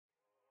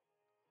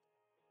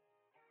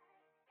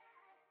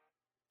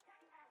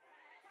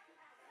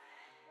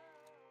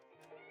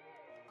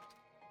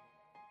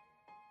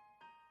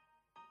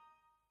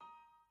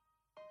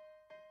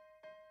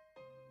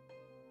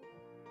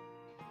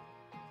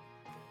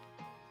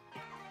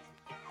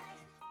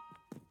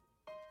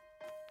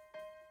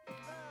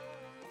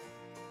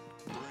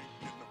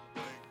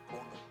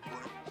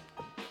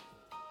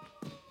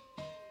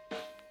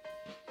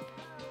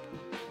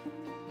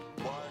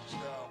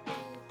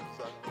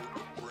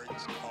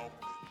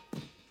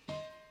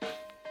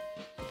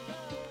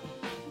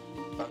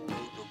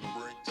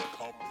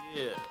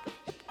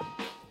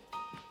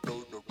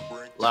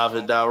Live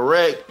and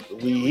direct.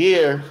 We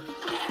here.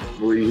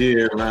 We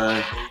here,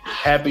 man.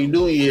 Happy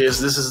New Year's.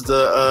 This is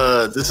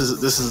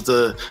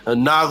the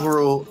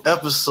inaugural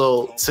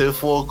episode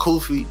 10-4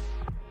 Kufi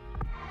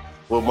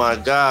with my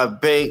guy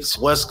Banks,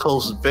 West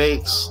Coast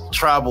Banks,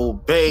 Tribal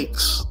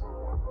Banks.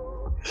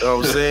 You know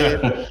what I'm saying?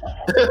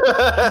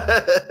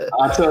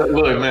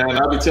 Look, man,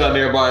 I be telling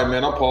everybody,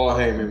 man, I'm Paul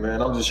Heyman,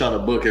 man. I'm just trying to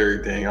book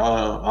everything.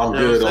 I'm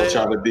good on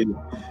trying to be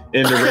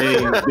in the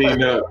ring,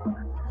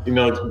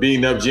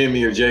 beating up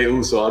Jimmy or Jey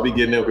Uso. I be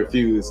getting them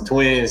confused.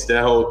 Twins,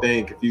 that whole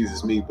thing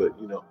confuses me, but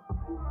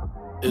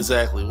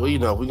Exactly. Well,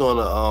 we're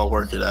gonna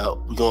work it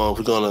out. We're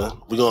gonna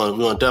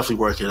definitely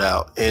work it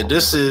out. And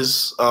this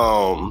is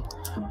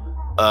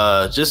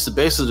just the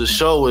base of the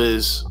show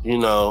is,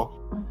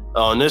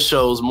 on this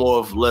show is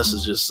more or less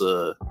is just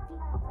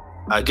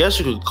I guess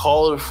you could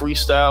call it a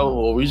freestyle,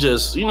 or we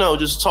just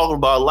just talking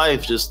about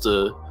life, just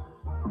to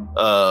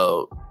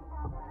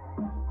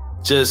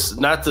just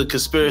not the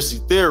conspiracy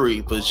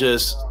theory, but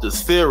just the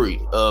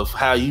theory of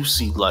how you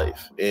see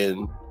life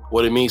and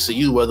what it means to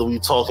you, whether we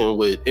talking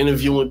with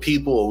interviewing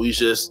people or we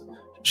just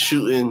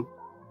shooting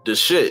the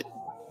shit,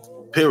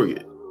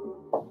 period.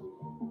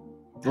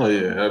 Oh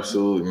yeah,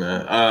 absolutely,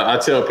 man. I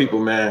tell people,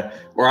 man,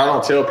 or I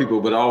don't tell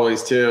people, but I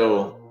always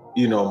tell,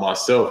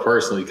 myself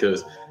personally,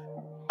 because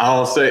I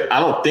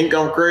don't think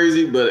I'm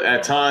crazy, but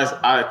at times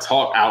I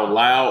talk out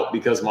loud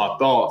because my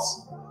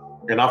thoughts,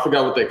 and I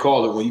forgot what they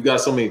call it. When you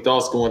got so many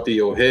thoughts going through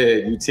your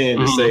head, you tend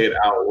to say it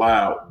out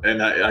loud.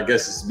 And I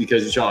guess it's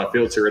because you're trying to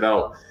filter it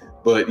out.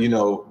 But,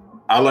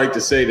 I like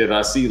to say that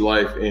I see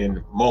life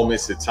in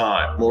moments of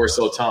time, more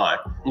so time.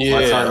 Yeah.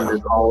 My timing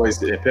is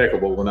always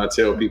impeccable when I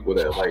tell people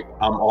that. Like,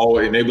 I'm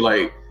always, and they be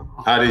like,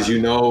 how did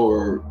you know?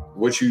 Or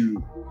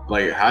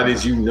how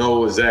did you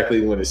know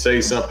exactly when to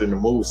say something, to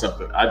move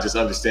something? I just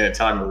understand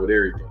timing with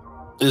everything.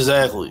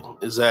 Exactly.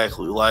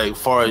 Like,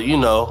 far as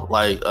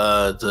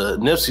the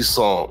Nipsey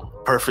song,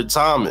 Perfect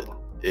Timing.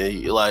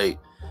 You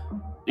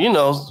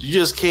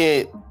just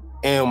can't.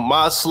 And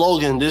my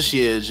slogan this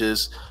year is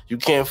just, you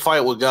can't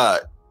fight with God.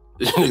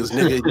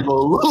 Nigga, you gonna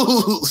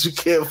lose. You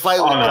can't fight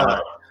with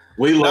God.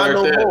 We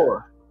learned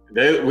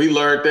that. We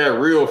learned that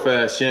real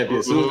fast, champion.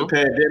 As soon as the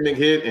pandemic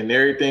hit and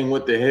everything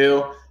went to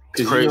hell,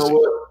 because you know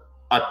what?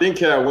 I think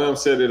Cat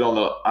Williams said it on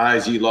the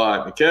IG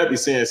Live. And Cat be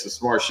saying some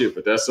smart shit,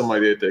 but that's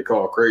somebody that they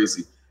call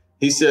crazy.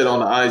 He said on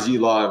the IG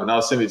Live, and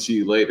I'll send it to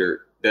you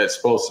later, that's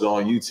posted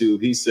on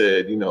YouTube. He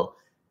said, a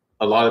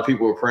lot of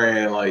people were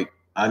praying like,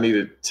 I need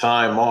a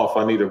time off,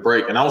 I need a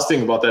break. And I was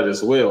thinking about that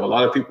as well. A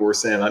lot of people were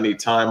saying, I need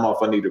time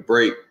off, I need a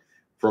break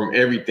from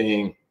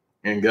everything.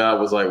 And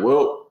God was like,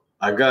 well,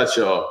 I got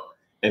y'all.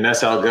 And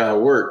that's how God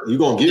worked. You're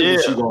going to get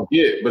what you're going to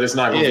get, but it's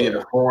not going to be in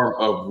the form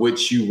of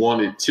what you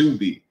want it to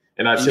be.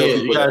 And I tell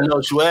people, you got to know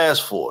what you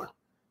asked for.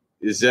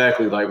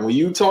 Exactly. Like when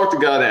you talk to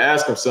God and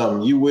ask him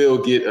something, you will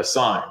get a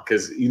sign.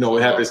 Because,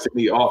 it happens to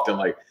me often.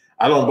 Like,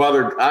 I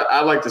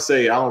like to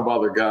say I don't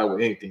bother God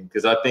with anything,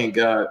 because I think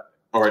God,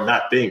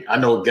 I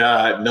know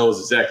God knows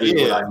exactly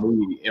what I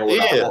need and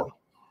what I want.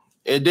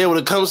 And then when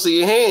it comes to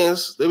your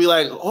hands, they be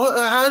like, what?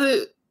 How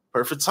did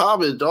perfect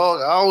timing, dog?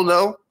 I don't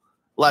know.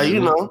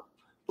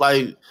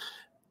 Like,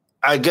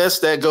 I guess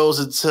that goes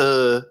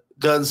into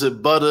guns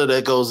and butter,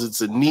 that goes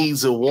into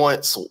needs and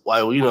wants.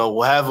 Like,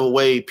 whatever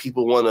way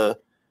people want to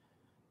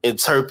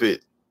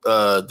interpret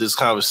this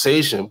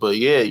conversation. But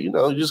yeah, you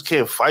just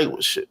can't fight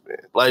with shit, man.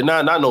 Like,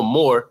 not no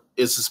more.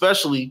 It's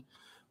especially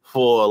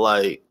for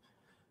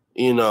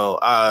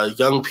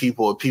young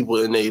people or people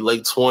in their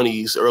late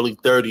 20s, early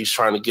 30s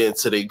trying to get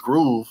into their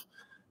groove.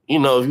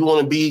 If you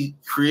want to be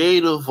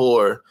creative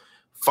or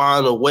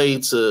find a way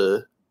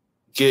to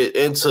get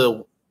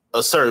into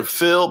a certain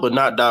field but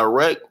not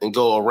direct and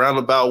go a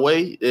roundabout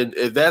way, and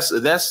if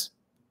that's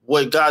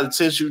what God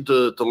intends you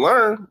to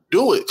learn,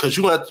 do it, because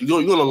you're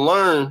going to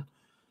learn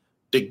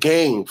the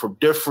game from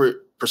different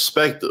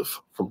perspective,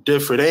 from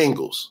different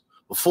angles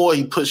before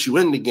he puts you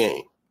in the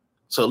game.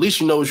 So at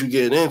least you know what you're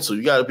getting into.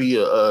 You gotta be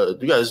a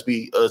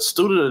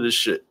student of this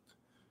shit.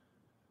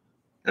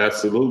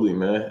 Absolutely,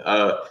 man.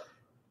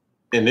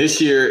 And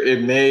this year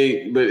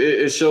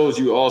it shows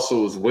you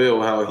also as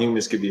well how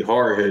humans can be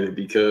hard-headed,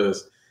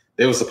 because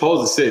they were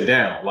supposed to sit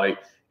down. Like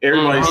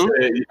everybody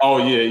said, oh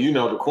yeah,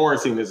 the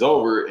quarantine is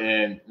over,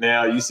 and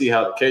now you see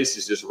how the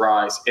cases just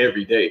rise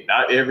every day.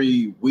 Not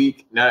every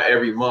week, not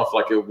every month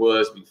like it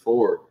was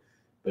before,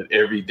 but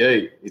every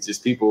day. It's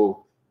just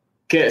people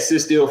can't sit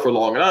still for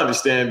long. And I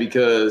understand,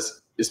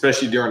 because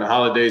especially during the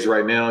holidays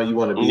right now, you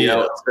want to be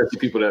out, especially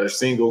people that are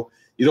single.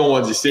 You don't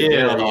want to just sit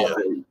down all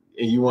day,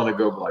 and you want to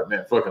go like,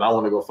 man, fuck it, I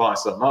want to go find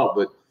something out.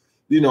 But,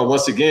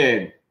 once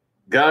again,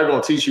 God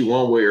going to teach you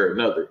one way or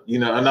another.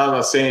 And I'm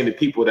not saying the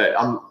people that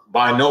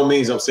by no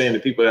means I'm saying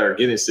the people that are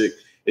getting sick,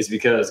 it's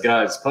because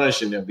God is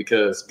punishing them,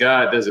 because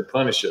God doesn't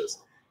punish us.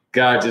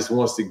 God just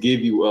wants to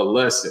give you a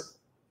lesson,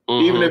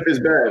 even if it's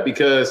bad,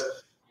 because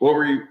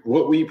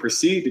what we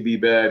perceive to be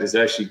bad is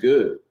actually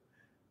good.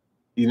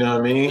 You know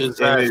what I mean?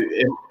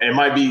 Exactly. And it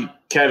might be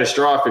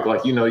catastrophic.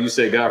 Like, you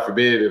say, God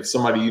forbid, if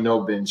somebody,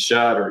 been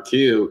shot or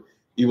killed,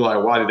 you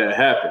like, why did that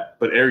happen?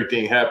 But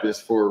everything happens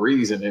for a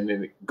reason, and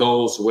then it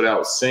goes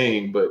without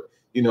saying. But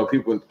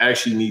people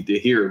actually need to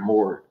hear it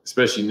more,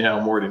 especially now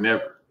more than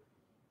ever.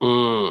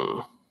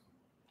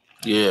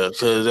 Yeah,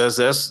 because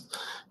that's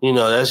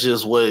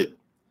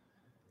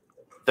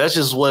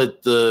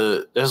what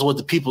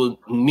the people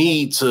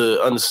need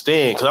to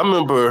understand. Because I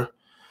remember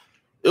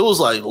it was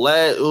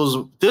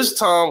this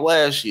time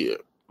last year,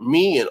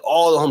 me and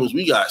all the homies,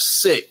 we got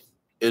sick,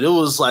 and it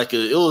was like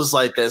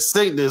that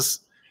sickness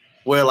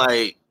where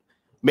like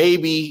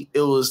maybe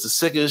it was the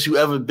sickest you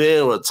ever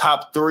been, or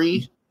top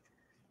 3,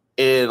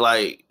 and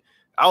like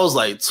I was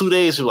like 2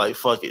 days, we were like,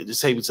 fuck it,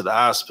 just take me to the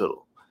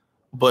hospital.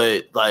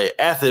 But like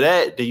after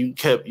that, then you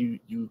kept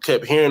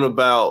hearing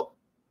about,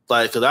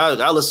 like, because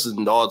I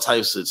listened to all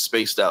types of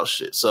spaced out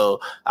shit.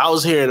 So I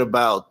was hearing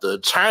about the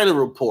China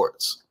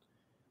reports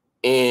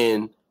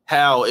and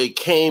how it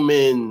came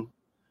in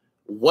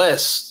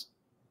west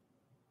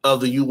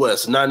of the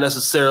U.S., not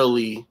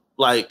necessarily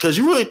like, because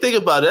you really think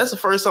about it, that's the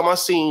first time I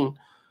seen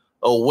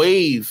a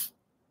wave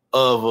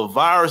of a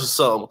virus or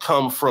something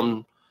come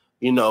from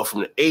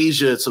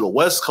Asia to the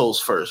West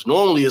Coast first.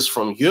 Normally it's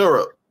from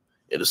Europe,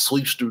 and it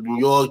sweeps through New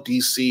York,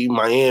 D.C.,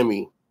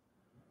 Miami,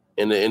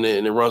 and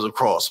it runs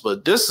across.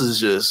 But this is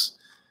just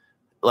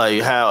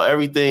like how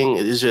everything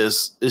is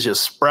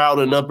just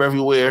sprouting up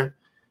everywhere.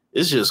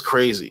 It's just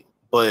crazy.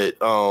 But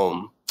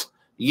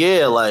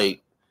yeah,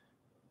 like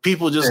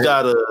people just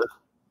gotta.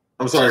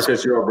 I'm sorry to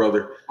cut you off,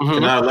 brother. Mm-hmm.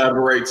 Can I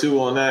elaborate too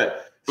on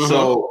that? Mm-hmm.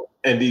 So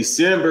in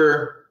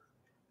December,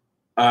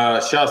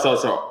 shouts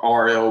out to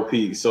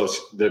RLP. So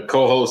the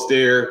co-host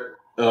there,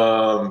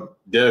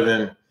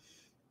 Devin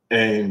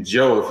and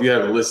Joe. If you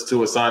haven't listened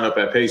to it, sign up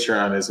at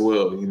Patreon as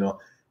well.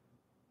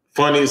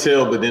 Funny as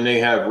hell, but then they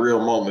have real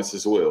moments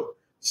as well.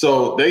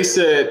 So they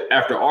said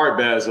after Art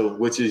Basel,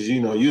 which is,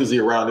 usually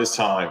around this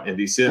time in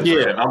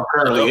December, and I'm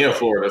currently in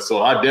Florida.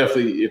 So I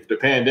definitely, if the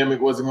pandemic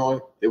wasn't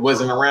around,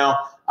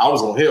 I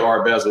was going to hit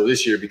Art Basel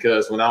this year,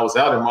 because when I was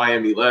out in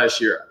Miami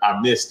last year, I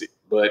missed it.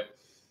 But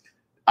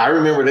I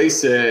remember they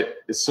said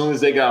as soon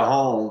as they got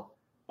home,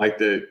 I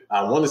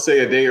want to say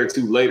a day or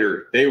two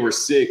later, they were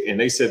sick, and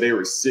they said they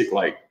were sick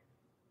like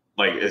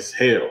as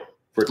hell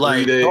for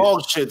 3 days.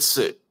 Dog shit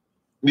sick.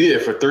 Yeah,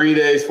 for 3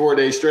 days, 4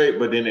 days straight,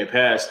 but then they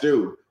passed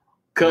through.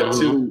 Cut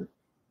to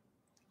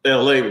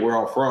LA, where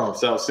I'm from,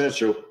 South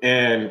Central,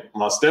 and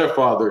my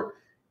stepfather,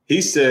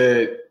 he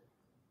said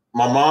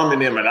my mom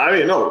and them, and I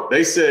didn't know,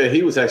 they said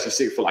he was actually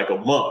sick for like a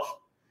month.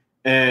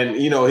 And,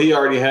 he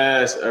already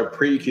has a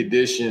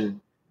precondition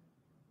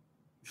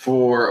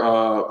for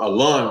a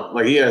lung,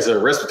 like he has a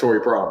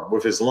respiratory problem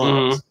with his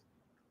lungs. Mm-hmm.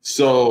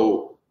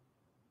 So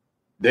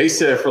they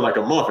said for like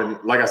a month. And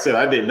like I said,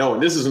 I didn't know.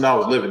 And this is when I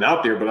was living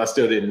out there, but I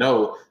still didn't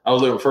know. I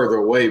was living further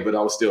away, but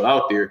I was still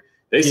out there.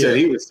 They said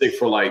he was sick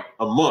for like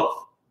a month.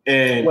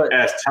 And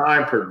as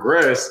time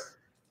progressed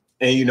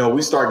and,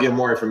 we start getting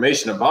more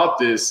information about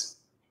this,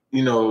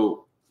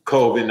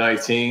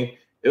 COVID-19,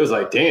 it was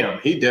like, damn,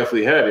 he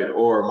definitely had it,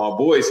 or my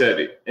boys had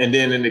it. And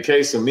then in the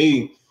case of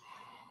me,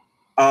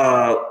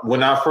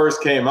 when I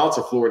first came out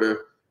to Florida,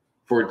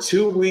 for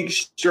 2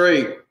 weeks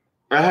straight,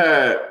 I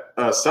had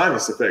a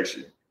sinus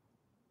infection,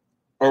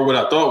 or what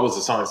I thought was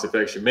a sinus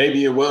infection.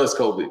 Maybe it was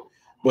COVID,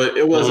 but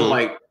it wasn't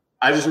like,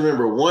 I just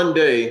remember one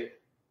day,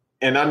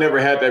 and I never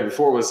had that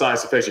before with a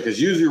sinus infection,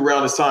 because usually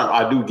around this time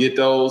I do get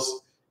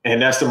those,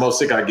 and that's the most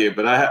sick I get.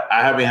 But I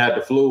haven't had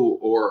the flu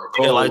or a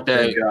cold. Yeah, like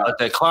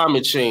that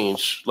climate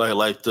change,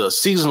 like the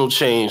seasonal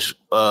change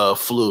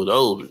flu.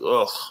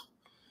 Ugh.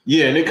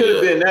 Yeah, and it could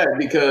have been that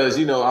because,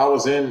 I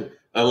was in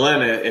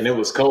Atlanta and it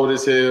was cold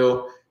as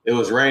hell. It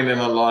was raining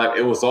a lot.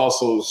 It was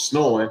also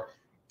snowing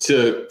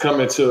to come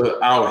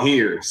into out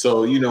here.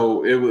 So,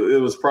 it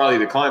was probably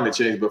the climate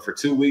change. But for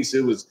 2 weeks,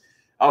 I was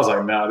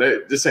like, nah,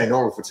 this ain't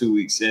normal for 2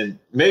 weeks. And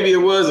maybe it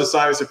was a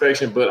sinus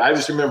infection, but I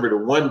just remember the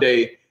one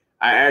day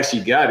I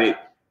actually got it.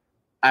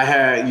 I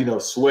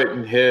had,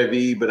 sweating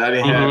heavy, but I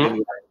didn't have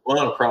any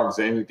lung problems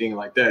or anything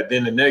like that.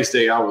 Then the next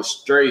day I was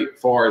straight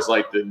far as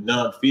like the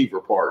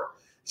non-fever part.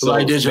 So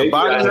did your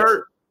body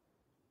hurt?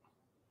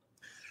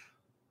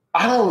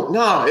 I don't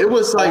know. It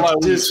was like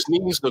just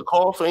sneeze, the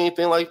cough, or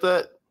anything like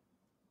that.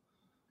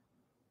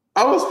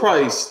 I was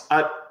probably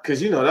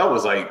because that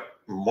was like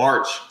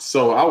March,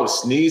 so I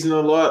was sneezing a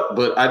lot,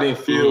 but I didn't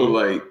feel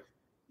like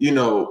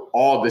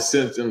all the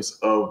symptoms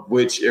of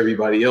which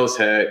everybody else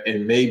had,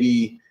 and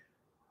maybe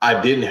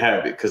I didn't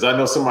have it because I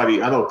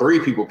know 3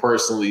 people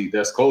personally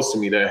that's close to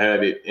me that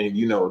had it, and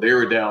they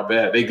were down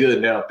bad. They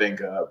good now, thank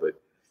God, but.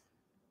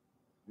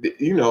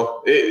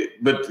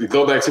 But to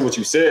go back to what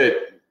you said,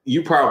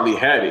 you probably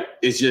had it.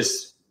 It's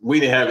just we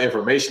didn't have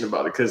information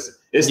about it because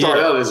it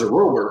started out as a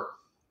rumor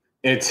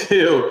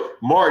until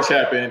March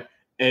happened,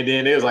 and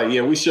then it was like, yeah,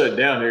 we shut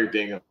down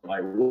everything. I'm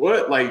like,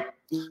 what? Like,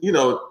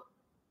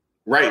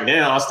 right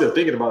now I'm still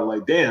thinking about it.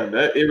 Like, damn,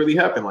 it really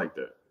happened like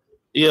that.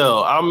 Yeah,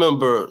 I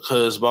remember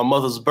because my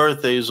mother's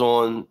birthday is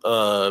on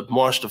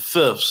March the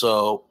 5th,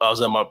 so I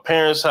was at my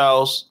parents'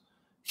 house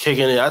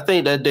kicking it. I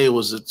think that day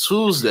was a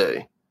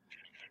Tuesday.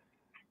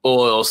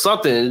 or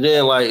something. And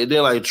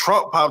then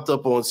Trump popped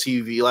up on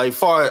TV. Like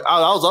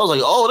I was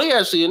like, oh, they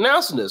actually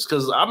announcing this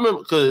because I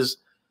remember because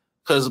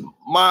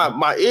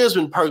my ears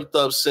been perked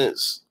up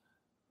since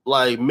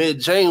like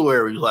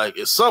mid-January. Like,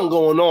 it's something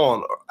going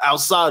on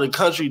outside the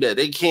country that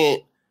they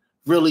can't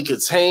really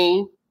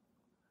contain,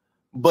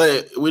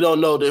 but we don't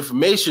know the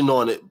information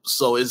on it.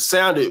 So it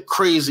sounded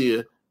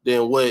crazier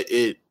than what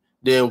it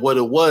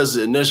was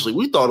initially.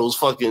 We thought it was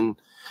fucking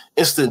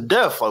instant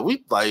death. We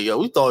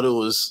thought it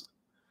was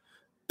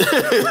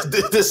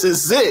this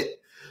is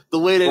it. The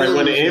way that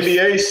when the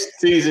NBA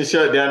season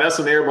shut down, that's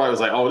when everybody was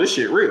like, "Oh, this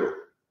shit real."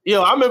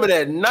 Yo, I remember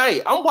that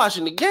night. I'm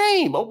watching the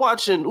game. I'm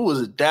watching. Who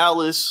was it?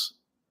 Dallas.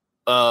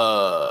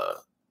 I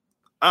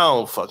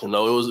don't fucking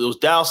know. It was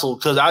Dallas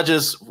because I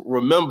just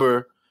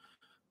remember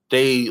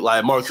they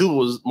like Mark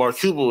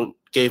Cuban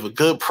gave a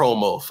good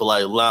promo for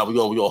like, "Live, we're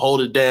gonna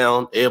hold it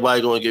down.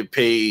 Everybody gonna get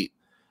paid."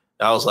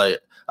 And I was like,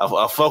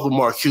 I fuck with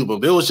Mark Cuban,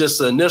 but it was just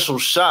the initial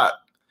shot,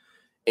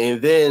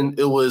 and then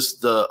it was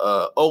the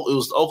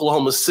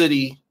Oklahoma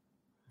City.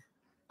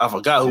 I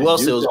forgot who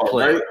else Utah, it was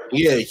playing. Right?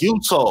 Yeah,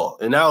 Utah,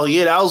 and now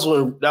that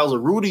was a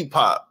Rudy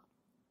pop.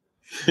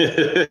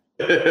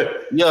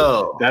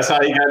 Yo, that's how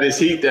he got his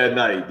heat that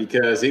night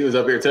because he was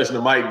up here touching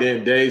the mic.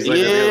 Then days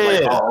later, they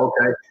were like, "Oh,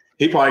 okay."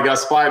 He probably got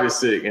Spider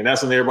sick, and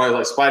that's when everybody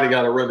like Spider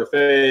got to run the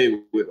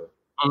fade with him.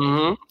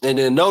 Mm-hmm. And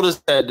then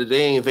notice that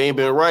they ain't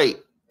been right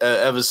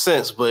ever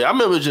since. But I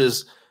remember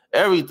just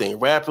everything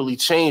rapidly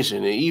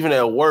changing, and even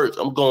at work,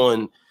 I'm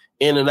going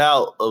in and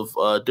out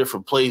of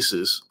different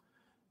places.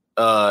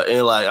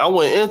 And like I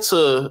went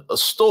into a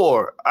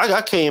store,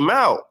 I came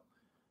out,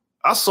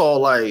 I saw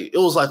like it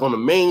was like on the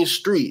main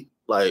street,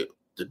 like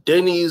the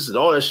Denny's and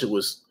all that shit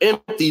was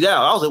emptied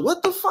out. I was like,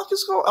 what the fuck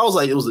is going on? I was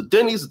like, it was the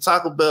Denny's, the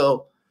Taco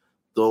Bell,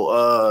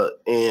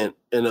 and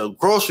a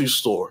grocery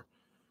store.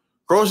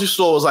 Grocery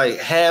store was like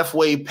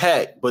halfway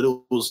packed, but it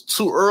was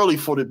too early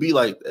for it to be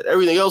like that.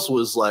 Everything else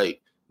was like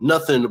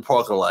nothing in the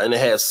parking lot, and it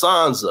had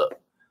signs up.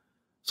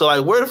 So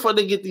like, where the fuck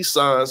they get these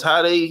signs?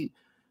 How they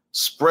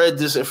spread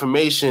this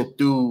information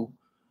through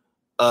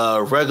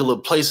regular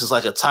places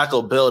like a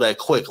Taco Bell that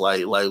quick?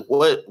 Like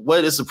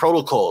what is the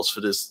protocols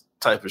for this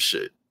type of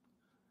shit?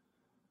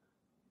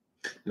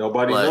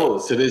 Nobody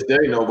knows. To this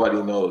day,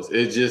 nobody knows.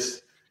 It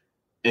just,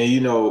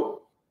 and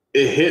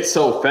it hits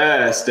so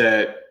fast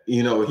that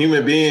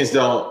human beings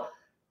don't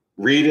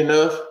read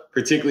enough,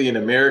 particularly in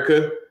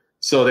America,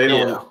 so they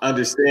don't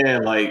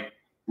understand. Like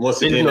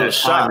once again, that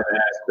timing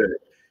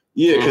aspect.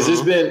 Yeah, because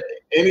it's been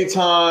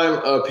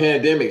anytime a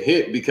pandemic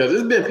hit, because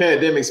there's been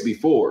pandemics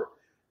before.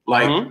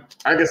 Like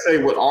I can say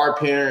with our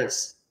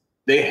parents,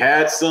 they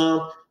had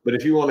some, but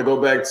if you want to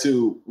go back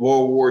to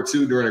World War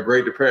II during the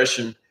Great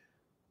Depression,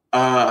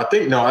 I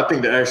take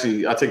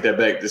that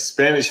back. The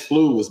Spanish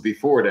flu was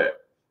before that.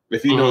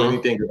 If you know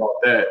anything about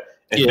that,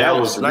 and that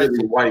was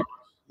really wipe.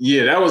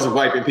 Yeah, that was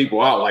wiping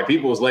people out. Like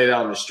people was laid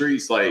out in the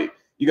streets. Like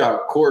you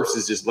got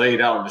corpses just laid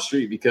out in the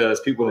street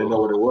because people didn't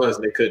know what it was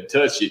and they couldn't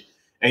touch it.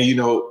 And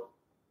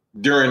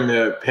during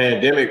the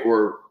pandemic,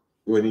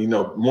 when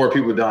more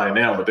people dying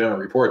now, but they don't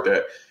report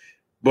that.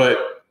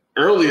 But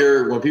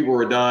earlier, when people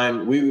were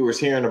dying, we was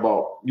hearing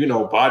about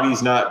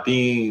bodies not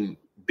being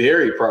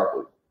buried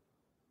properly,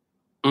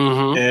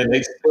 and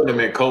they put them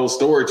in cold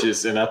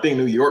storages. And I think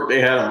New York, they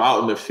had them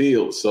out in the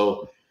field,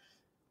 so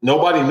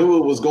nobody knew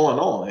what was going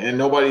on, and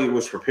nobody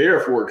was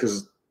prepared for it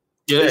because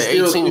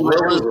 18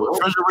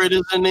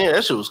 refrigerators in there.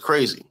 That shit was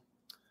crazy.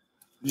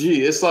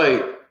 Gee, it's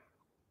like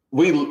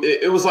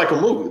it was like a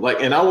movie.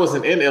 Like, and I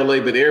wasn't in LA,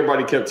 but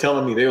everybody kept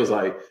telling me, they was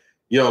like,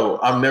 "Yo,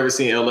 I've never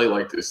seen LA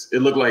like this. It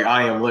looked like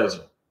I Am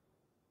Legend."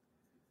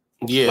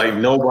 Yeah, like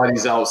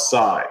nobody's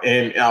outside.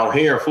 And out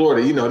here in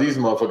Florida, these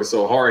motherfuckers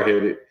so hard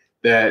headed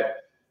that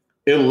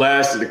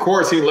the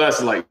quarantine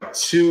lasted like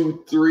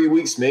 2-3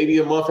 weeks, maybe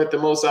a month at the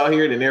most out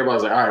here. Then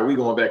everybody's like, all right, we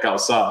going back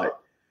outside.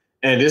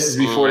 And this is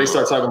before they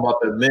start talking about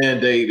the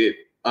mandated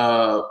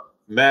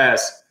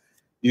mask,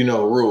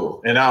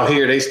 rule. And out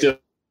here, they still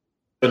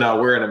not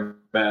wearing a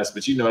mask,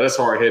 but that's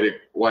hard-headed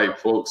white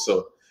folks.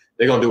 So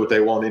they're going to do what they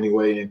want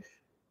anyway. And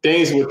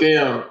things with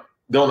them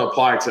don't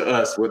apply to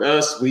us. With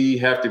us, we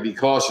have to be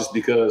cautious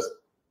because,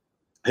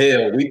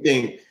 hell, we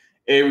think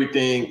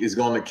everything is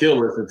going to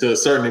kill us. And to a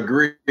certain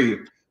degree,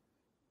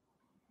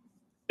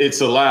 it's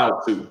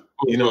allowed to,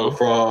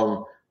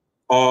 from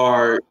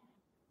our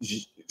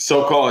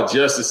so-called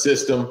justice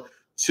system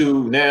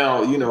to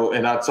now,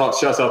 and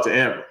shouts out to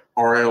Amber,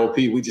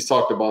 RLP. We just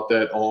talked about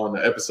that on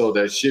the episode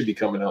that should be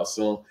coming out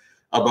soon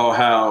about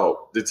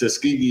how the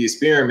Tuskegee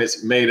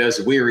experiments made us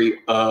weary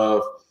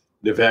of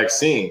the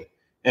vaccine.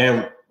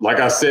 And like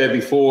I said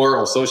before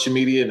on social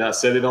media, and I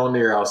said it on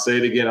there, I'll say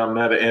it again, I'm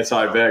not an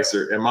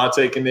anti-vaxxer. Am I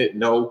taking it?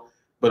 No,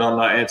 but I'm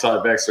not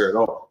anti-vaxxer at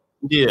all.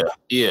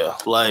 Yeah.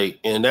 Like,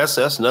 and that's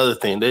another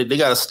thing. They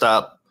got to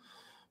stop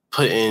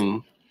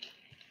putting,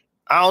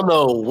 I don't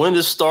know when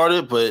it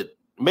started, but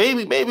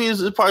maybe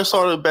it probably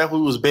started back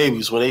when we was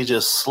babies, when they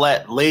just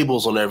slapped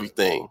labels on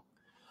everything.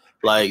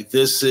 Like,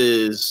 this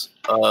is,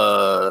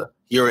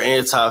 you're an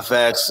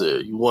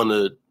anti-vaxxer. You want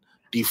to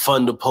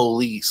defund the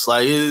police.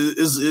 Like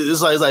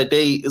it's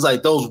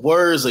like those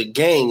words are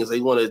gangs. They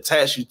want to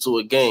attach you to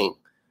a gang.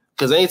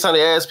 Because anytime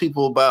they ask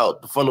people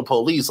about defund the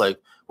police, like,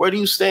 where do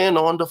you stand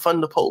on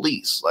defund the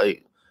police?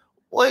 Like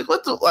what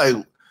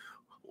the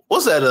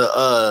what's that,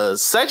 a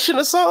section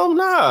or something?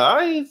 Nah,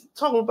 I ain't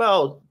talking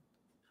about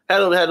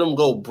had them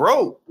go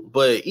broke.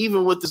 But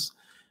even with this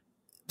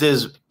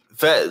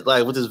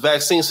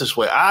vaccine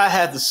situation, I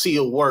had to see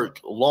it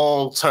work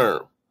long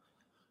term.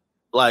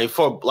 But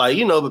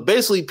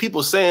basically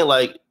people saying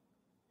like,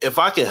 if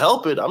I can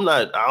help it, I'm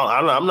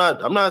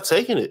not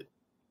taking it.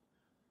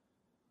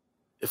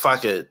 If I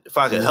could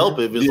help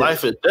it, if it's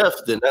life or death,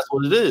 then that's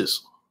what it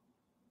is.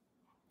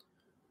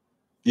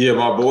 Yeah,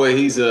 my boy,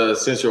 he's a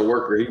essential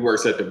worker. He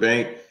works at the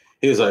bank.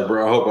 He was like,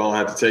 bro, I hope I don't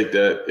have to take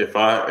that. If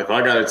I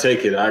gotta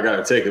take it, I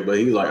gotta take it. But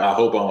he's like, I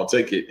hope I don't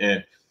take it.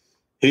 And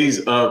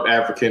he's of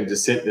African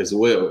descent as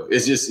well.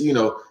 It's just,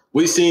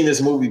 we've seen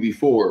this movie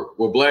before.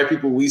 With Black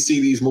people, we see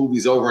these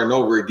movies over and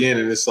over again.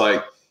 And it's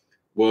like,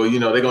 well, they're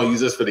going to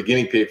use us for the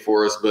guinea pig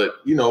for us. But,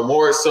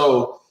 more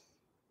so,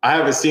 I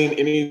haven't seen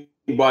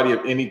anybody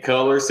of any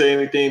color say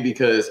anything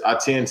because I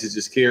tend to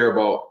just care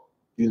about,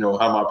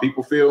 how my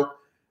people feel.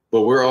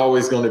 But we're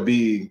always going to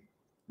be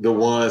the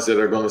ones that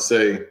are going to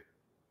say,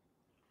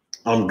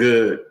 I'm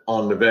good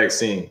on the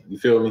vaccine. You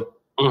feel me?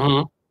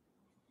 Mm-hmm.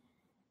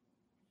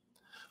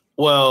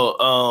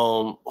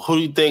 Well, who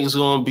do you think is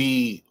going to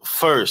be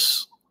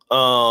first?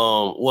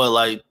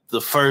 The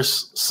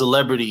first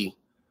celebrity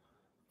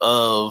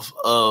of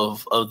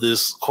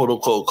this quote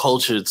unquote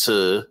culture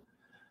to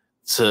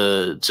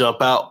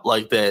jump out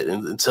like that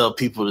and tell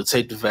people to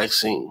take the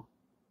vaccine?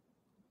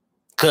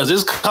 Because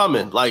it's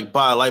coming. By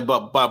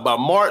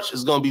March,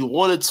 it's going to be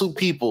one or two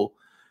people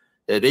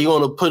that they're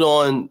going to put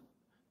on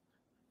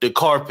the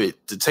carpet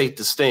to take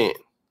the stand.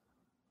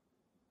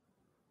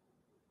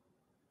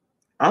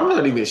 I'm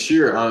not even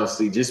sure,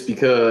 honestly, just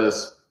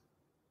because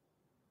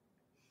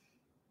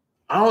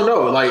I don't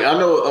know. Like, I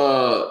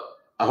know,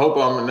 I hope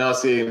I'm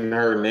enunciating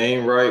her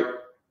name right.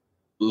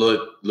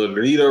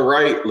 Latria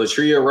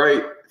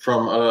Wright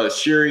from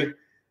Shuri.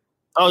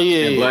 Oh,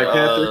 yeah. And Black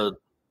Panther.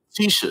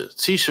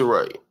 Tisha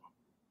Wright.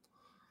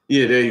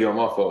 Yeah, there you go.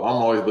 My fault.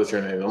 I'm always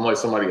butchering names. I'm like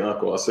somebody's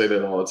uncle. I say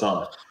that all the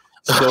time.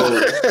 So,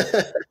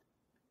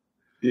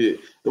 yeah.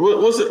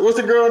 What's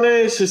the girl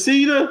name?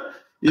 Shasida?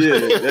 Yeah,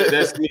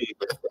 that's me.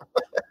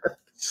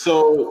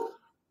 So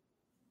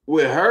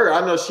with her, I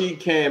know she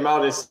came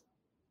out and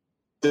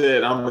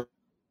said, I'm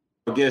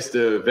against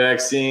the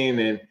vaccine.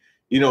 And,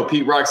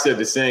 Pete Rock said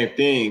the same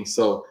thing.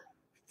 So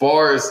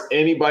far as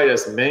anybody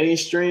that's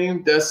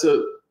mainstream, Tom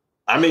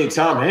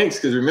Hanks,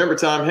 because remember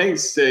Tom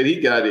Hanks said he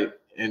got it.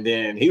 And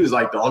then he was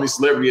like the only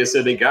celebrity that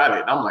said they got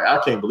it. And I'm like, I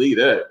can't believe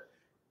that.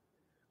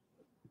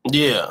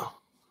 Yeah.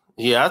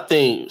 Yeah, I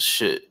think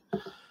shit.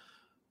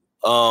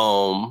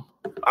 I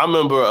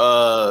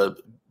remember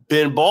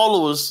Ben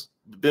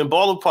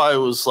Baller probably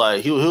was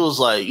like, he was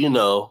like,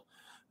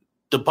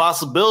 the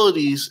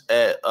possibilities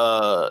at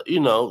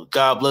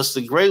God bless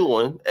the great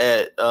one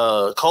at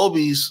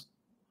Kobe's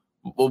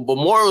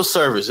memorial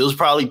service. It was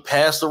probably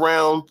passed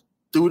around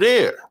through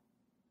there.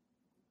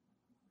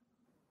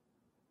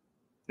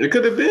 It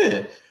could have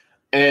been.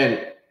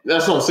 And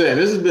that's what I'm saying.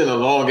 This has been a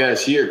long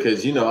ass year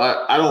because,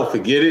 I don't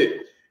forget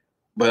it,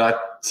 but I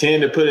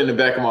tend to put in the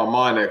back of my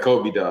mind that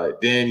Kobe died.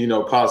 Then,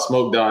 Pop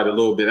Smoke died a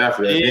little bit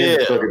after that. Yeah. Then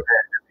the fucking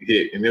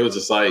hit. And it was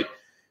just like,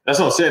 that's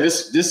what I'm saying.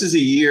 This is a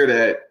year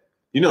that,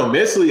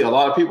 mentally a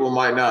lot of people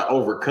might not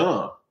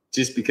overcome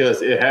just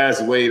because it has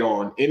weighed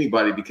on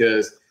anybody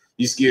because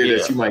you're scared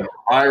that you might get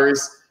a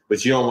virus,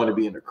 but you don't want to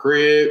be in the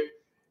crib.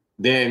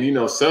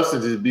 Then,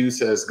 substance abuse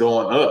has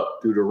gone up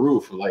through the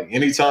roof. Like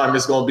anytime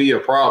it's going to be a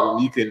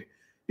problem, you can,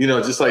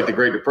 just like the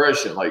Great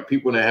Depression, like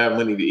people that have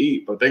money to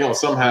eat, but they're going to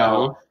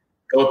somehow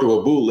go through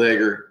a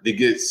bootlegger to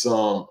get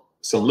some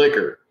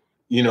liquor,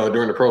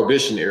 during the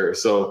Prohibition era.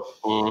 So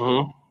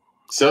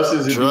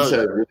substance abuse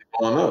has really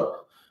gone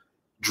up.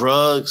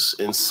 Drugs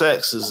and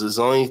sex is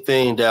the only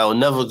thing that will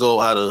never go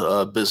out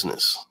of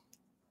business.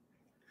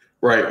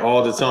 Right.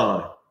 All the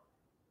time.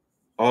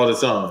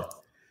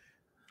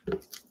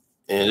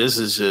 And this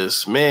is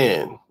just,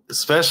 man,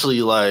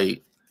 especially with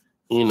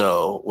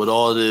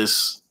all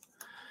this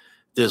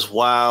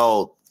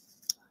wild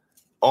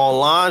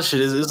online shit.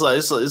 It's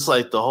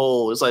like the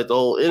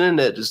whole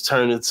internet just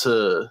turned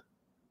into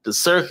the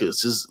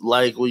circus. It's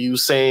like what you were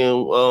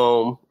saying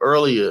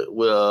earlier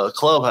with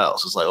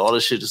Clubhouse. It's like all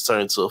this shit just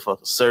turned into a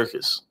fucking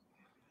circus.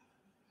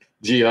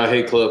 Gee, I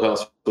hate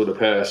Clubhouse with a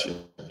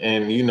passion.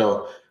 And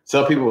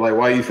some people are like,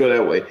 why you feel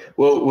that way?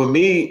 Well, with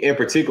me in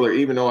particular,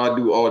 even though I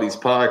do all these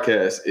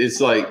podcasts,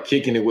 it's like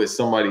kicking it with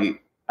somebody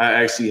I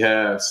actually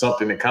have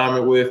something in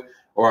common with,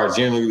 or I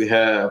genuinely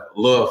have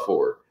love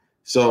for.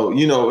 So,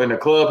 in the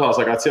Clubhouse,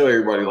 like I tell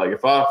everybody, like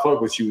if I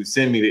fuck with you,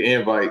 send me the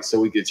invite so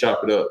we could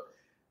chop it up.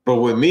 But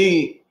with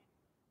me,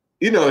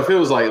 if it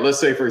was like, let's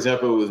say, for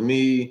example, it was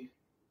me,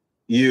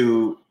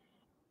 you,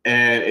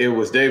 and it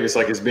was Davis,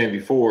 like it's been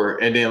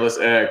before, and then let's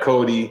add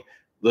Cody,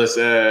 let's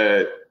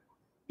add,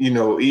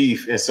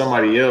 Eve and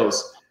somebody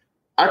else.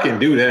 I can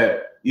do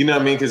that. You know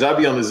what I mean? Because I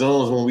be on the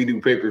zones when we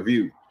do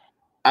pay-per-view.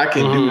 I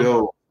can do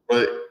those.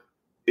 But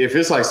if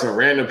it's like some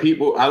random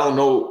people, I don't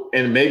know.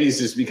 And maybe it's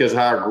just because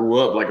how I grew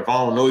up. Like if I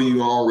don't know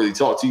you, I don't really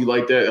talk to you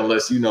like that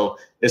unless,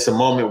 it's a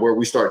moment where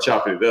we start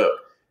chopping it up.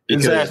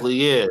 Exactly.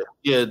 Yeah.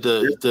 Yeah.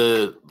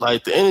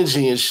 The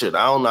energy and shit.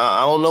 I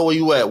don't know where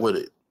you at with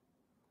it.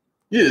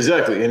 Yeah,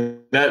 exactly.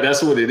 And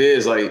that's what it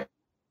is. Like,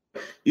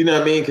 you know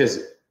what I mean? Because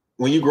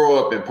when you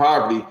grow up in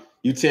poverty,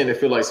 you tend to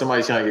feel like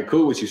somebody's trying to get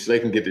cool with you so they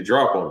can get the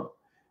drop on you.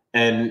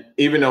 And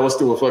even though it's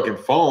through a fucking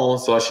phone,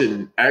 so I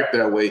shouldn't act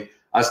that way,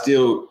 I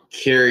still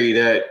carry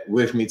that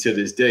with me to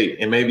this day.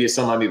 And maybe it's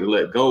something I need to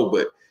let go.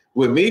 But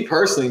with me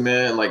personally,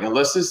 man, like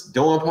unless it's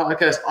doing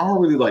podcasts, I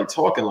don't really like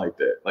talking like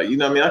that. Like, you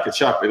know what I mean? I could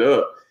chop it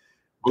up.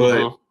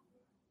 But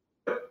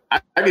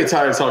I get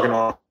tired of talking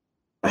on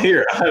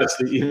here,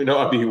 honestly, even though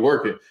I be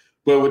working.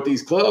 But with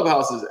these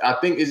clubhouses, I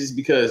think it's just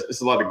because it's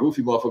a lot of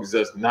goofy motherfuckers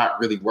that's not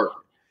really working.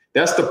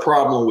 That's the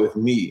problem with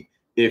me.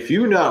 If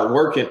you're not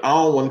working, I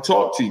don't want to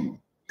talk to you.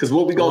 Because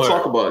what we going to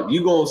talk about?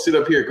 You going to sit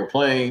up here and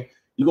complain.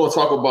 You're going to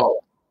talk about,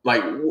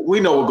 like, we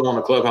know what's going on in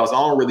the clubhouse. I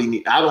don't really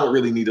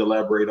need to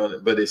elaborate on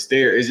it, but it's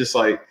there. It's just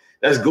like,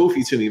 that's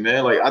goofy to me,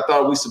 man. Like, I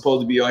thought we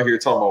supposed to be out here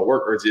talking about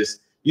work or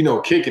just,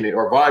 kicking it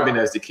or vibing,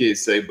 as the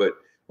kids say. But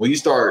when you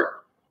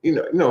start,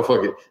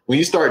 fuck it. When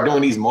you start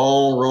doing these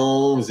moan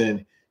rooms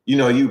and,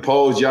 you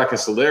pose jocking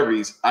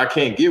celebrities, I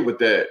can't get with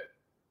that.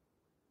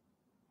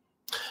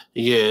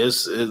 Yeah,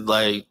 it's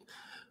like,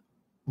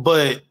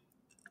 but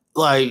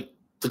like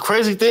the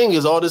crazy thing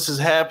is all this is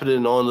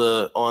happening on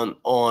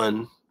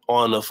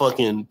the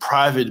fucking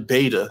private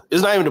beta.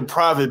 It's not even a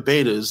private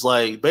beta. It's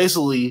like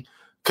basically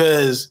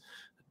because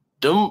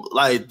them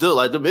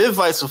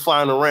invites are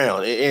flying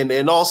around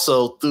and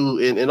also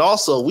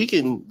also we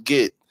can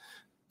get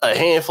a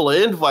handful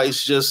of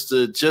invites just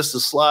to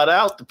slide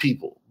out to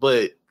people.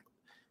 But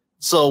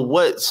so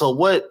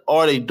what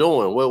are they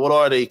doing? What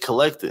are they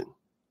collecting?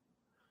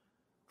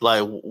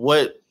 Like,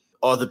 what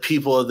are the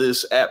people of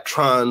this app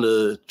trying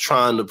to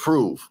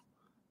prove?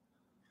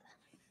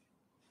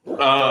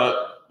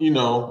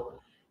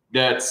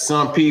 That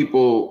some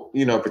people,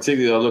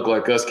 particularly that look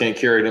like us, can't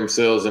carry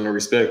themselves in a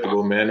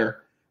respectable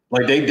manner.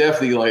 Like, they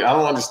definitely, like, I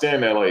don't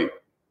understand that. Like,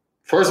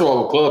 first of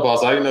all, with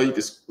Clubhouse, I didn't know you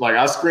could, like,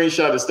 I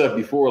screenshotted stuff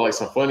before, like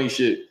some funny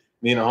shit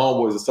me and the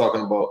homeboys was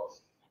talking about.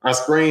 I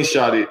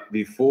screenshot it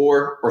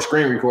before, or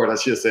screen record, I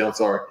should say, I'm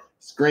sorry.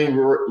 Screen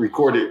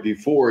recorded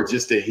before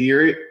just to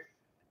hear it.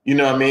 You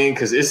know what I mean?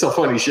 Because it's some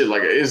funny shit.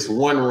 Like, it's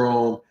one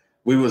room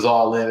we was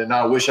all in, and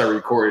I wish I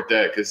recorded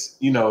that because,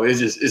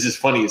 it's just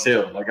funny as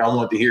hell. Like, I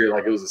wanted to hear it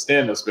like it was a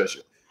stand-up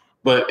special.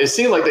 But it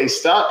seemed like they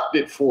stopped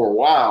it for a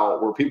while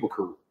where people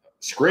could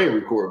screen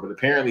record, but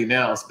apparently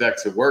now it's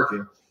back to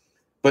working.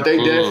 But they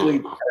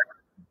definitely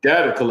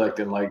data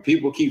collecting. Like,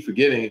 people keep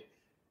forgetting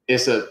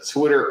it's a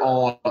Twitter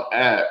on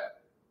app,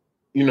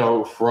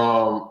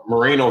 from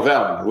Moreno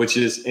Valley, which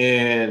is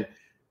in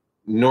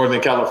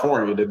Northern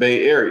California, the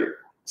Bay Area.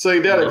 So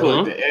they data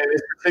collecting. And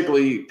it's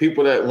particularly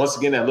people that, once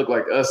again, that look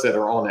like us that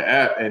are on the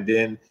app, and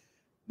then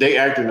they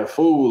acting a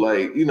fool.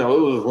 Like, it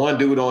was one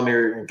dude on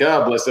there, and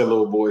God bless that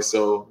little boy.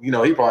 So, he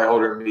probably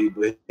older than me,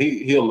 but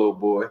he a little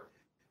boy.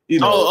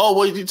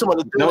 What you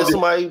talking about? The thing that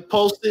somebody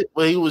posted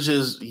where he was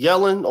just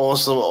yelling on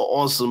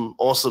some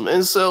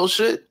incel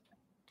shit.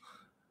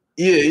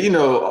 Yeah,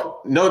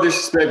 no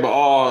disrespect, but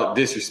all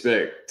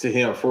disrespect to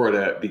him for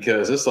that,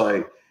 because it's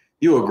like,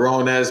 you a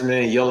grown ass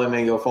man yelling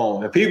in your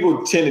phone, and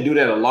people tend to do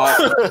that a lot.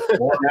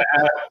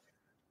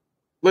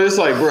 But it's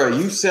like, bro,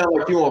 you sound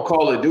like you on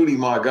Call of Duty,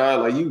 my guy.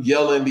 Like, you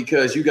yelling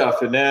because you got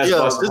finesse.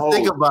 Yo, just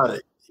think about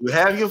it. You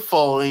have your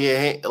phone in your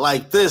hand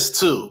like this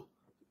too.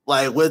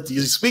 Like, with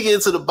you speaking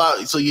into the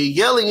body, so you're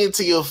yelling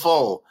into your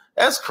phone.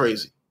 That's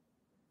crazy.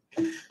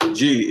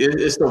 Gee,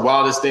 it's the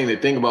wildest thing to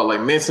think about.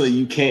 Like, mentally,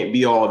 you can't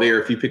be all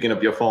there if you're picking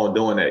up your phone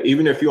doing that.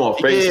 Even if you're on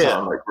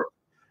FaceTime, like, bro,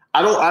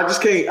 I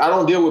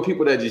don't deal with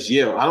people that just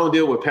yell. I don't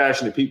deal with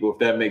passionate people, if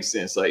that makes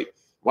sense. Like,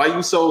 why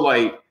you so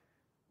loud,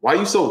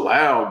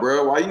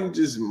 bro? Why you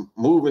just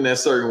moving that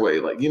certain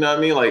way? Like, you know what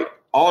I mean? Like,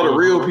 all the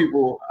real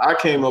people I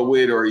came up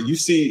with, or you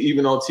see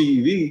even on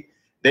TV,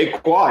 they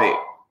quiet.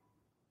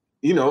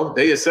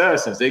 They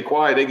assassins. They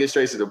quiet. They get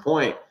straight to the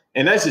point.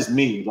 And that's just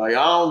me. Like,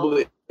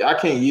 I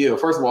can't yell.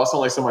 First of all, I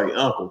sound like somebody's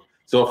uncle.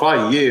 So if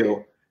I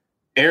yell,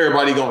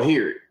 everybody gonna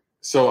hear it.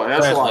 So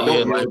that's why I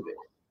don't yell.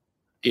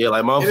 Yeah,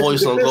 like my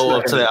voice don't go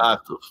up to that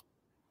octave.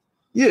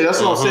 Yeah,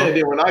 that's what I'm saying.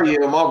 Then when I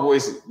yell, my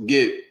voice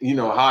get,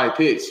 high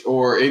pitched,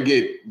 or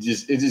it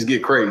just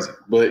get crazy.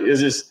 But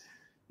it's just,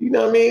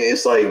 what I mean?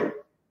 It's like,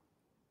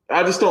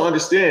 I just don't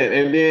understand.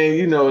 And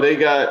then, they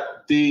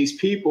got these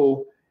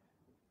people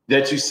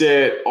that you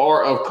said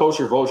are of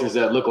culture vultures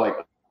that look like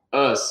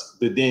us,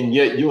 but then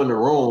yet you in the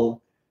room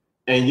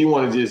and you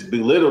want to just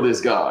belittle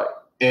this guy.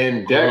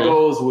 And that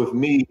goes with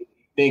me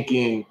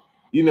thinking,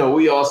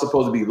 we all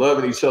supposed to be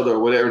loving each other, or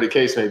whatever the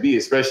case may be,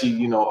 especially,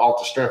 off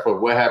the strength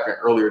of what happened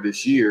earlier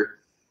this year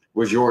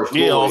with George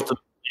Floyd.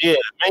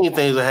 Many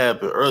things that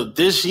happened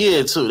this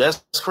year too.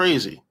 That's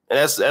crazy. And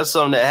that's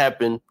something that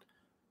happened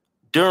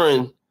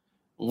during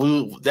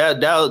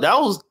that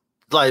was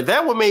like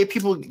that what made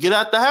people get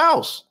out the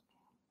house.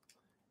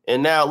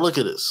 And now look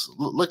at us.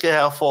 Look at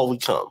how far we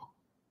come.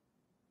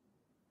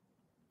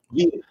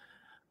 Yeah.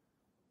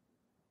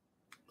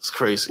 It's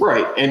crazy.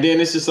 Right. And then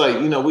it's just like,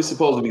 we're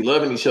supposed to be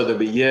loving each other,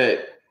 but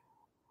yet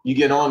you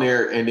get on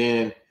there and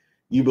then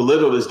you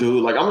belittle this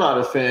dude. Like, I'm not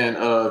a fan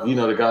of,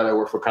 the guy that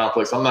worked for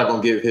Complex. I'm not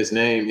going to give his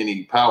name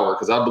any power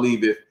because I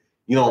believe if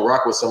you don't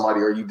rock with somebody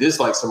or you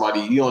dislike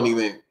somebody, you don't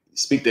even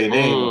speak their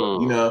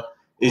name.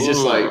 It's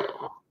just like,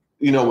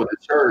 with the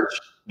church,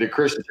 the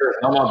Christian church,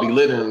 and I'm not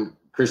belittling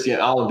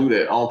Christianity. I don't do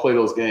that. I don't play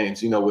those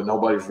games, with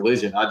nobody's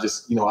religion. I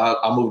just,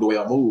 I move the way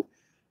I move.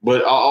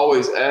 But I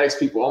always ask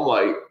people, I'm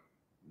like,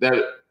 that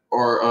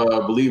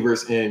are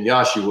believers in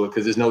Yahshua,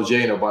 because there's no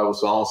J in the Bible,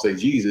 so I don't say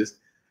Jesus.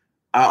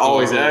 I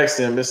always ask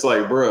them, it's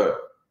like, bruh,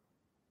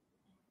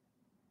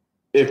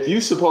 if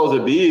you supposed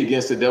to be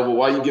against the devil,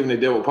 why are you giving the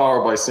devil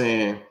power by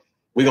saying,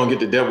 we're going to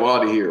get the devil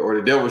out of here, or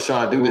the devil's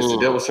trying to do this, the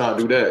devil's trying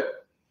to do that?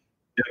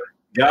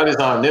 God is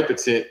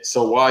omnipotent,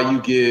 so why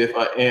you give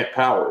an ant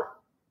power?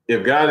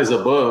 If God is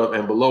above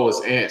and below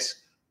is ants,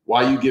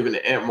 why are you giving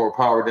the ant more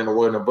power than the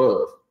one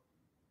above?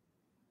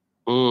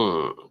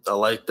 I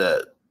like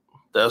that.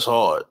 That's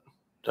hard.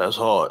 That's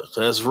hard.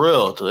 That's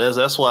real.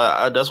 That's why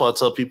I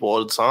tell people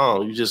all the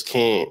time. You just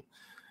can't,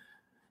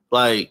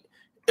 like,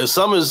 if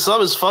something's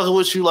fucking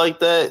with you like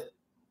that,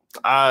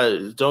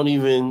 I don't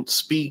even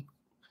speak.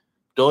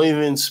 Don't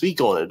even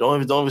speak on it.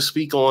 Don't even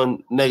speak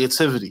on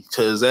negativity,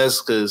 because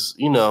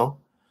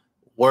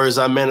words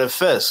I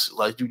manifest.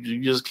 Like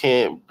you just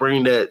can't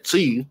bring that to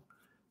you,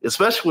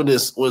 especially when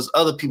this was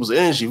other people's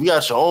energy. You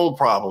got your own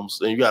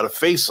problems and you got to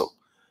face them.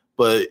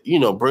 But,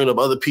 bringing up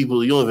other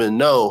people you don't even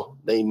know,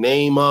 they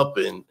name up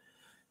and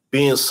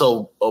being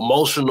so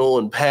emotional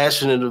and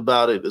passionate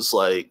about it. It's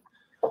like,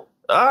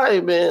 all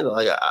right, man.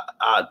 Like,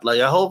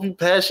 I hope you're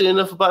passionate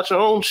enough about your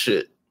own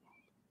shit.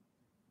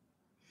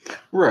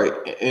 Right.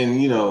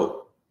 And,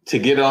 to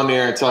get on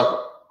there and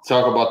talk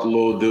about the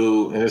little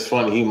dude, and it's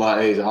funny, he my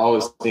age. I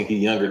always think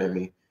he's younger than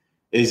me.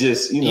 It's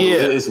just,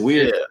 it's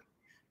weird.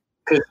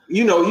 Because,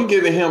 you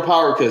giving him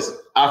power because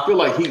I feel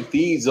like he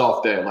feeds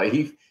off that. Like,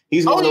 he's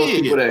one of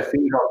those people that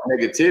feed off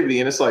negativity,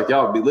 and it's like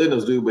y'all belittling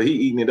this dude, but he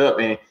eating it up,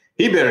 and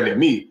he better than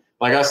me.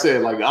 Like I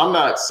said, like I'm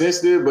not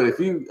sensitive, but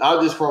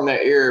I just from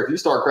that era, if you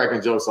start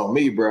cracking jokes on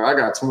me, bro, I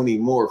got 20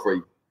 more for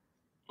you.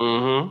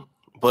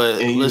 But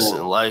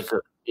listen, like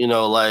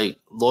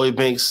Lloyd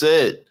Banks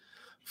said,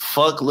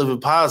 fuck living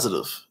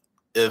positive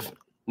if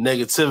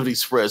negativity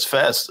spreads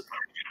faster.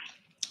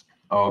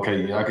 Oh,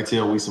 okay, yeah, I can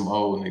tell we some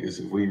old niggas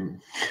if we. We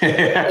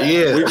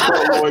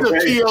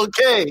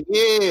POK,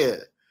 yeah.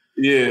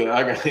 Yeah,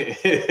 I got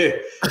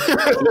it.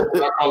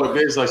 I call her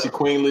bitch like she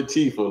Queen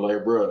Latifah,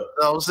 like, bro. You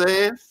know what I'm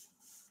saying?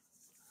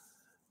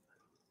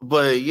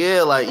 But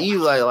yeah, like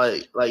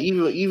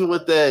even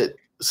with that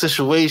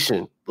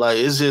situation, like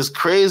it's just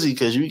crazy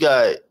because you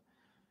got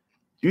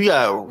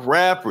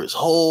rappers,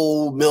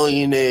 whole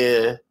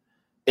millionaire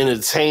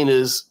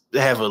entertainers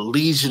that have a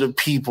legion of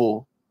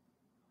people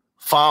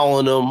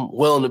following them,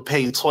 willing to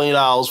pay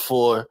 $20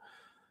 for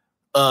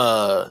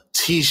a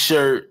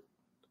t-shirt.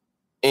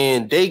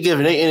 And they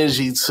giving their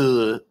energy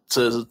to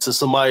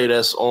somebody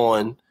that's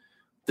on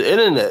the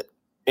internet,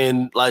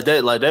 and like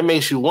that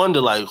makes you wonder,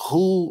 like,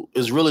 who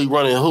is really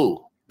running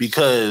who?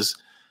 Because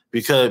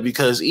even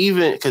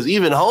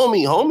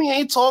homie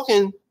ain't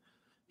talking.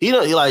 He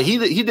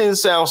didn't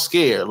sound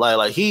scared.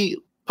 Like he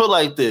put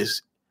like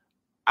this.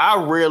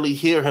 I rarely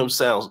hear him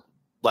sound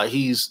like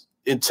he's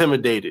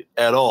intimidated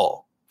at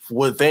all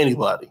with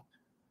anybody.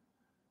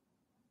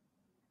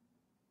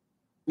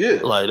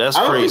 Yeah, like that's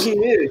crazy. I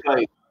don't think he is.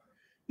 Like,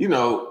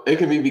 it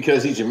can be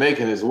because he's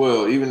Jamaican as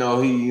well, even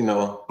though he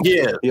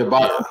a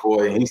boxing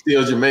boy. He's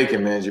still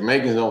Jamaican, man.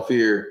 Jamaicans don't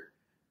fear,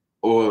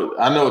 or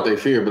I know what they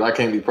fear, but I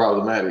can't be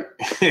problematic.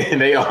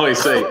 And they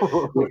always say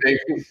what they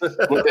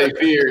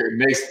fear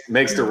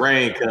makes the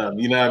rain come.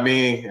 You know what I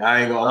mean?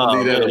 I ain't gonna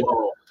leave that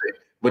alone.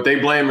 But they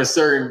blame a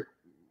certain,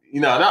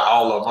 not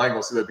all of them. I ain't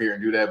gonna sit up here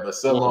and do that, but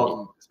some of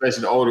them,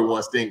 especially the older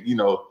ones, think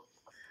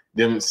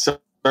them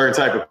certain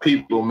type of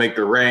people make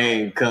the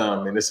rain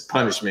come, and it's a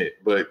punishment.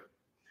 But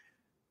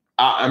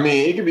I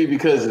mean, it could be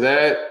because of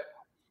that,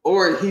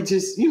 or he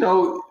just,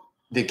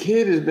 the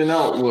kid has been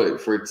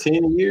out, for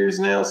 10 years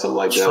now, something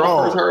like that. Strong.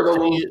 I first heard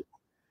of him.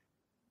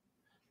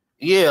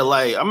 Yeah,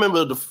 like I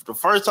remember the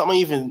first time I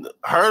even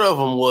heard of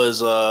him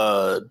was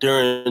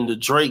during the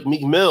Drake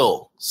Meek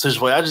Mill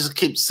situation. I just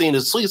kept seeing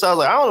his tweets. I was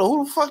like, I don't know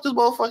who the fuck this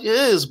motherfucker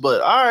is,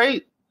 but all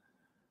right.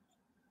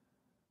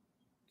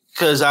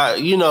 Cause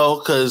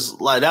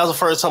like that was the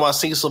first time I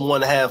seen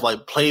someone have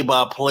like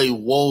play-by-play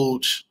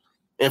Woj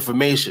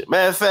information.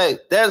 Matter of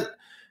fact,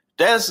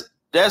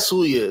 that's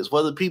who he is.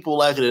 Whether people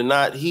like it or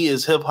not, he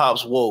is hip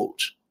hop's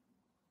Woj.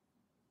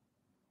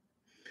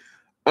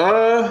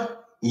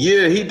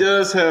 Yeah, he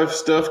does have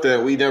stuff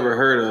that we never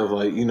heard of.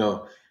 Like, he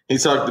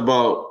talked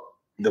about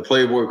the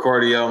Playboy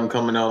Cardi album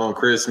coming out on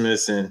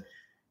Christmas, and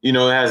it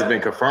hasn't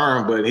been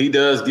confirmed, but he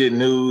does get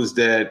news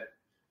that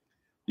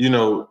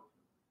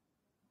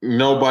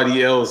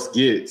nobody else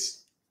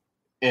gets.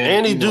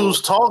 And he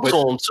dudes talk to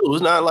him too.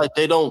 It's not like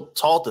they don't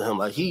talk to him.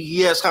 Like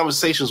he has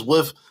conversations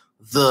with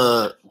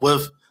the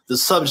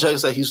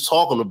subjects that he's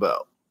talking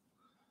about.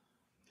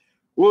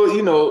 Well,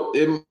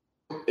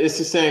 it's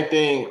the same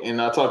thing,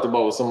 and I talked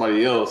about with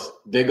somebody else.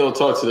 They go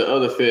talk to the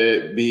other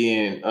Fed,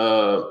 being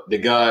the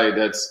guy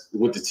that's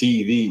with the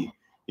TV,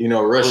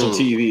 Russian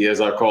TV,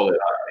 as I call it.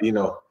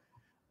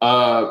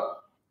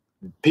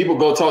 People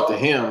go talk to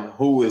him,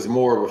 who is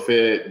more of a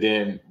Fed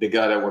than the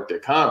guy that worked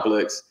at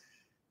Complex.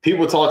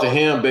 People talk to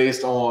him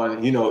based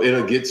on,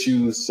 it'll get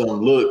you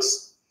some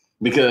looks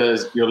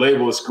because your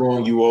label is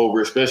screwing you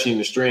over, especially in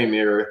the stream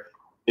era,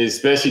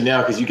 especially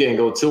now because you can't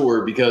go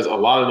tour, because a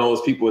lot of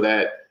those people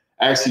that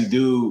actually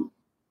do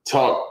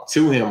talk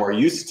to him or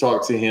used to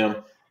talk to him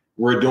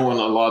were doing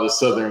a lot of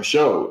Southern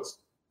shows.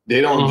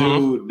 They don't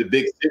do the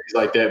big cities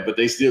like that, but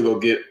they still go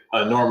get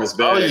enormous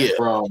bag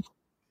from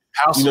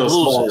House of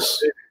small.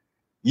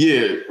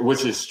 Yeah,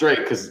 which is straight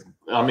because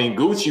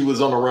Gucci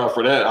was on the run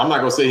for that. I'm not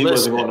gonna say he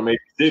wasn't going to make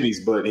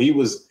cities, but he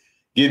was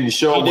getting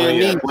show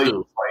money at places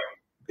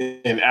like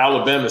in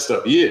Alabama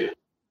stuff.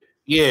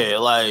 Yeah,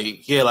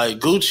 like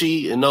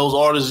Gucci and those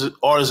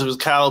artists of his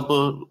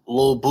caliber,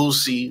 Lil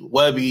Boosie,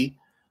 Webby,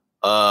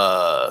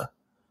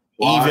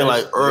 even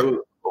like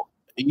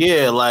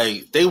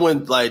like they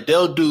went like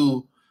they'll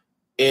do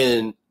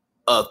in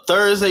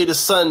Thursday to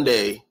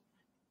Sunday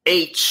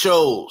 8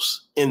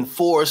 shows in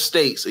 4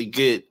 states and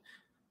get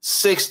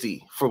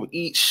 60 from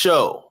each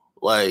show.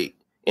 Like,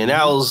 and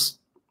that was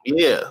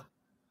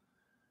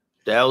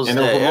that was and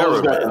that promoters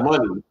era. Got the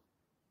money.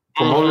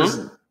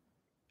 Promoters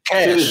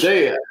Cash. To this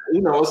day,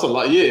 it's a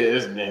lot. Yeah,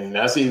 and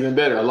that's even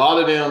better. A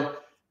lot of them,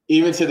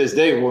 even to this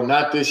day, well,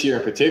 not this year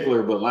in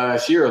particular, but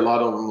last year, a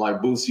lot of them, like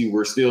Boosie,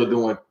 were still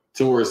doing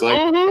tours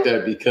like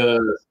that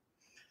because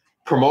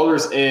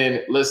promoters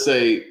in, let's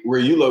say, where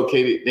you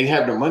located, they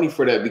have the money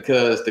for that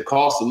because the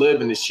cost of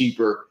living is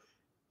cheaper,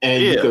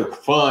 and you could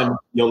fund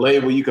your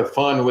label, you could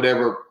fund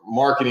whatever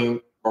marketing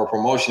or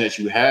promotion that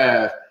you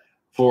have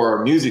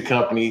for a music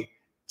company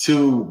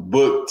to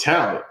book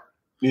talent.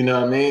 You know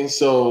what I mean?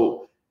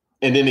 So,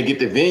 and then to get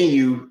the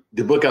venue,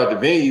 to book out the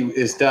venue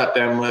is not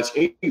that much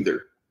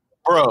either.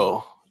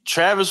 Bro,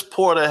 Travis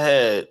Porter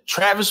had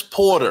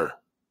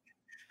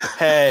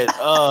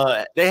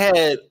they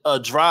had a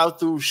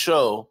drive-through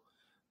show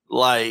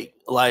like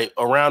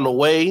around the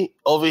way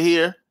over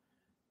here,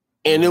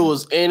 and it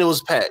was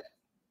packed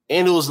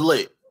and it was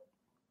lit.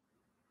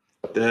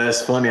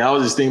 That's funny. I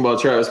was just thinking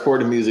about Travis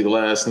Porter music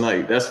last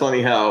night. That's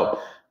funny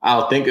how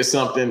I'll think of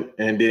something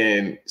and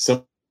then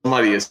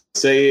somebody will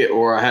say it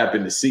or I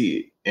happen to see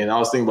it. And I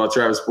was thinking about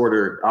Travis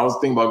Porter. I was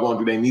thinking about going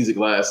through their music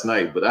last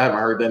night, but I haven't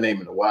heard that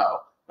name in a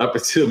while. Up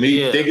until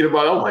me thinking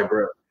about, oh my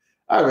bro,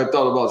 I haven't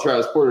thought about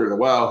Travis Porter in a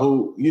while.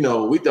 Who,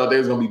 we thought they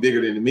was gonna be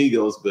bigger than the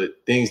Migos, but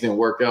things didn't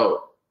work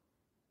out.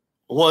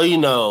 Well,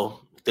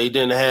 they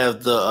didn't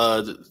have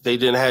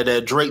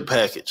that Drake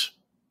package.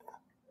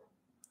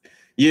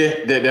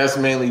 Yeah, that's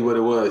mainly what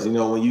it was.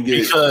 When you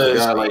get a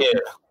guy like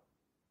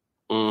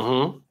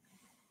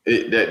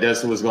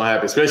that's what's gonna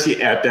happen,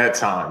 especially at that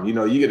time. You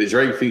get a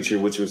Drake feature,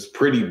 which was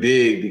pretty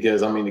big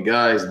because the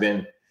guy's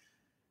been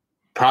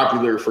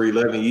popular for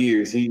 11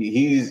 years.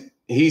 He's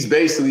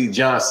basically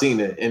John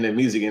Cena in the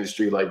music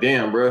industry. Like,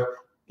 damn, bro,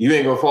 you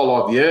ain't gonna fall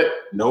off yet.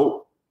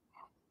 Nope.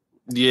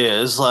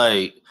 Yeah, it's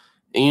like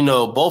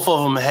both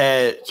of them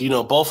had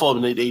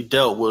they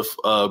dealt with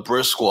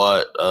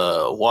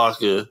Brasco'S,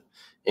 Walker,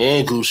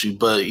 and Gucci,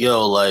 but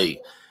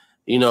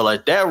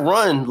like that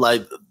run,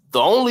 like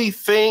the only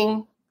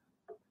thing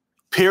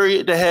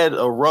period that had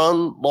a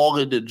run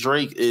longer than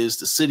Drake is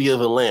the city of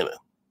Atlanta.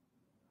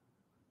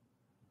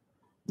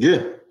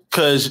 Yeah.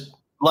 Cause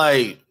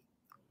like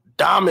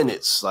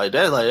dominance, like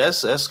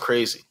that's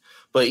crazy.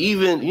 But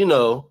even,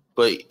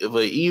 but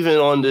even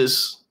on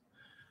this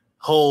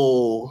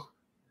whole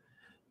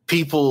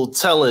people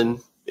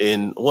telling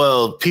and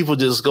people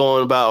just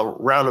going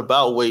about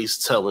roundabout ways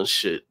telling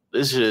shit.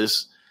 It's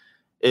just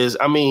it's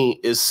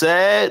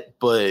sad,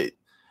 but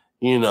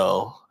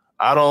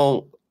I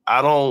don't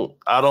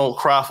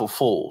cry for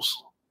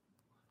fools.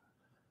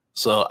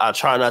 So I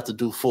try not to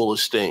do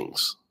foolish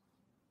things.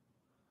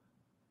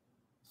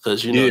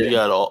 Because, you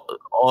got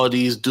all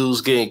these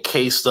dudes getting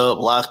cased up,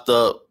 locked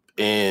up,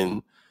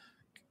 and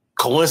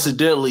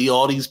coincidentally,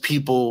 all these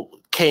people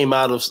came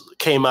out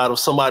of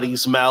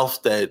somebody's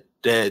mouth that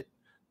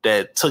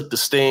took the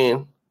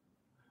stand.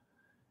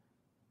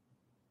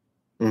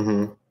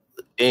 Mm-hmm.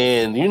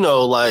 And,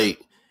 like,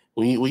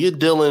 when you're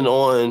dealing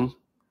on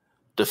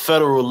the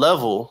federal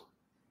level,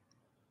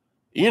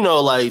 they can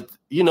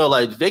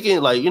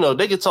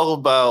talk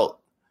about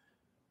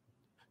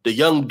the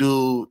young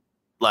dude,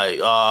 like,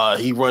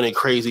 he running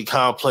crazy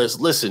complex.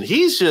 Listen,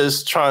 he's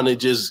just trying to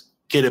just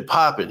get it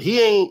popping.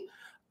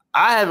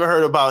 I haven't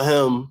heard about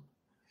him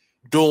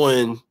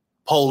doing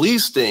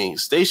police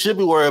things. They should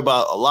be worried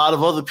about a lot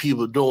of other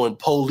people doing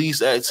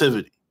police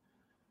activity.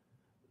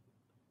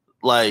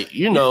 Like,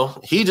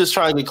 he just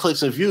trying to get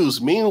clicks and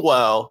views.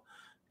 Meanwhile,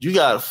 you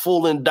got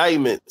full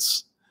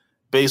indictments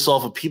based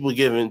off of people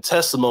giving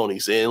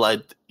testimonies. And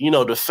like, you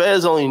know, the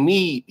feds only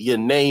need your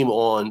name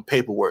on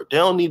paperwork. They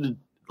don't need to,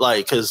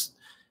 like, because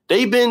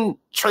they've been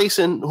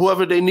tracing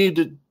whoever they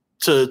needed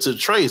to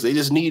trace. They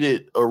just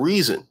needed a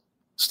reason.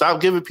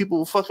 Stop giving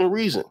people a fucking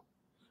reason.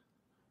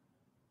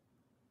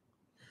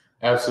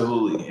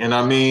 Absolutely. And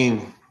I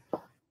mean,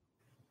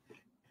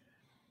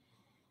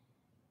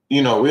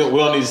 you know, we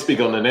don't need to speak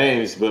on the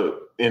names, but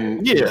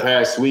in the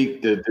past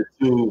week, the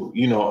two,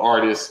 you know,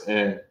 artists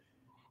and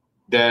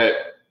that,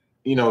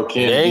 you know,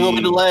 can It ain't gonna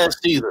be the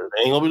last either. It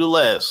ain't gonna be the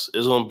last.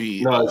 It's gonna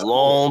be a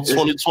long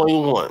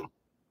 2021.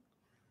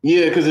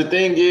 Yeah, because the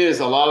thing is,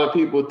 a lot of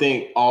people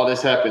think all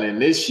this happening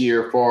this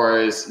year, as far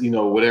as, you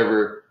know,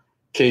 whatever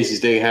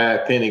cases they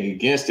have pending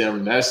against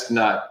them. That's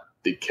not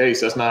the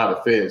case. That's not how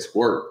the feds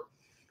work.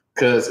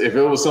 Because if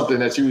it was something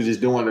that you was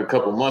just doing a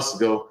couple months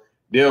ago,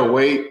 they'll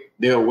wait,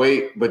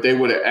 but they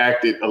would have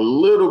acted a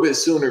little bit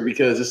sooner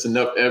because it's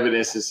enough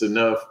evidence, it's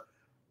enough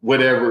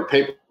whatever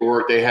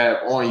paperwork they have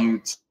on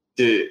you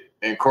to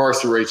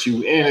incarcerate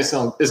you, and it's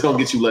going to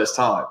get you less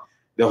time.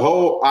 The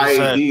whole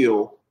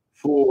ideal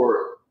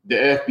for the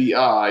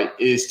FBI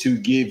is to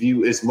give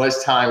you as much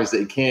time as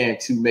they can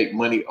to make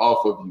money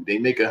off of you. They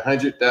make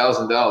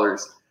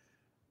 $100,000.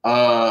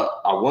 I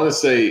want to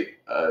say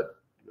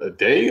a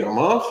day, a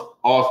month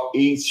off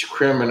each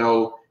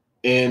criminal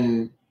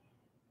that's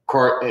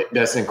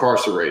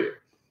incarcerated.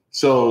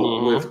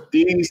 So with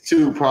these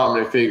two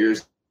prominent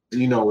figures,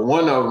 you know,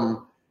 one of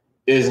them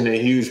isn't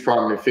a huge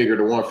prominent figure,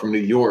 the one from New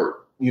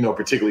York, you know,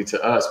 particularly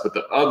to us, but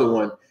the other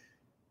one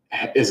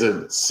is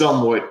a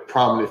somewhat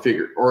prominent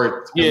figure,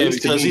 or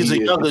because he's a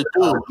younger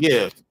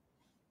dude.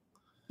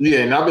 Yeah,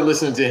 and I've been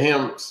listening to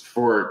him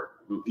for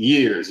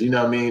years. You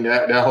know what I mean?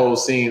 That whole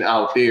scene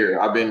out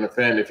there, I've been a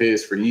fan of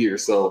his for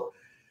years. So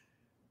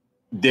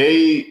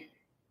they've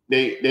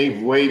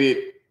waited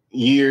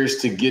years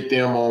to get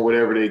them on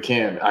whatever they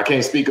can. I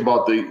can't speak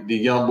about the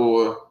young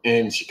boy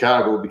in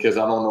Chicago because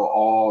I don't know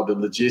all the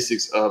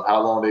logistics of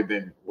how long they've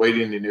been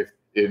waiting, and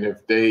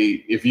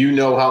if you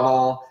know how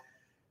long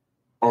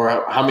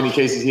or how many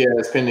cases he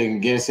has pending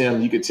against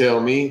him, you could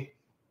tell me.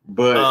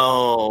 But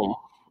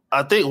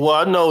I think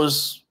what I know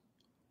is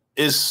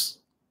it's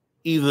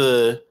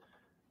either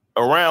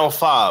around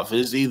 5.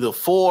 It's either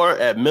 4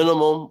 at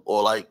minimum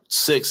or like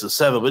 6 or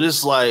 7. But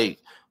it's like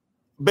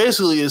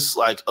basically it's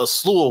like a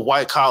slew of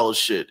white collar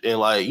shit. And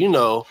like, you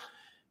know,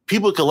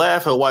 people can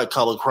laugh at white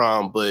collar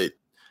crime, but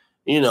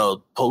you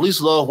know, police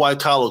love white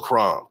collar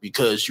crime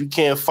because you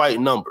can't fight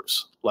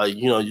numbers. Like,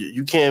 you know,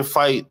 you can't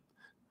fight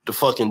the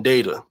fucking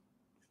data.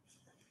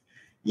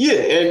 Yeah,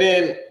 and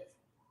then,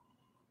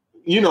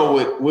 you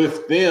know,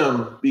 with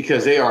them,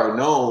 because they are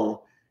known,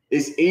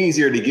 it's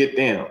easier to get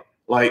them.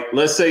 Like,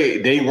 let's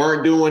say they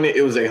weren't doing it,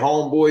 it was a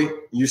homeboy,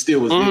 you still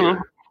was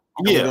there.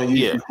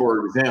 You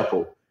for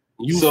example.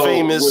 You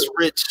famous,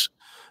 rich,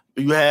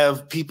 you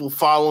have people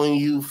following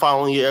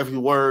your every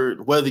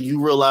word, whether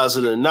you realize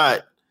it or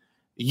not.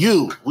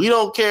 We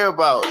don't care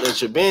about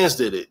that your mans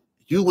did it.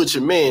 You with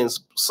your mans,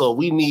 so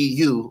we need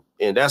you.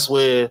 And that's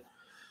where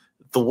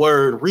the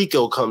word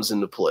Rico comes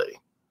into play.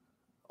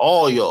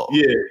 All y'all.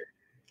 Yeah.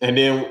 And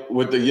then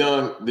with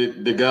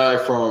the guy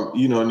from,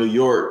 you know, New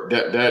York,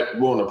 that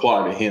won't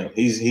apply to him.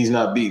 He's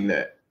not beating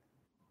that.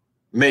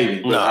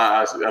 Maybe. But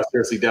I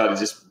seriously doubt it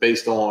just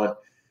based on,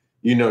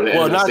 you know, the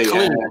evidence they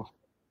have.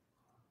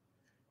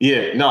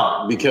 Yeah,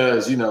 no,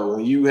 because, you know,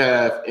 when you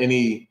have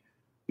any,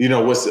 you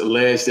know, what's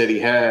alleged that he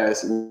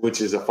has,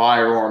 which is a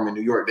firearm in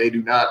New York, they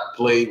do not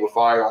play with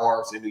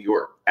firearms in New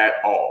York at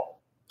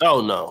all. Oh,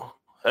 no.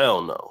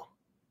 Hell no.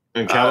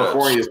 And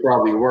California is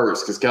probably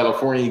worse because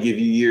California give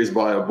you years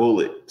by a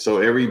bullet. So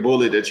every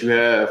bullet that you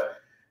have,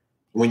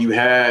 when you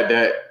had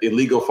that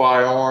illegal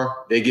firearm,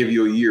 they give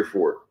you a year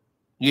for it.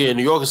 Yeah,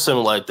 New York is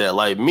something like that.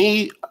 Like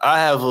me, I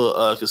have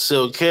a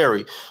concealed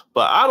carry,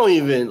 but I don't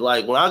even,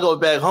 like, when I go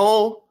back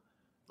home,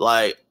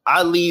 like,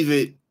 I leave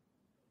it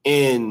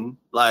in,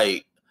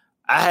 like,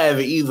 I have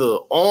it either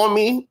on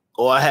me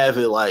or I have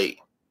it, like,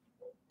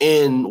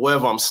 in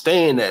wherever I'm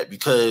staying at,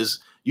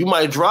 because you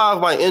might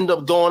end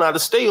up going out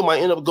of state, or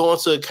might end up going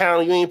to a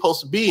county you ain't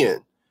supposed to be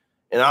in.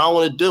 And I don't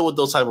want to deal with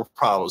those type of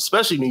problems,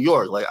 especially New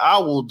York. Like, I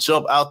will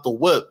jump out the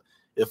whip.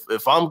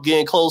 If I'm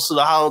getting close to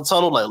the Holland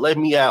Tunnel, like, let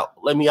me out.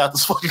 Let me out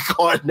this fucking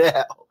car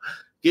now.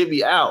 Get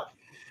me out.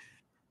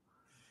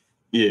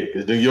 Yeah,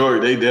 because New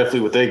York, they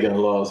definitely with their gun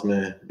laws,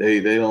 man.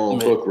 They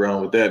don't fuck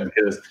around with that,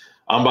 because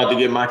I'm about to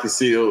get my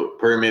concealed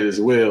permit as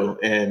well.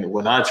 And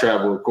when I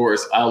travel, of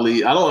course, I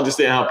leave. I don't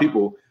understand how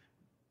people,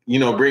 you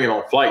know, bring it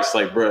on flights.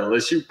 Like, bro,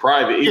 unless you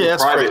private, even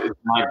private is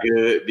not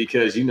good,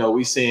 because, you know,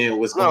 we seeing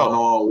what's going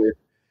on with,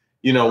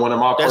 you know, one of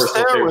my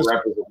personal favorite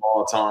rappers of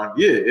all time.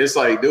 Yeah, it's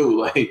like, dude,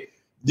 like,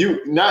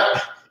 you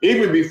not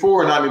even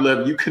before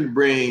 9/11, you couldn't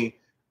bring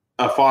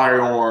a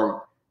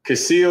firearm,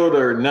 concealed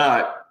or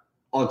not,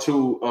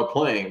 onto a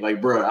plane.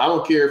 Like, bro, I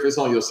don't care if it's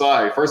on your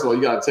side. First of all,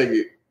 you gotta take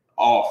it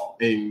off,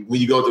 and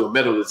when you go through a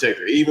metal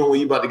detector, even when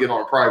you about to get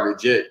on a private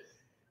jet,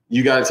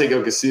 you got to take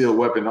a concealed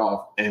weapon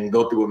off and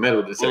go through a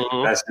metal detector.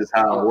 Mm-hmm. That's just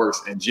how it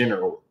works in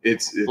general.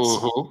 It's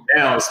Mm-hmm.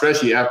 now,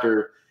 especially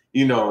after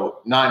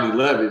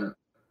 9/11.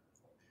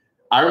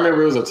 I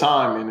remember it was a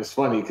time, and it's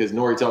funny because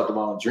Nori talked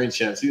about Drink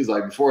Champs. He was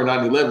like, before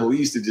 9/11, we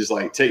used to just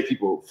like take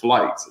people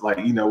flights. Like,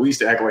 we used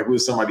to act like we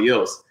was somebody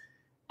else.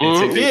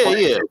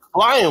 Yeah.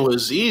 Flying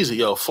was easy,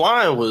 yo.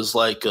 Flying was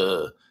like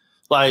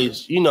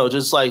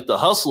just like the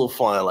hustle of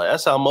flying. Like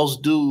that's how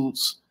most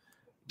dudes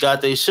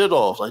got their shit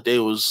off. Like they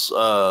was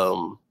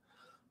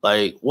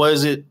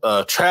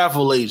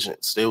travel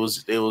agents. They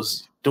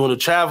was doing a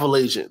travel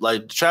agent.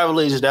 Like the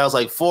travel agent, that was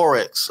like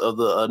Forex of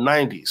the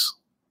 90s.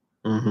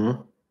 Mm-hmm.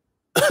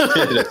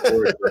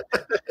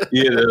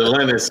 Yeah, the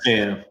Atlanta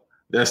scam.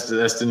 That's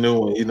the new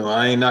one.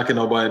 I ain't knocking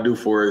nobody to do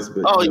Forex,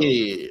 but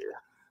yeah.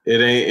 It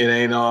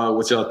ain't all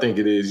what y'all think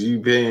it is. You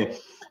paying,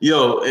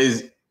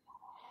 is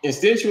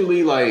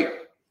essentially like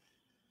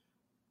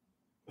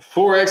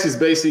Forex is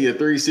basically a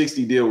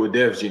 360 deal with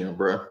Def Jam,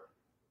 bro.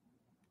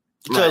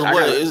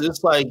 Because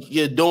it's like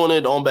you're doing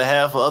it on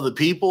behalf of other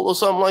people or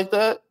something like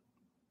that?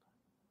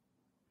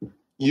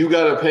 You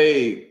gotta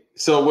pay.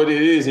 So what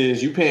it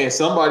is you paying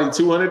somebody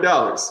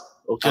 $200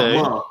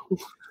 a month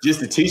just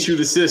to teach you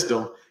the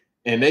system,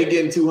 and they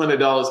getting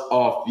 $200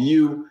 off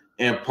you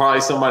and probably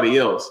somebody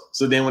else.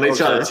 So then when they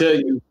try to tell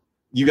you,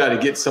 you got to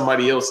get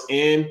somebody else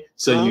in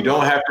so you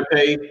don't have to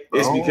pay,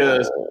 it's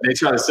because they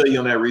try to sell you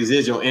on that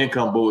residual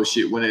income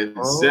bullshit when it's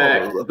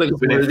exact. I think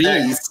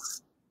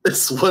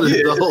it's what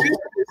it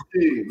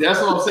is. That's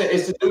what I'm saying.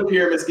 It's a new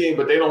pyramid scheme,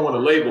 but they don't want to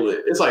label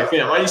it. It's like,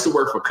 fam, I used to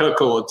work for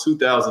Cutco in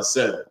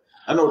 2007.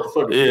 I know what the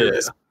fuck it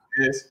is.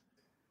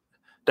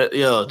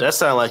 That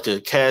sounds like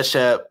a Cash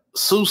App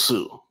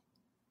Susu.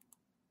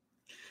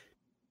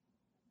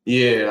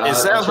 Yeah, it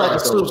sounds like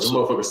a Susu. The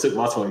motherfuckers took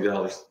my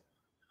 $20.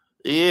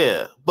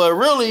 Yeah, but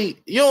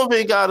really, you don't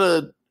even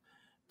gotta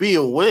be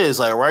a whiz.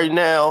 Like right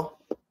now,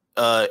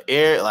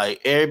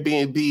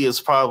 Airbnb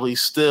is probably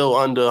still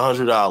under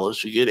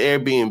 $100. You get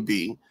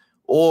Airbnb,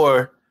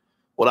 or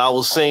what I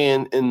was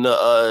saying in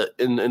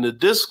the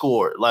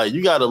Discord. Like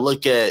you gotta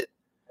look at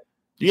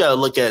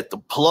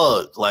the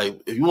plug.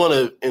 Like if you want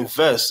to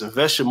invest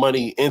your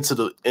money into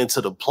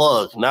the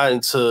plug, not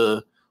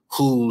into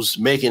who's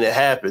making it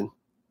happen.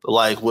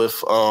 Like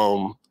with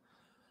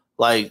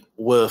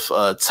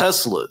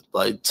Tesla.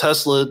 Like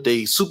Tesla,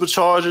 they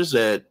superchargers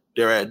that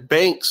they're at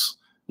banks,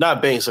 not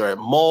banks, they're at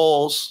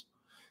malls,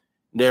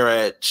 they're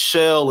at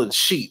Shell and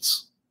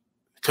Sheetz.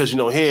 Because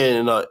here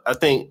in I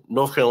think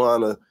North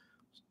Carolina,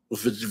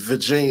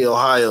 Virginia,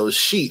 Ohio is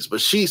Sheetz,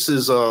 but Sheetz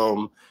is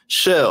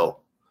Shell.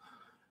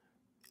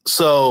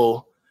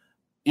 So,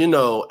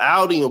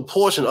 Audi and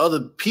Porsche and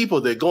other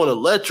people, they're going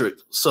electric.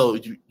 So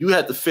you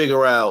have to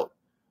figure out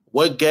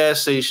what gas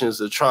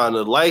stations are trying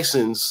to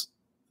license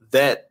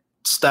that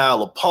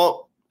style of pump.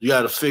 You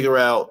got to figure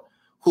out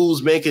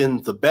who's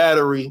making the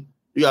battery.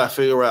 You got to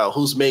figure out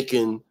who's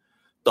making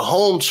the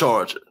home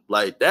charger.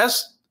 Like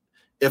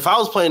if I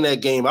was playing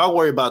that game, I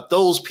worry about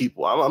those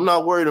people. I'm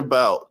not worried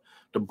about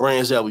the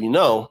brands that we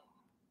know.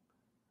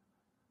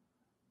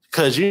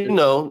 Because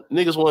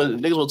niggas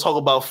want to talk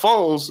about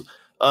phones.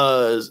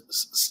 Is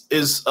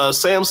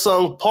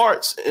Samsung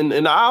parts in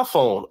the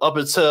iPhone up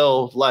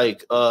until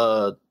like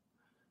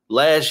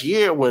last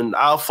year when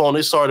iPhone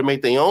they started to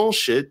make their own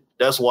shit.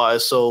 That's why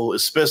it's so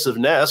expensive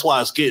now. That's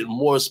why it's getting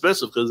more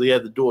expensive because they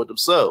had to do it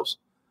themselves.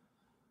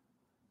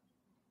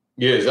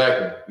 Yeah,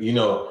 exactly.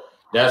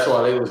 That's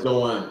why they was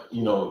doing,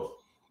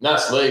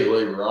 not slave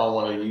labor. I don't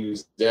want to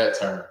use that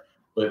term,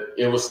 but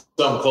it was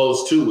something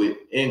close to it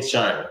in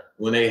China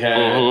when they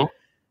had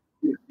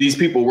these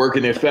people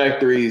working in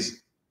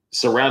factories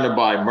surrounded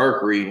by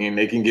mercury, and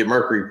they can get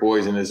mercury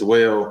poison as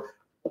well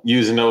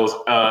using those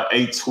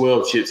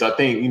 812 chips. I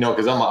think,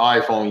 because I'm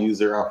an iPhone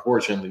user,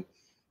 unfortunately,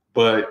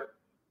 but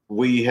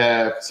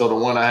the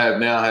one I have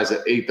now has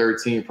an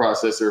 813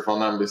 processor, if I'm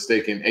not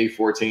mistaken,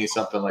 814,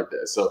 something like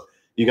that. So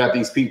you got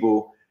these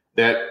people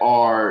that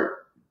are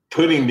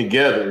putting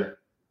together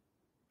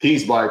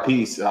piece by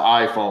piece an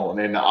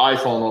iPhone, and the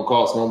iPhone don't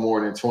cost no more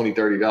than $20,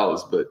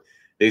 $30, but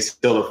they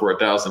sell it for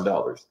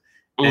 $1,000.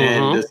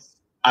 And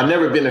I've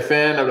never been a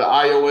fan of the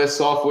iOS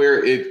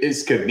software.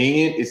 It's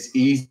convenient. It's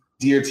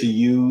easier to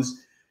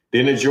use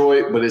than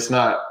Android, but it's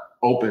not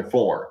open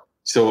form.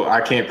 So I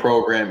can't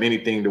program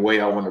anything the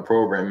way I want to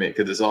program it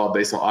because it's all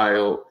based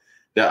on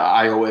the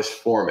iOS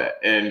format.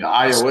 And the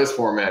iOS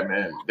format,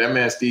 man, that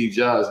man Steve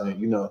Jobs, man,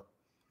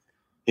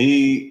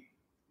 he's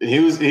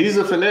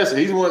a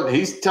finesser.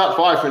 He's top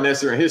 5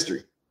 finesser in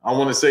history. I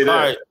want to say that. All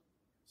right.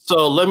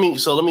 So let me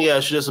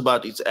ask you this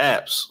about these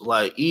apps.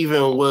 Like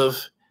even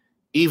with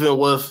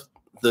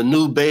the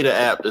new beta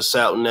app that's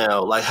out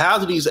now, like how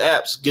do these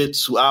apps get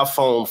to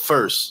iPhone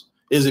first?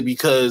 Is it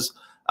because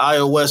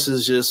iOS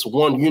is just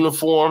one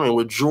uniform, and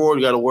with Droid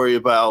you got to worry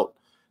about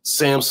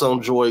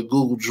Samsung Droid,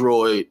 Google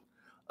Droid,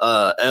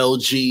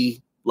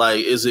 LG?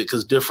 Like, is it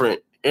because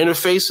different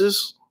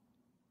interfaces?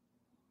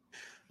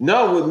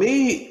 No, with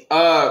me,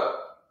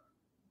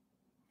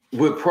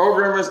 with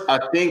programmers, I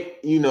think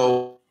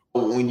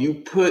when you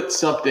put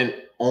something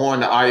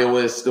on the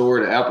iOS store,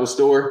 the Apple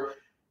store,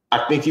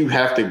 I think you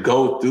have to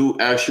go through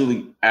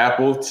actually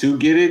Apple to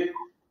get it.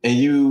 And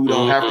you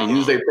don't have to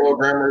use their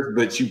programmers,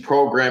 but you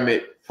program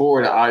it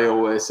for the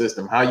iOS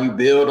system. How you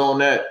build on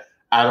that,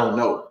 I don't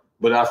know.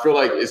 But I feel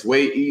like it's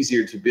way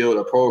easier to build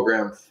a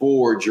program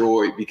for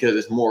Droid because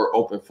it's more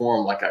open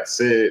form, like I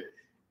said.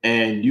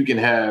 And you can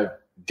have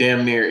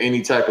damn near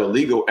any type of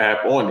legal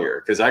app on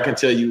there. Because I can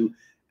tell you,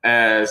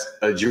 as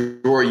a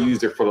Droid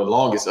user for the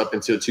longest, up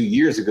until 2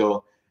 years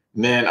ago,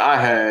 man, I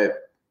had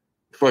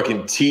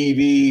fucking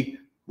TV,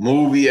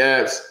 movie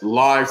apps,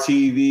 live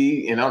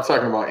TV, and I'm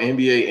talking about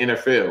NBA,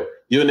 NFL.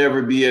 You'll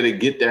never be able to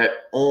get that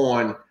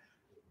on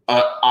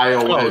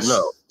iOS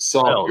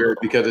software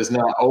because it's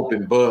not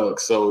open bug.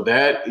 So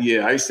that,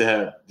 yeah, I used to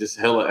have just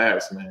hella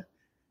apps, man.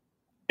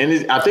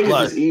 And I think it's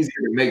just easier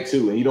to make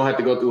too, and you don't have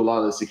to go through a lot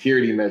of the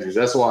security measures.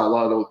 That's why a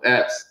lot of those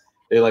apps,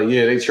 they're like,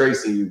 yeah, they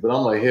tracing you. But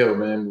I'm like, hell,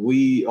 man,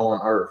 we on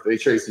Earth, they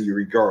tracing you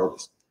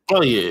regardless.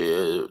 Oh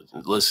yeah,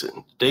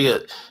 listen,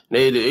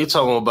 they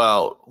talking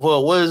about,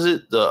 well, what is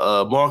it?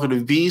 The mark of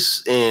the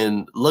beast,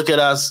 and look at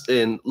us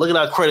and look at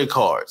our credit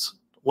cards.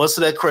 What's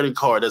that credit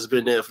card that's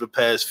been there for the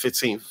past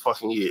 15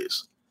 fucking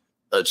years?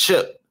 A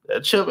chip.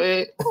 That chip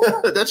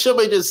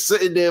ain't just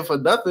sitting there for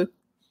nothing.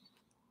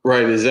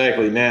 Right,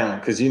 exactly. Now,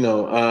 because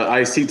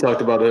Ice-T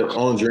talked about it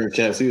on Dream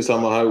Champs. He was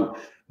talking about how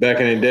back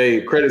in the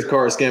day, credit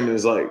card scamming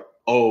is like,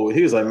 oh,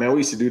 he was like, man, we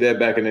used to do that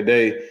back in the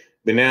day.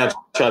 But now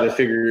try to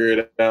figure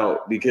it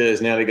out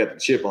because now they got the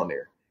chip on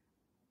there.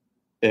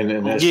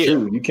 And that's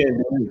true. You can't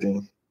do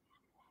anything.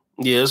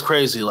 Yeah, it's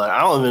crazy. Like,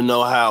 I don't even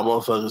know how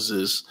motherfuckers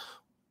is.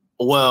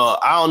 Well,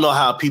 I don't know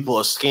how people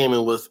are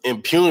scamming with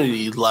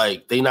impunity.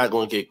 Like, they not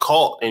going to get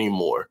caught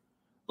anymore.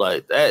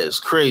 Like, that is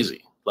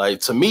crazy.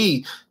 Like, to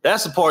me,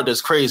 that's the part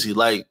that's crazy.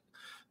 Like,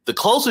 the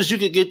closest you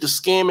could get to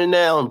scamming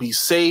now and be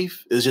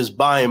safe is just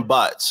buying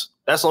bots.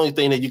 That's the only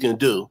thing that you can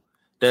do.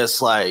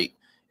 That's like,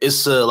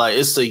 it's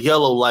a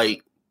yellow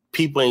light.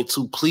 People ain't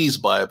too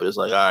pleased by it, but it's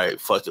like, all right,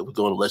 fuck it, we're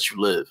going to let you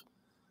live.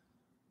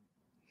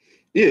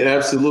 Yeah,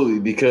 absolutely.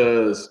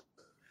 Because,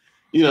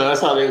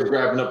 that's how they was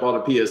grabbing up all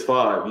the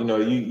PS5.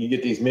 You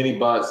get these mini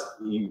bots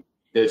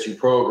that you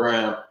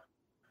program,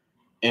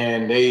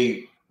 and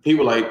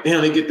people like,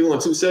 damn, they get through in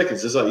 2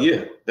 seconds. It's like,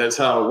 yeah, that's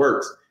how it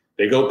works.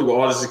 They go through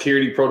all the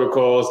security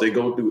protocols. They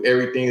go through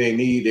everything they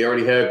need. They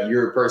already have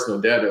your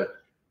personal data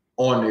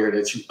on there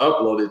that you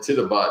uploaded to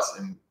the bots,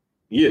 and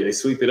yeah, they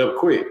sweep it up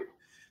quick.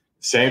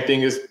 Same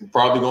thing is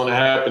probably going to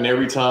happen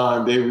every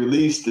time they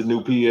release the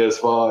new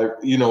PS5,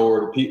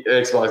 or the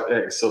Xbox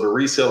X. So the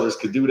resellers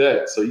could do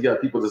that. So you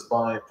got people just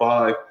buying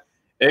 5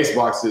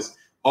 Xboxes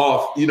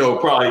off,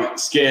 probably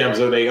scams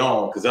of their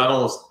own. Because I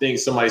don't think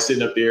somebody's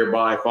sitting up there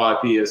buying 5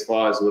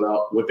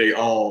 PS5s with their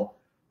own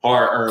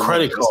hard-earned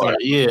credit card.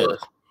 Yeah.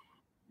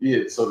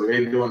 Yeah, so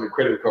they're doing the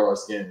credit card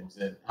scams.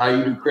 And how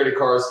you do credit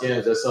card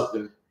scams, that's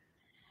something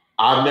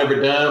I've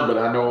never done, but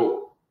I know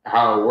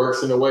how it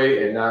works in a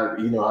way, and I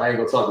ain't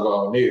gonna talk about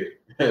it on here.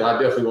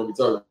 I definitely won't be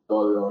talking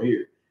about it on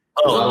here.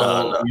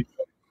 No.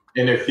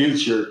 In the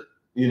future,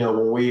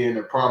 when we in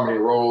a prominent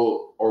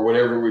role or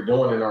whatever we're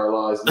doing in our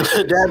lives,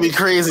 that'd be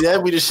crazy.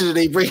 That'd be the shit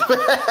they bring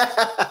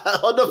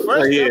back on the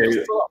first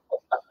episode.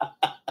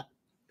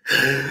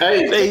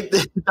 Hey,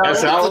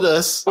 that's how it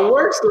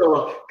works,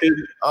 though.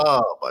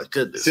 Oh my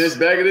goodness! Since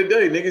back in the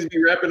day, niggas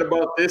be rapping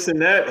about this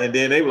and that, and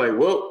then they were like,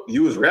 "Well,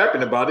 you was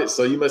rapping about it,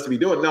 so you must be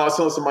doing it." No, it's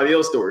on somebody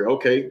else's story.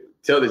 Okay,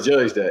 tell the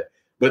judge that.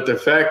 But the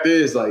fact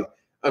is, like,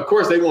 of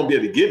course they won't be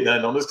able to get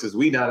nothing on this because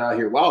we not out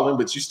here wilding.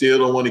 But you still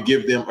don't want to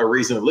give them a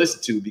reason to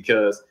listen to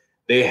because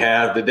they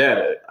have the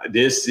data.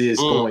 This is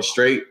going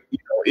straight.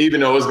 Even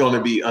though it's going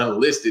to be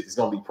unlisted, it's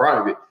going to be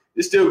private.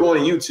 It's still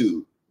going to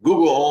YouTube.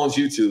 Google owns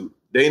YouTube.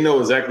 They know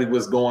exactly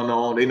what's going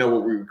on. They know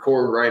what we're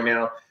recording right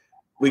now.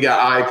 We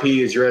got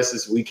IP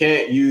addresses. We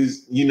can't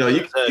use, you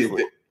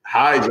can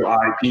hide your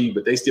IP,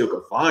 but they still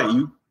can find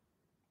you.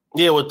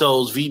 Yeah, with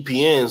those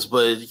VPNs,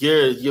 but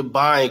you're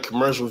buying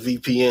commercial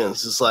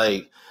VPNs. It's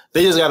like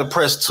they just got to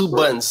press 2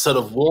 buttons instead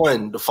of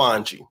 1 to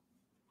find you.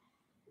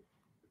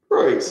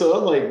 Right. So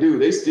I'm like,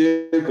 dude, they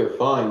still could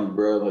find you,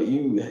 bro. Like,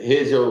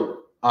 here's your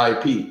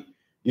IP.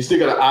 You still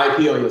got an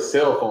IP on your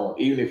cell phone,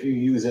 even if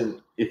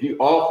you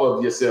off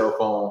of your cell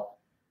phone.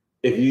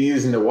 If you're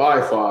using the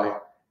Wi-Fi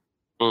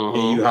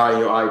and you hide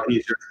your IP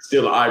address, it's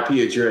still an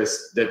IP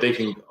address that they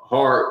can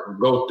hard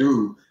go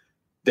through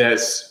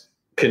that's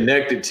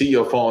connected to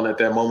your phone at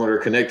that moment or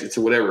connected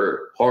to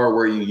whatever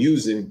hardware you're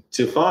using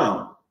to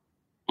find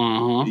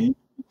you.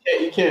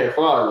 You can't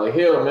find. Like,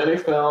 hell, man, they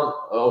found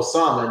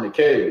Osama in the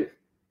cave.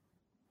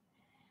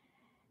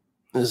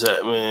 Is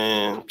that,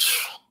 man?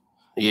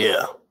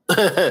 Yeah.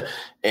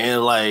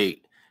 And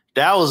like,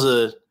 that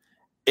was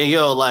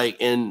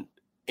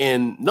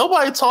and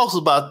nobody talks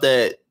about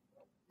that,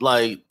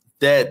 like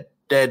that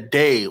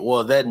day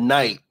or that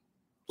night,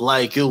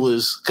 like it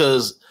was,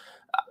 because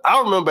I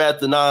remember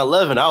at the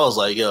 9/11, I was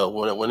like, yo,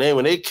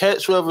 when they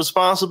catch whoever's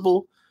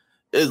responsible,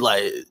 it's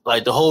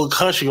like the whole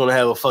country gonna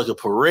have a fucking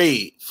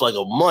parade for like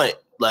a month,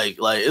 like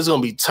it's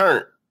gonna be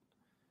turned.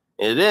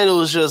 And then it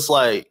was just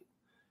like,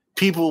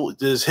 people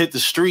just hit the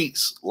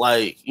streets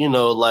like, you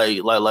know,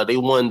 like they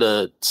won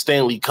the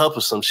Stanley Cup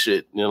or some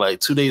shit. You know, like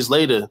 2 days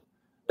later,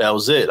 that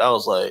was it. I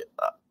was like,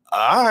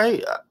 all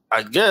right,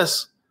 I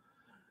guess.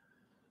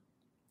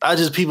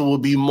 People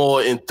would be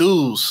more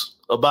enthused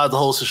about the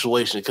whole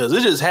situation because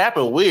it just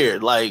happened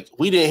weird. Like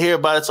we didn't hear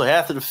about it till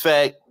after the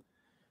fact,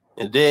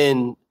 and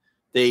then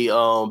they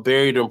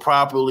buried him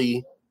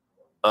properly.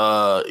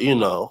 You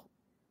know,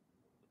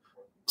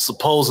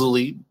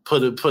 supposedly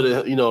put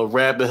it, you know,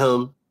 wrapping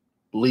him,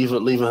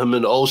 leaving him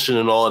in the ocean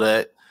and all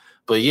that.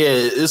 But yeah,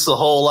 it's a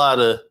whole lot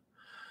of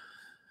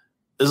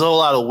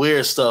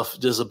weird stuff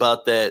just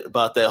about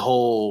that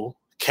whole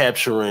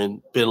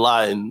capturing Bin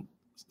Laden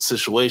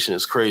situation.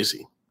 Is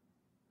crazy.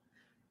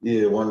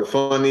 Yeah, one of the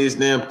funniest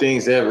damn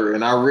things ever.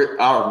 And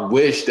I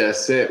wish that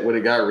set would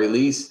have got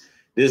released.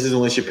 This is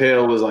when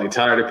Chappelle was like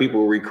tired of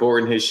people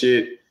recording his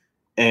shit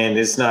and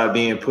it's not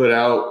being put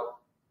out.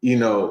 You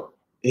know,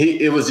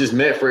 it was just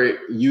meant for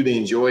you to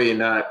enjoy and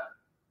not,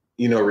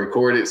 you know,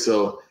 record it.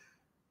 So,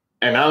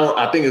 and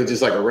I think it was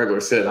just like a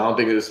regular set. I don't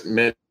think it was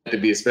meant to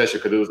be a special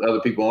because there was other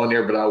people on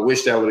there, but I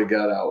wish that would have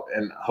got out.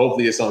 And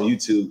hopefully it's on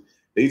YouTube.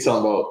 They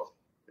talking about,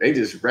 they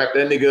just wrapped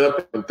that nigga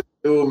up and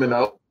threw him in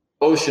the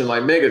ocean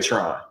like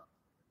Megatron.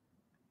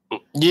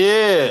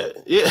 Yeah.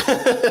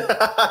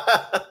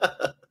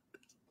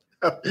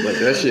 Like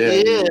that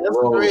shit. Yeah, that's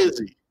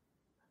crazy.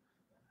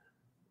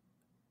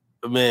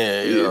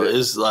 Man, you know,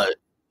 it's like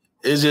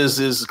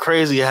it's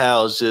crazy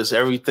how it's just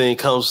everything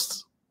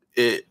comes.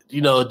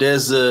 You know,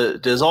 there's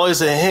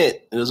always a hint.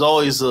 There's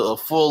always a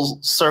full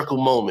circle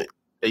moment.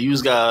 And you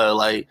just gotta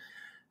like,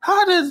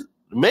 how did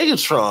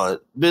Megatron,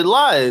 Bin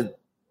Laden,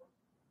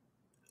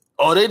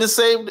 are they the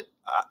same?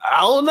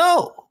 I don't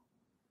know.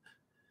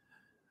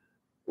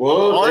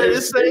 Well, it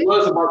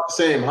was about the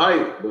same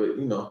height, but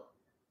you know.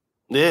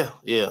 Yeah.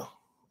 I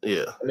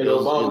mean,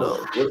 Obama,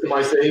 what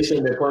somebody say he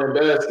shouldn't have been playing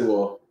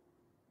basketball.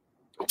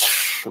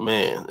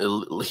 Man,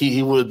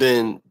 he would have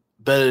been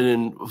better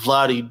than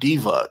Vlade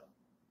Divac.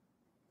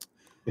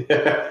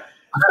 That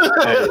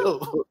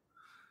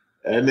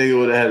nigga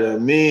would have had a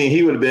mean.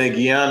 He would have been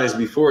Giannis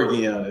before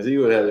Giannis. He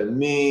would have had a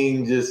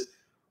mean, just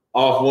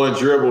off one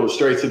dribble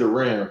straight to the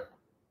rim.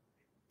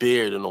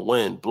 Beard in the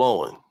wind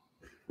blowing.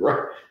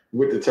 Right.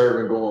 With the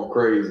turban going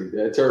crazy.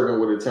 That turban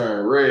would have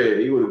turned red.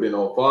 He would have been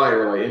on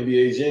fire like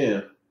NBA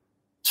Jam.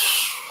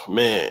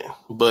 Man,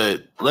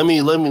 but let me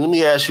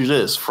ask you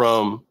this.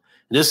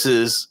 This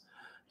is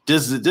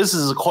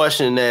a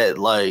question that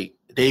like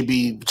they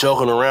be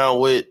joking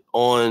around with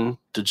on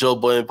the Joe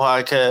Budden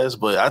podcast,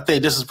 but I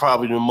think this is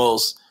probably the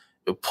most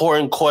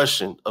important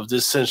question of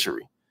this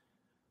century.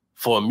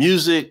 For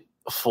music,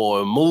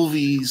 for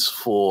movies,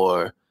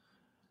 for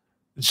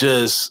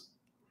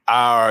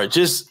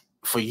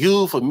for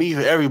you, for me,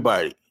 for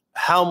everybody,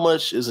 how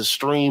much is a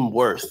stream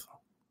worth?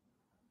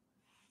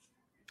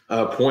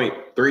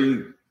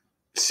 0.3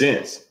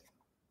 cents.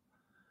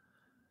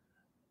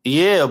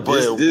 Yeah,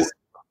 but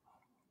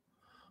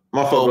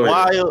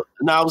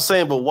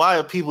why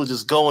are people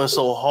just going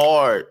so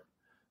hard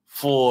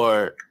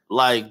for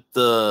like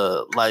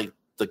the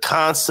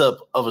concept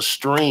of a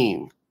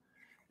stream?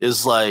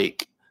 Is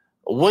like,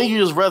 wouldn't you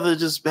just rather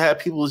just have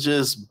people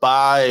just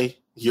buy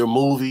your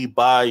movie,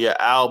 buy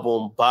your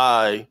album,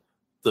 buy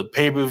the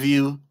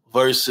pay-per-view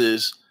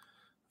versus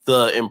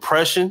the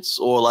impressions,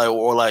 or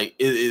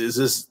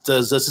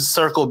does this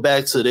circle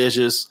back to they're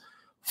just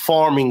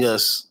farming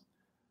us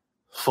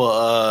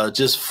for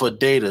just for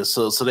data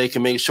so they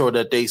can make sure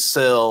that they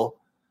sell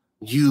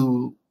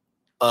you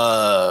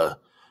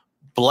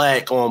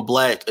black on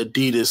black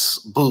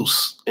Adidas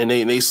boosts and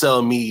they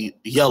sell me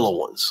yellow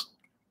ones?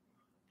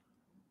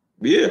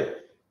 Yeah.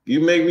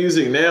 You make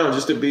music now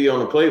just to be on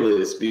a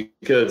playlist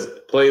because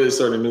playlists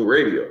are the new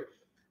radio.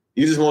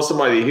 You just want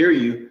somebody to hear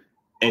you,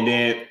 and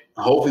then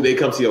hopefully they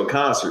come to your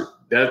concert.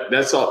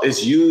 That's all.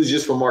 It's used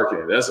just for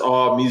marketing. That's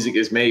all music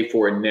is made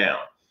for now.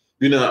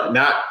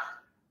 Not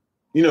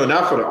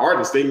for the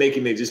artists. They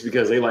making it just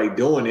because they like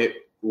doing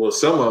it. Well,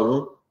 some of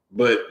them,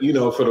 but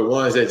for the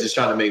ones that just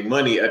trying to make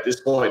money at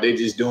this point, they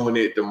just doing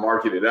it to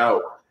market it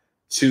out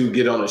to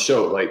get on a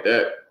show like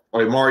that.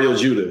 Like Mario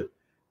Judah,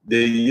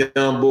 the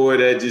young boy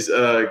that just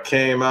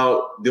came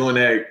out doing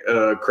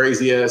that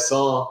crazy ass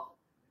song.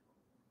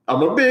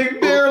 I'm a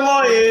big bear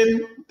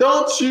lion.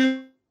 Don't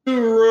you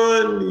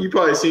run. You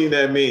probably seen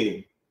that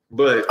meme.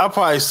 But I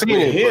probably seen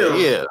it, him, but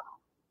yeah.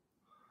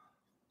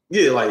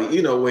 Yeah, like,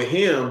 with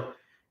him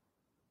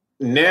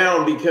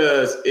now,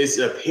 because it's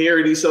a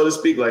parody, so to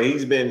speak, like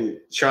he's been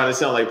trying to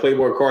sound like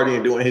Playboi Carti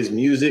and doing his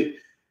music.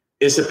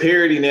 It's a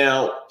parody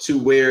now to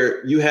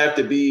where you have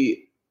to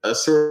be a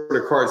sort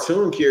of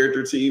cartoon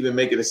character to even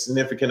make it a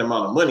significant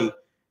amount of money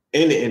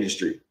in the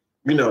industry.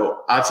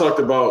 I talked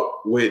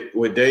about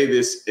with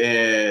Davis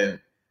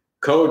and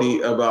Cody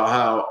about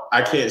how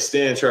I can't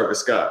stand Travis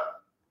Scott.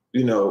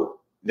 The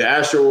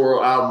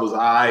Astroworld album was all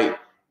right,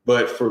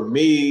 but for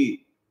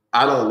me,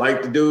 I don't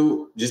like the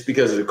dude just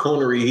because of the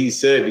coonery he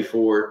said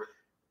before.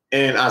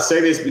 And I say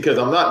this because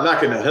I'm not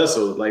knocking the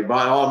hustle. Like,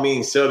 by all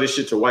means, sell this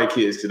shit to white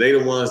kids because they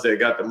the ones that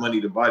got the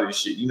money to buy this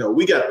shit. You know,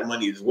 we got the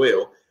money as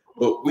well,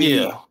 but we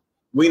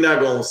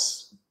not gonna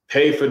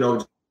pay for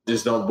no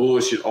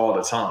bullshit all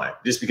the time.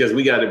 Just because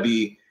we got to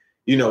be,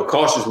 you know,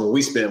 cautious when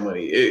we spend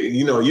money.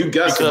 You know, you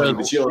got some money,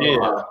 but you don't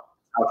know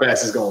how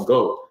fast it's gonna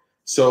go.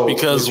 So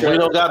because we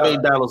don't got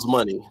McDonald's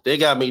money, they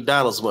got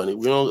McDonald's money.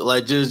 We don't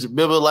like just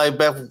remember like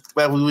back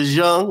when we was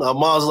young. Our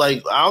mom's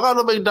like, I don't got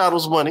no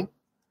McDonald's money.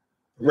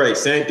 Right,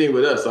 same thing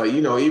with us. Like, you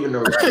know, even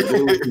though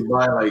dudes who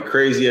buy like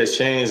crazy ass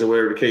chains or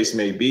whatever the case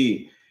may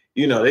be,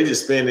 you know, they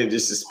just spend it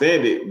just to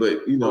spend it.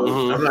 But you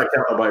know, I'm not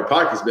counting my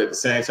pockets, but at the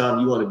same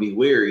time, you want to be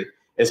wary,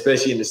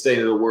 especially in the state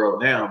of the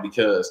world now,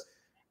 because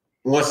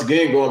once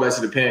again, going back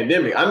to the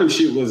pandemic, I knew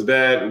shit was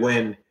bad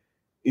when,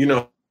 you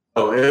know,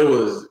 it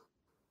was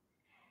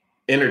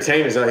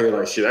entertainers out here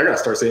like, shit, I gotta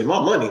start saving my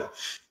money.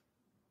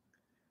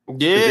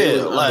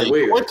 Yeah, like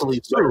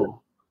quickly too.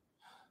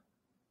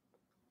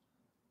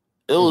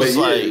 It was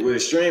like with a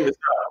stream,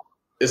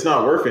 it's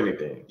not worth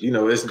anything. You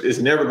know, it's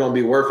never gonna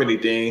be worth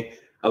anything.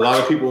 A lot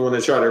of people want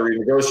to try to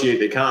renegotiate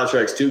their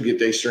contracts to get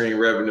their stream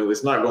revenue.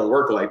 It's not gonna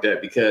work like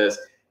that because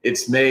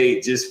it's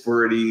made just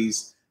for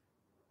these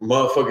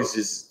motherfuckers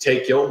just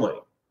take your money.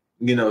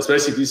 You know,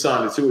 especially if you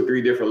sign to 2 or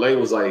 3 different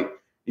labels, like,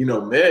 you know,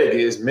 Meg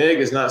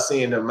is not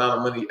seeing the amount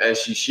of money as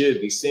she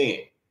should be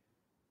seeing.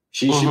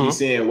 She should be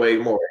seeing way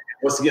more.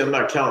 Once again, I'm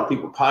not counting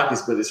people's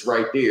pockets, but it's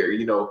right there.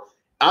 You know,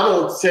 I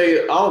don't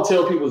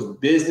tell people's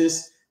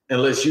business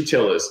unless you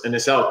tell us and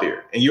it's out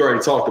there. And you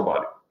already talked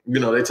about it. You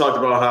know, they talked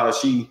about how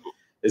she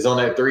is on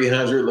that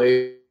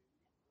 300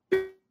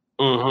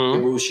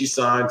 label. She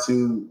signed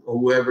to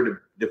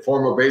whoever the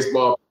former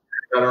baseball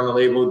got on the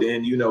label.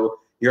 Then, you know,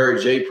 you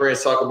heard Jay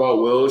Prince talk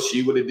about, well,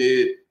 she would have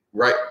did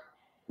right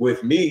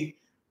with me.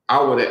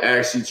 I would have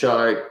actually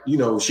tried, you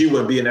know, she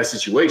wouldn't be in that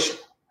situation.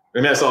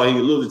 And that's all he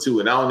alluded to.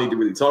 And I don't need to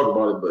really talk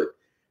about it, but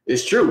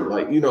it's true.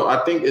 Like, you know,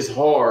 I think it's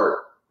hard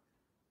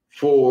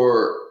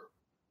for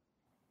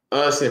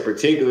us in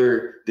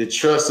particular to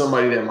trust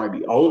somebody that might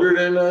be older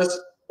than us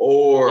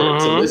or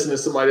to listen to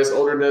somebody that's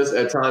older than us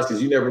at times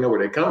because you never know where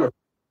they're coming from.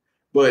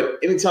 But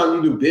anytime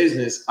you do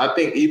business, I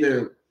think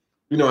even,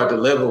 you know, at the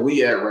level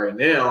we at right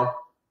now,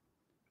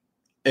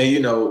 and, you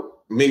know,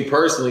 me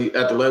personally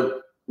at the level,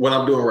 what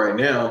I'm doing right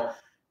now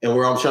and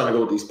where I'm trying to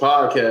go with these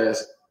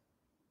podcasts,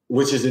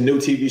 which is a new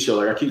TV show.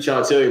 Like I keep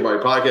trying to tell everybody,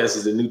 podcast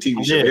is a new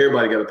TV show.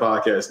 Everybody got a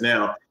podcast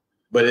now,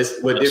 but it's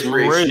what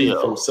differentiates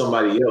you from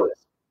somebody else.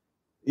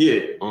 Yeah,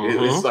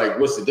 it's like,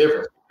 what's the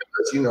difference?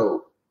 Because, you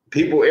know,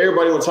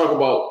 everybody want to talk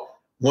about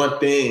one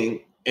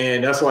thing,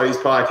 and that's why these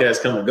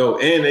podcasts come and go,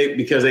 and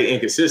because they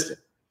inconsistent,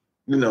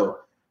 you know.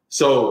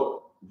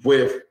 So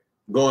with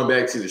going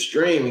back to the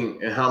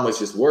streaming and how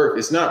much it's worth,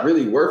 it's not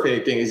really worth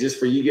anything. It's just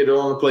for you to get it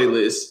on the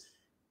playlist.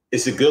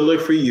 It's a good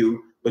look for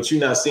you, but you're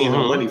not seeing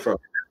no money from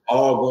it.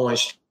 All going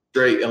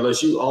straight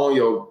unless you own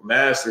your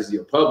masters,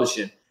 your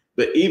publishing.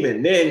 But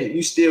even then,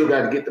 you still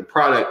got to get the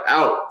product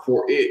out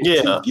for it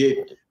to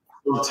get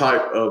some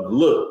type of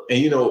look. And,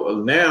 you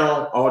know,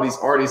 now all these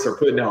artists are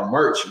putting out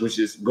merch, which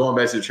is going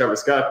back to the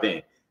Travis Scott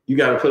thing. You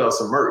got to put out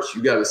some merch.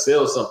 You got to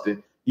sell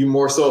something. You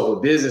more so of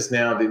a business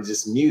now than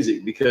just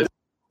music, because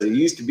it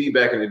used to be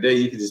back in the day,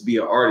 you could just be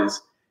an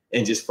artist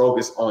and just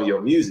focus on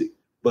your music.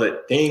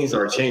 But things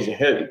are changing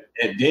heavy.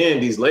 And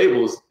then these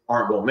labels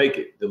aren't going to make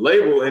it. The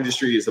label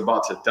industry is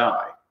about to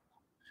die.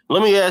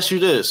 Let me ask you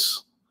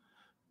this.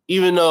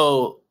 Even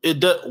though it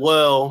does,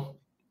 well,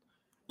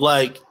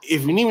 like,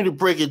 if you need me to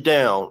break it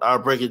down, I'll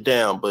break it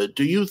down. But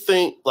do you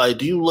think, like,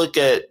 do you look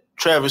at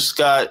Travis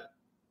Scott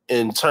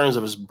in terms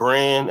of his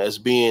brand as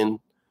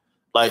being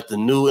like the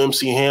new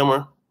MC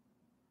Hammer?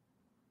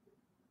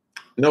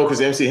 No,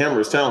 because MC Hammer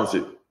is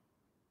talented.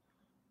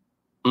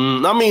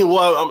 I mean,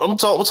 well, I'm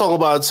talking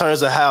about in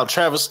terms of how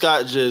Travis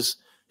Scott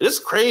it's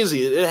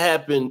crazy. It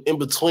happened in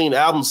between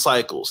album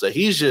cycles that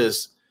he's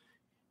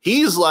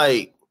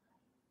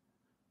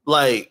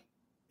like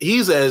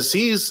he's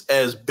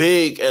as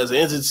big as an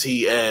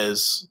entity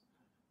as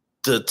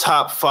the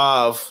top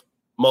 5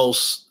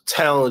 most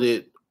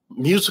talented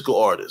musical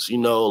artists, you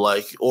know,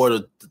 like, or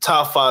the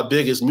top 5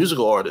 biggest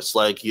musical artists,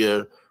 like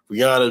your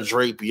Rihanna,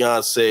 Drake,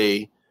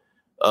 Beyonce,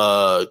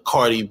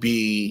 Cardi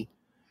B,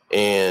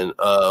 and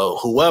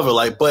whoever,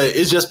 like, but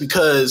it's just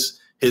because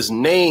his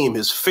name,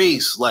 his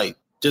face, like,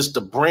 just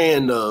the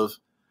brand of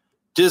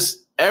just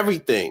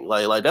everything,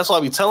 like that's why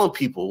I be telling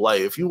people, like,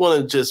 if you want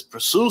to just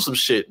pursue some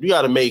shit, you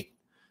gotta make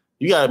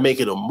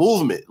it a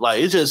movement. Like,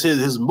 it's just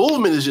his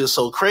movement is just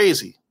so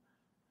crazy.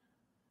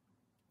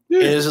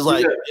 And it's just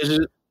like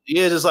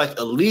it's just like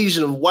a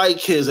legion of white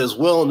kids that's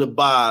willing to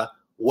buy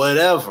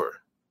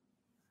whatever.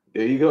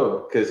 There you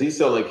go, because he's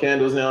selling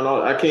candles now and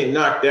all. I can't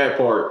knock that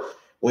part.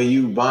 When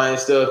you buying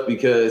stuff,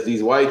 because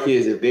these white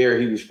kids, if they're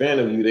a huge fan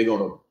of you, they're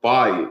gonna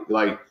buy it.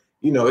 Like,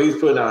 you know, he's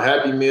putting out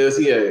Happy Meals.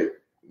 He had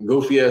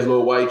goofy ass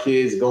little white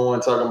kids going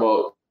talking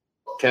about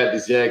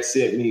Cactus Jack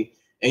sent me,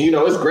 and you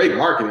know, it's great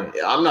marketing.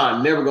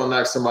 I'm never gonna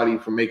knock somebody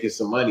for making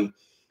some money.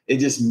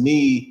 It's just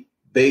me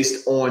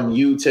based on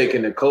you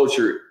taking the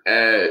culture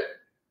at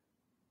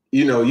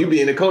you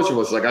being a culture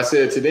was like I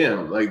said to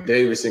them, like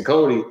Davis and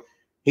Cody,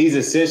 he's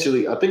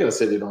essentially, I think I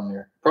said it on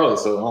there. Probably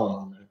so. I don't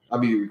know, man. I'll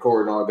be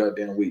recording all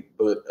goddamn week.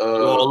 But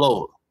all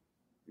over.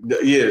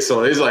 Yeah,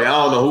 so it's like I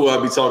don't know who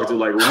I'll be talking to.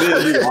 Like with me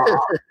and you,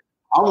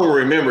 I won't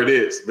remember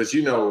this, but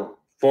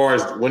far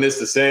as when it's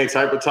the same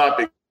type of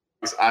topic,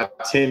 I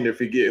tend to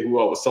forget who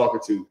I was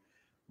talking to.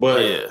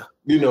 But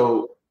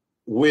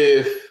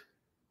with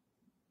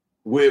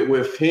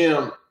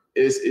him,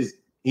 is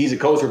he's a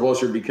culture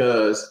vulture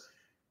because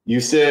you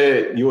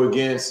said you're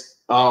against.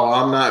 Oh,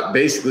 I'm not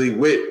basically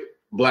with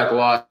Black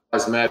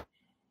Lives Matter,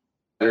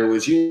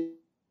 which you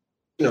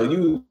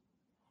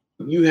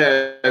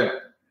have.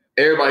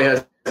 Everybody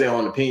has their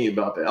own opinion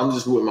about that. I'm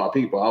just with my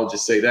people. I'll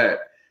just say that.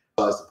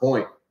 That's the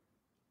point.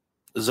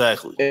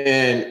 Exactly.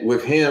 And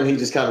with him, he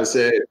just kind of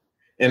said,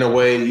 in a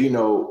way,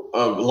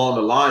 along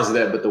the lines of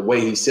that, but the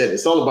way he said it,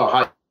 it's all about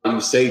how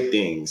you say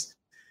things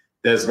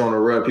that's going to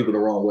rub people the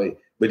wrong way.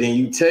 But then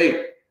you take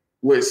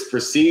what's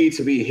perceived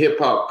to be hip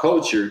hop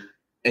culture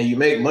and you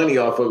make money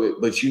off of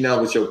it, but you're not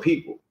with your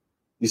people.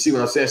 You see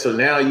what I'm saying? So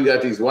now you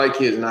got these white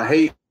kids, and I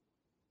hate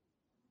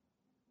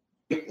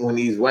when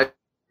these white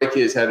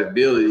kids had the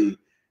ability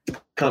to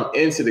come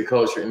into the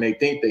culture and they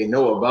think they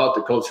know about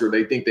the culture.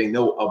 They think they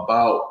know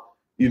about,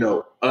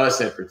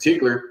 us in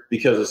particular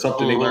because of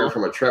something they learned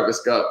from a Travis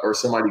Scott or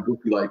somebody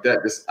goofy like that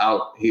that's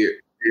out here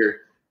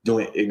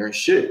doing ignorant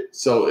shit.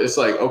 So it's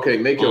like, okay,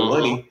 make your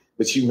money,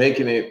 but you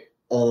making it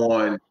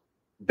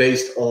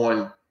based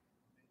on,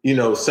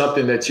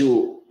 something that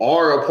you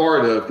are a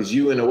part of, because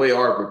you in a way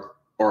are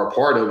a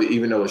part of it,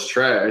 even though it's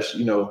trash.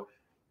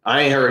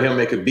 I ain't heard him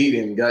make a beat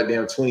in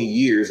goddamn 20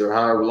 years or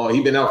however long.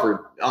 He been out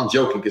for, I'm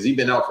joking, because he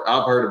been out for,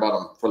 I've heard about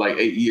him for like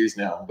 8 years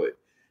now, but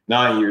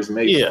 9 years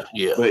maybe. Yeah.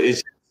 But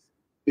it's,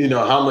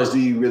 how much do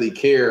you really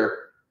care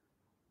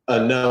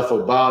enough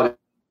about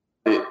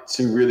it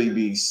to really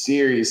be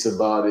serious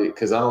about it?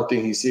 Because I don't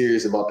think he's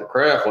serious about the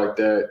craft like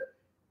that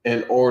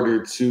in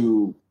order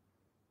to,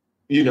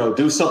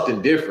 do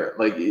something different.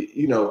 Like,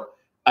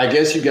 I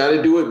guess you got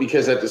to do it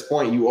because at this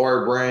point you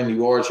are a brand,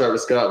 you are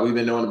Travis Scott. We've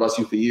been knowing about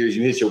you for years.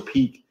 You hit your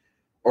peak,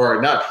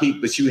 or not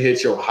peak, but you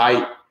hit your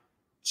height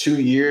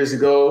 2 years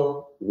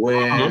ago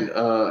when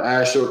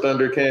Astro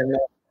Thunder came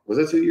out. Was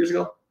that 2 years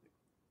ago?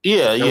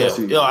 Yeah. I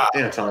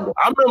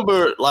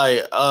remember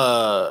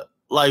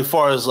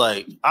far as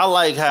I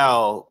like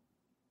how,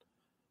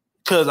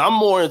 because I'm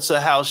more into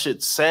how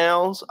shit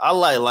sounds. I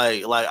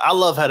like I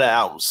love how the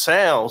album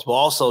sounds, but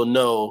also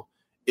know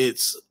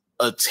it's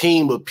a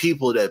team of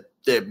people that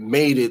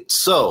made it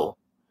so.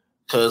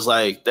 Because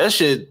that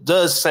shit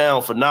does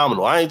sound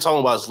phenomenal. I ain't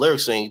talking about his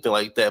lyrics or anything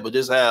like that, but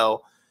just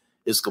how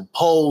it's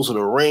composed and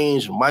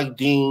arranged. Mike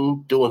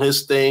Dean doing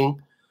his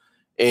thing,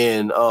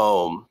 and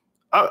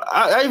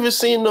I even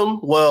seen them.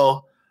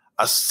 Well,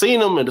 I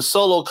seen him in the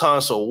solo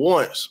concert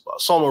once. I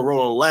saw him at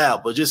Rolling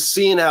Loud, but just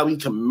seeing how he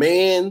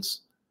commands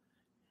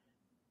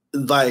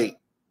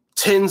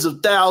tens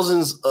of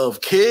thousands of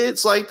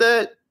kids like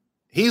that,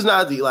 he's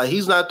not the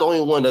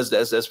only one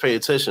that's paying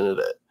attention to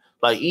that.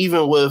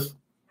 Even with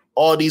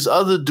all these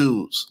other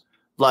dudes,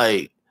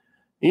 that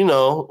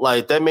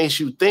makes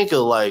you think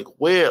of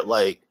where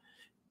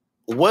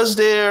was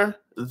there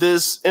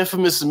this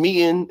infamous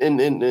meeting in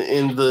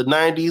the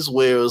 90s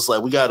where it was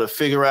we got to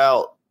figure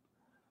out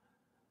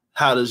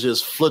how to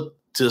just flip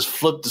the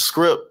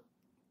script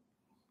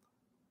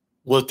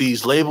with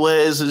these label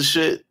heads and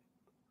shit,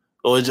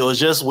 or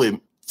just with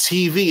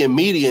TV and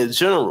media in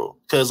general?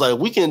 Because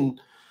we can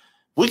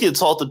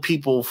talk to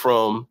people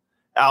from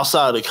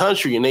outside the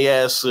country and they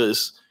ask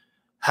us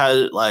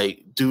how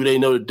do they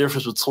know the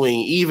difference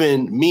between,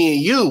 even me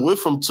and you, we're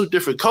from two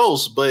different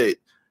coasts, but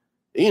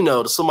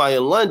to somebody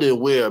in London,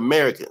 we're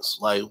Americans.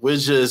 We're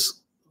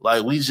just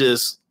we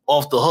just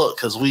off the hook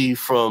because we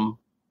from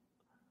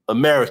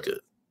America.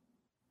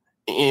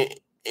 And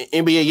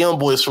NBA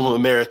YoungBoy's from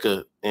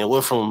America, and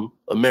we're from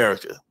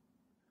America.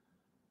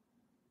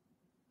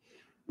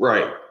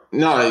 Right.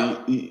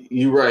 No,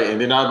 you're right. And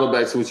then I'll go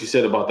back to what you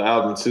said about the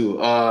album too.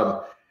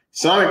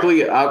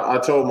 Sonically, I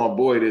told my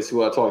boy this,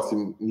 who I talk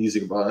to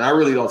music about, and I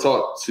really don't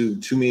talk to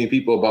too many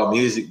people about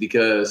music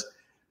because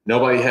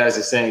nobody has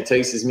the same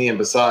taste as me. And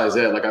besides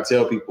that, I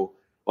tell people,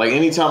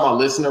 anytime I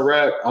listen to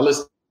rap, I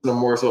listen to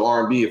more so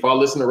R&B. If I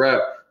listen to rap,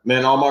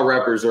 man, all my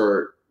rappers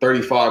are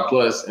 35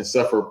 plus and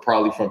suffer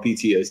probably from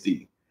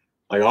PTSD.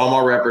 All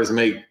my rappers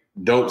make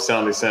dope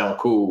sound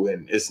cool,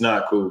 and it's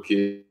not cool,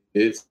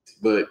 kids.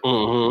 But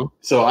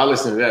so I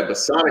listen to that. But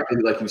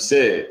sonically, like you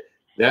said,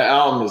 that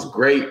album is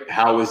great.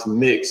 How it's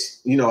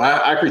mixed.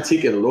 I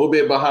critique it a little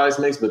bit about how it's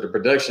mixed, but the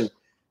production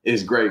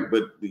is great.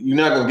 But you're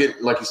not gonna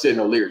get, like you said,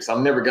 no lyrics.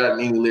 I've never gotten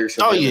any lyrics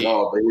from him at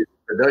all. But his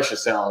production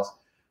sounds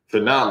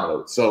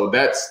phenomenal. So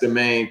that's the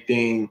main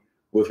thing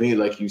with me,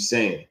 like you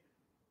saying.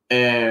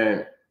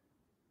 And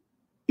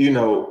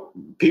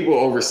people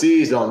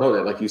overseas don't know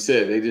that. Like you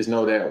said, they just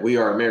know that we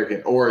are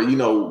American. Or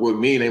with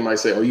me, they might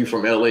say, "Oh, you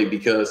from LA?"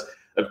 because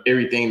of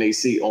everything they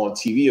see on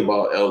TV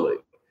about LA.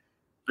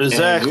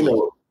 Exactly. And,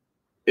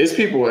 it's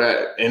people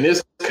in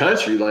this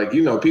country, like,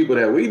 you know, people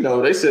that we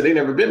know, they said they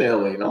never been to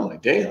LA. And I'm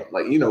like, damn,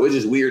 like, you know, it's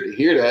just weird to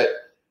hear that.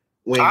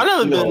 When I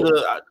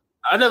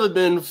never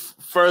been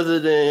further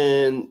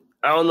than,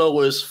 I don't know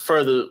where's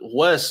further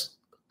west,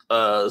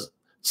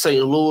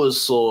 St.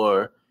 Louis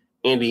or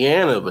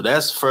Indiana, but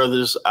that's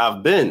furthest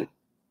I've been, as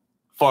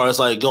far as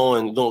like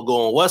going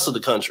west of the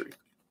country.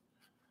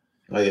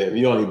 Oh yeah, if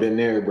you only been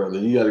there, brother,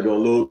 you got to go a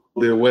little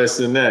bit west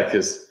than that,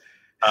 because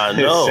I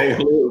know, St.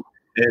 Louis,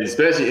 and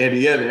especially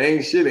Indiana,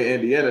 ain't shit in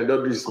Indiana.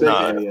 Don't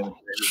disrespect Indiana.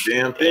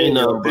 Damn thing, ain't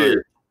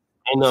nothing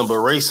but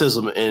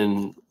racism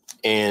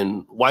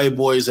and white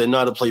boys that know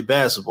how to play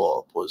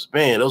basketball. But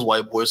man, those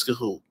white boys can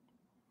hoop.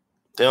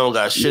 They don't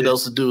got shit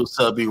else to do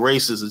except be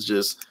racist and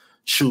just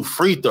shoot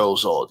free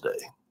throws all day.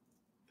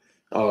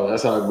 Oh,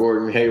 that's how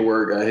Gordon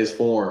Hayward got his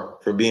form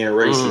for being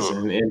racist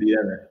in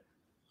Indiana.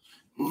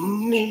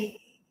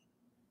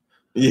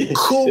 Yeah,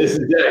 cool.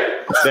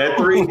 That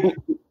three.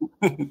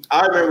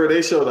 I remember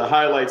they showed a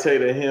highlight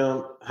tape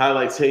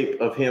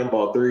of him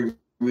about 3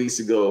 weeks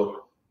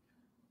ago.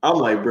 I'm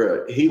like,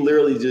 bro, he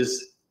literally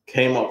just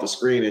came off the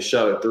screen and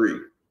shot a three.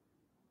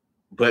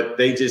 But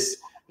they just,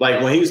 like,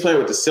 when he was playing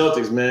with the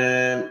Celtics,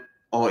 man,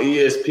 on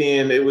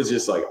ESPN, it was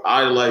just like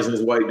idolizing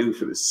this white dude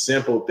for the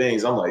simple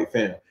things. I'm like,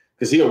 fam,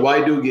 because he a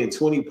white dude getting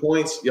 20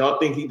 points. Y'all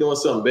think he doing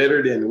something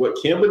better than what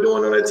Kemba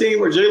doing on that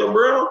team or Jaylen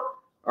Brown?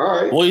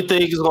 All right. What do you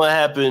think is going to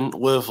happen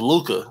with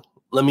Luka?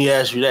 Let me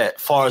ask you that.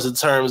 As far as in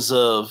terms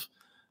of,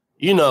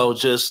 you know,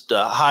 just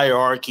the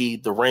hierarchy,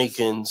 the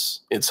rankings,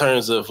 in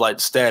terms of like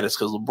status,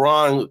 because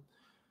LeBron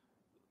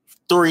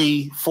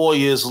 3-4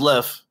 years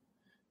left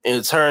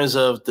in terms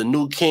of the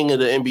new king of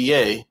the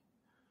NBA.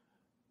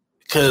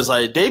 Because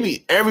like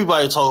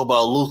everybody talk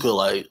about Luka.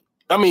 Like,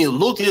 I mean,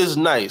 Luka is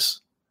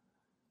nice,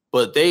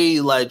 but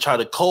they like try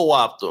to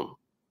co-opt him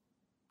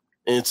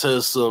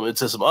into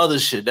some other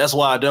shit. That's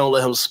why I don't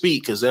let him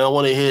speak, because they don't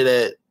want to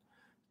hear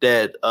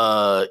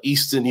that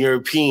Eastern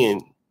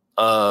European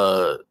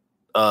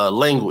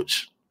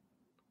language.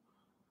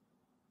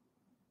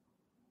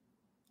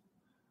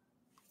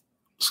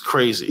 It's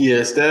crazy.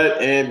 Yes,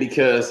 that, and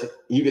because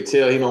you could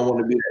tell he don't want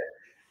to be there.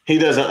 He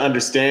doesn't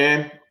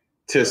understand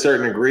to a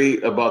certain degree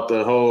about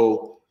the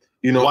whole,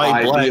 you know,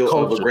 ideal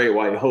of a great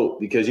white hope,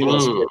 because, you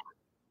know,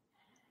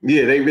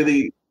 they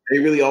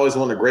really always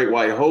want a great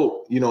white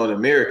hope, you know, in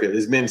America.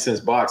 It's been since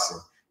boxing.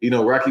 You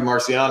know, Rocky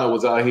Marciano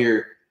was out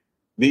here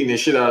beating the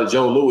shit out of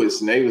Joe Louis,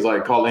 and they was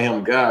like calling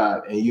him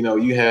God. And, you know,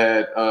 you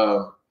had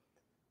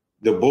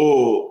the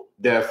bull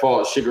that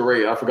fought Sugar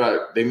Ray. I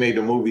forgot, they made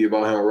the movie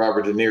about him,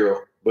 Robert De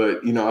Niro,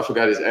 but, you know, I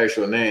forgot his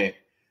actual name.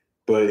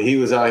 But he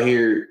was out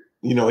here,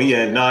 you know, he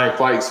had 9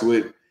 fights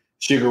with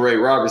Sugar Ray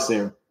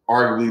Robinson,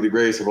 arguably the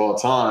greatest of all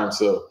time.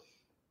 So,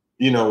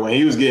 you know, when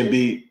he was getting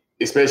beat,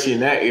 especially in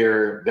that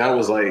era, that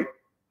was like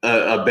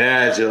a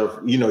badge of,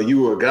 you know,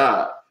 you were a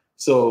god.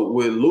 So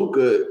with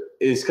Luka,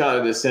 it's kind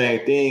of the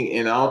same thing.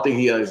 And I don't think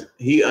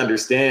he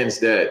understands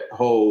that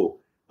whole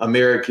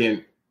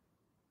American,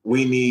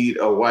 we need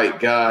a white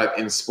god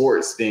in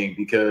sports thing,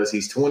 because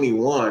he's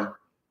 21.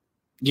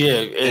 Yeah,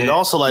 and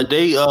also like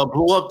they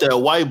blew up that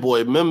white boy.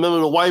 Remember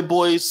the white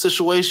boy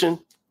situation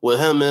with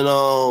him and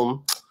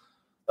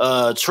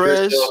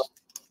Trez?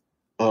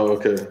 Oh,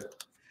 okay.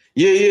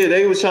 Yeah,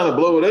 they was trying to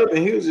blow it up,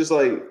 and he was just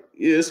like,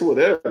 yeah, it's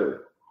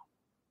whatever.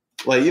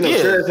 Like, you know,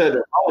 Trez had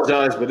to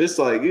apologize, but it's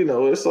like, you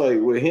know, it's like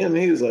with him,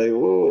 he was like,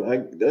 whoa,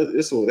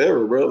 it's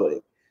whatever, bro.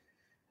 Like,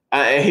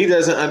 and he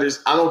doesn't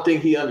understand. I don't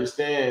think he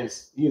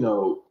understands, you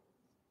know,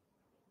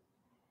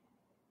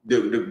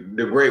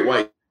 the great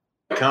white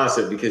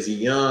concept, because he's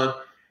young,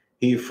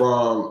 he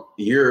from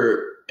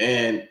Europe,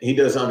 and he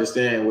doesn't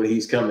understand what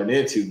he's coming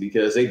into,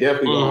 because they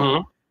definitely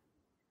gonna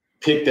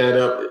pick that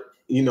up,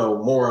 you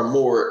know, more and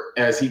more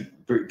as he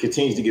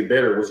continues to get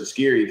better, which is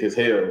scary, because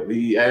hell,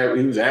 he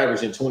was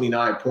averaging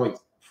 29.4,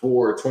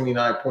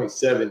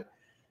 29.7,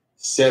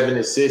 7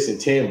 assists and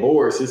 10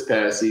 boards this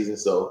past season.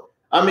 So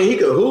I mean, he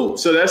could hoop.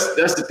 So that's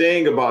the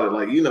thing about it.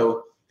 Like, you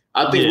know,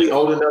 I think we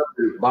old enough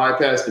to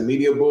bypass the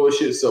media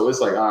bullshit. So it's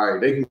like, all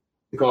right, they can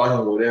call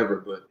him whatever.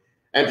 But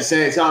at the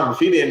same time,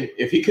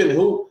 if he couldn't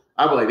hoop,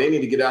 I'd be like, they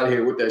need to get out of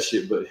here with that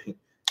shit. But ain't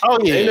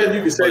nothing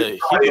you can say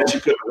that you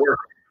couldn't work.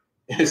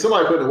 If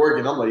somebody putting work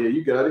in, I'm like, yeah,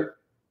 you got it.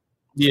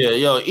 Yeah,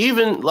 yo,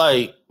 even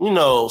like, you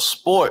know,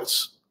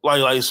 sports.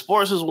 Like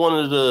sports is one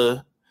of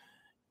the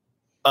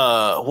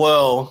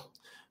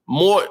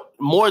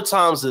more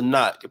times than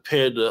not,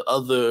 compared to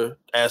other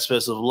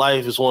aspects of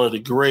life, is one of the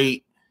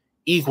great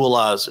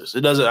equalizers.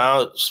 It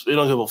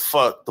don't give a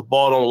fuck. The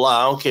ball don't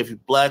lie. I don't care if you're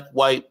black,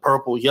 white,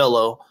 purple,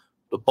 yellow.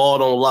 The ball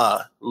don't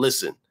lie.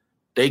 Listen,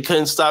 they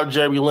couldn't stop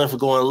Jeremy Lin from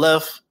going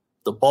left.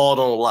 The ball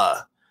don't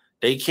lie.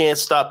 They can't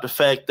stop the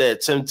fact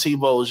that Tim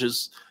Tebow is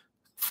just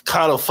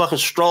kind of fucking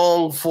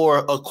strong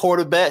for a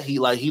quarterback. He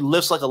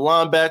lifts like a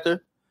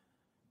linebacker.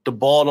 The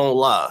ball don't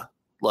lie.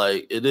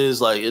 It is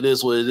what it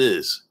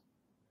is.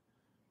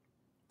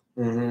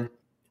 Mm-hmm.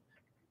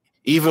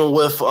 Even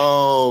with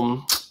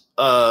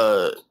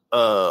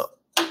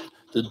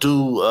the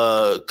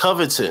dude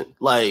Covington,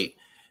 like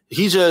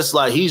he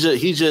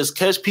just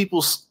catch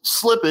people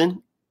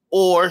slipping,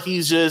 or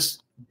he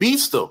just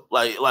beats them.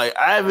 Like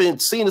I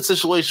haven't seen a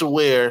situation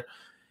where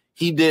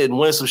he didn't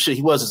win some shit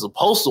he wasn't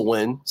supposed to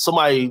win.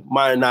 Somebody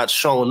might have not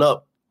shown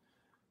up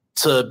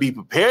to be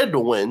prepared to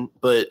win,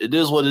 but it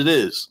is what it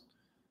is.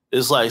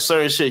 It's like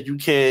certain shit you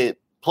can't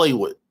play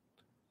with.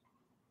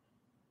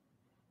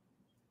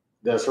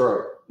 That's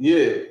right.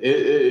 Yeah,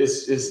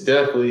 it's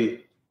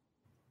definitely,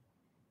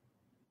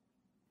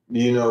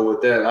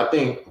 with that, I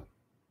think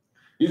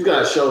you've got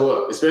to show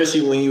up,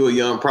 especially when you're a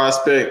young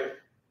prospect.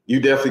 You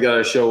definitely got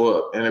to show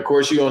up. And of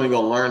course, you're only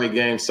going to learn the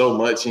game so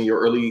much in your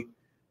early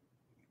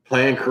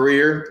playing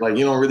career. Like,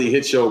 you don't really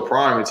hit your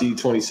prime until you're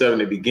 27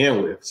 to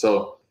begin with.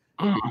 So,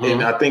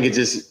 and I think it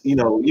just, you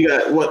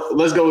got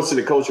let's go to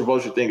the culture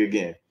vulture thing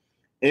again.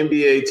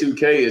 NBA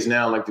 2K is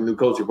now like the new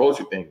culture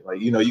vulture thing.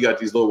 Like, you got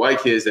these little white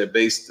kids that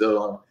base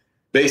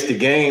the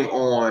game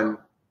on,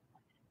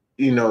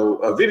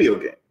 a video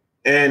game.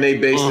 And they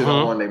based it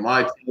on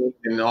my team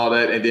and all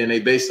that. And then they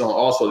based it on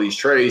also these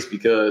trades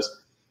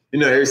because,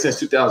 ever since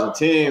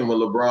 2010 when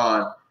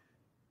LeBron,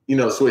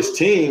 switched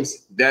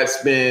teams,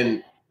 that's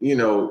been,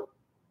 the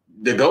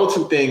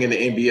go-to thing in the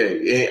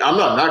NBA. And I'm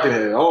not knocking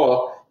it at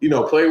all.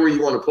 Play where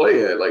you want to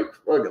play at. Like,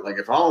 fuck it. Like,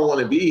 if I don't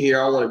want to be here,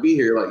 I don't want to be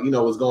here. Like,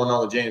 what's going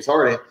on with James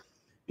Harden.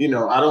 I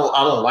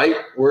don't like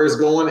where it's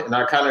going. And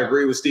I kind of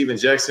agree with Steven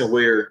Jackson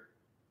where,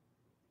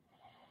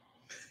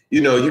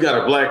 you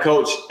got a black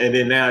coach and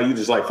then now you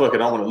just like, fuck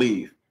it, I want to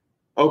leave.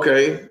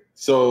 Okay.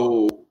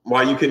 So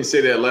why you couldn't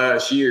say that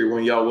last year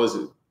when y'all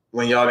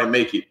didn't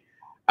make it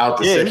out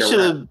the second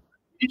round?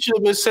 You should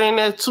have been saying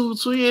that two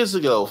years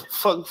ago.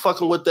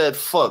 Fucking with that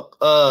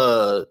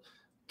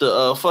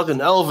the fucking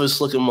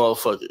Elvis looking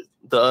motherfucker,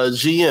 the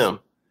GM.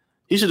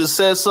 He should have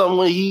said something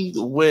when he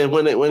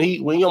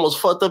almost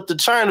fucked up the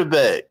China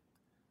bag,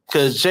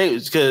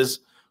 because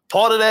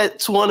part of that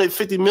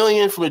 $250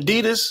 million from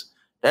Adidas,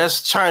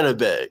 that's China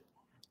bag.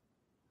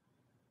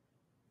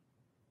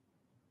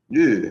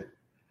 Yeah,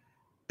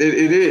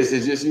 it is.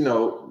 It's just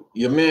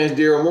your man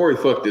Daryl Morey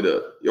fucked it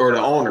up, or the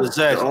owner.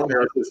 Exactly. The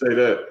owner, I should say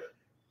that.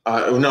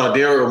 No,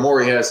 Daryl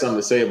Morey had something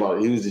to say about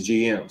it. He was the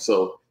GM,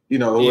 so.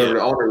 Whoever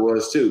the owner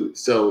was too.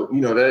 So,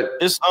 that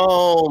it's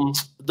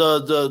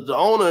the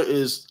owner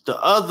is the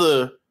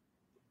other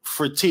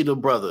Fertitta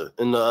brother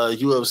in the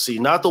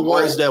UFC, not the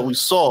ones that we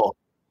saw.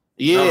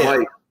 Yeah.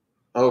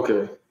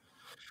 Okay.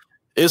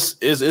 It's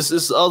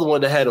the other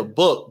one that had a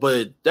book,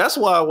 but that's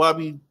why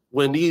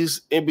when these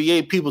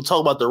NBA people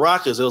talk about the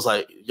Rockets, it was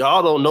like,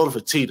 y'all don't know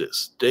the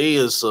Fertittas. They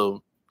are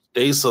some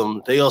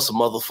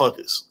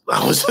motherfuckers.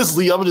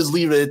 I'm just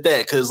leaving it at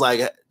that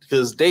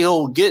because they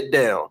hold get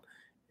down.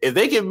 If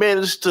they can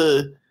manage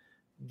to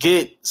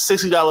get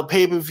 $60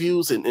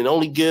 pay-per-views and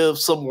only give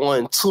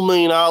someone $2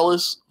 million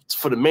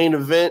for the main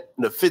event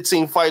and the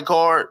 15 fight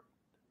card,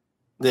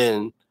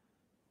 then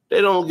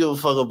they don't give a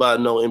fuck about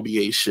no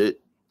NBA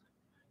shit.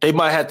 They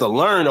might have to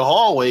learn the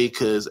hard way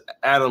because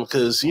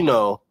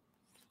the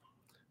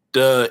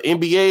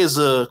NBA is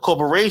a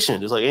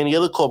corporation. It's like any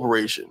other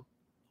corporation.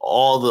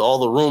 All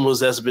the rumors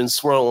that's been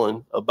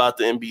swirling about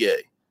the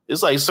NBA.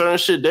 It's like certain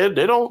shit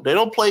they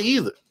don't play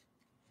either.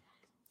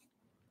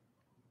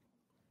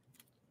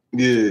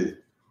 Yeah.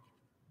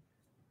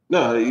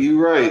 No, you're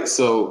right.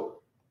 So,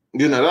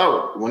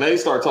 when they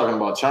start talking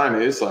about China,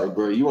 it's like,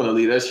 bro, you want to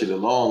leave that shit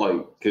alone,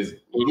 like, because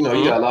you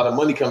got a lot of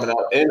money coming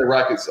out, and the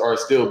Rockets are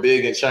still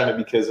big in China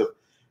because of,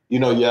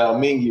 Yao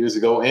Ming years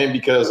ago, and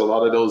because a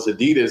lot of those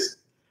Adidas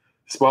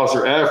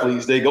sponsor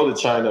athletes, they go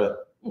to China.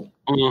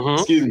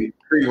 Excuse me,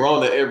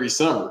 pre-Rona every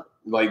summer.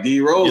 Like D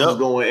Rose is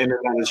going in and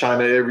out of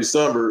China every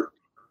summer.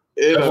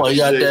 That's why you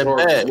got that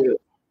bag.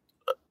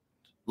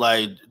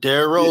 Like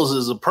Derrick Rose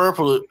is a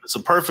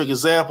perfect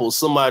example of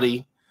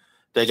somebody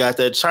that got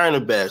that China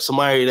bag,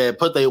 somebody that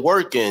put their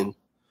work in,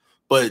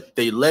 but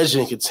their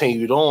legend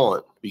continued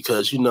on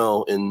because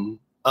in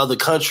other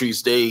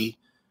countries they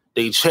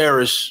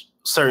cherish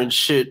certain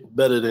shit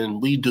better than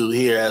we do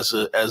here as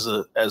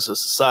a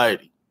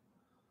society.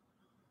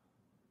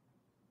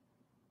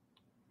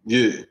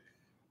 Yeah.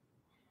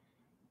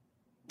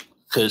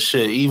 Cause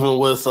shit, even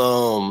with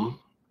and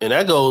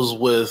that goes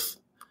with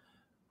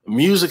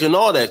music and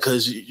all that,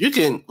 because you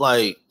can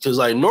because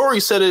Nori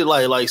said it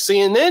like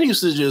CNN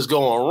used to just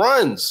go on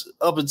runs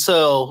up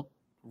until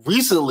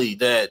recently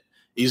that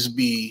used to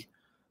be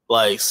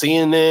like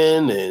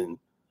CNN and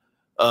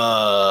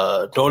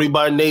Donnie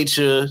by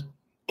Nature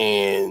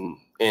and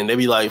they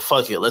be like,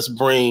 fuck it, let's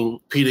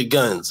bring Peter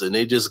Guns, and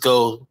they just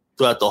go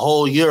throughout the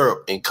whole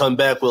Europe and come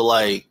back with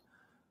like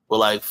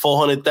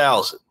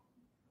 400,000.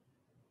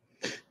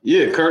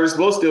 Yeah, Curtis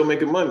Blow still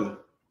making money.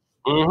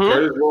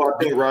 Curtis Blow, I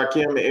think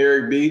Rakim and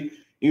Eric B.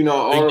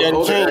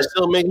 All they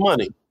still make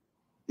money.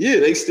 Yeah,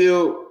 they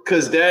still,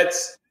 because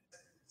that's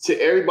to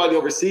everybody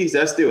overseas.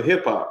 That's still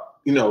hip hop.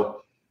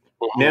 Now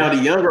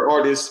the younger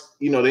artists,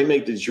 they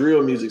make the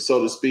drill music,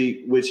 so to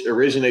speak, which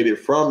originated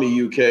from the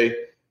UK.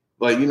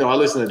 Like I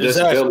listen to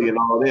Decibelli and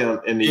all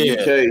them in the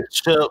UK.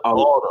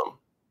 All them.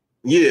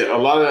 Yeah, a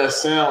lot of that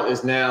sound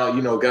is now,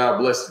 you know, God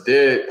Bless the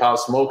Dead, Pop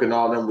Smoke and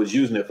all them was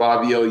using it.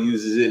 5EO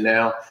uses it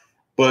now.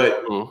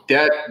 But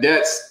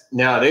that's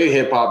now they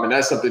hip hop, and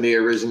that's something they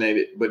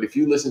originated. But if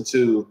you listen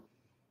to,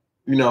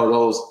 you know,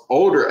 those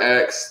older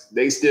acts,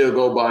 they still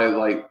go by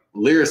like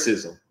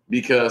lyricism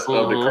because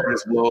of the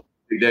Curtis Blow,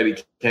 Big Daddy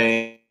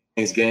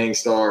Kane's, Gang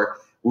Starr,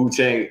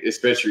 Wu-Tang,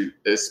 especially.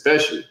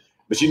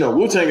 But you know,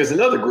 Wu-Tang is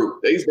another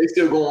group. They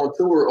still go on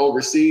tour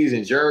overseas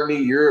in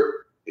Germany, Europe.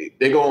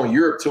 They go on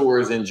Europe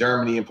tours in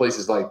Germany and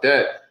places like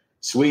that,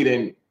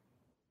 Sweden,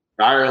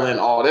 Ireland,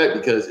 all that,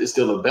 because it's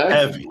still a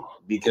bag.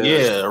 Because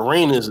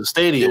arenas and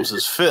stadiums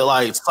is filled,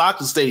 like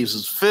soccer stadiums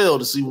is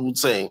filled to see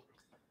Wu-Tang.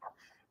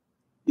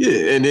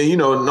 Yeah, and then, you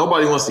know,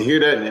 nobody wants to hear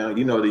that now.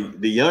 You know,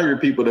 the younger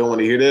people don't want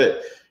to hear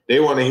that. They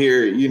want to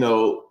hear, you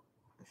know,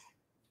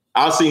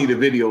 I'll send you the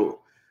video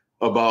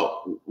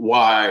about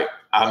why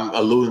I'm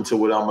alluding to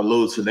what I'm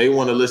alluding to. They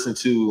want to listen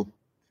to,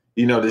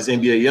 you know, this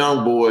NBA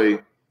young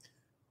boy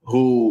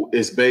who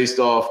is based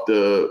off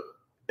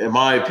in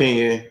my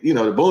opinion, you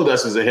know, the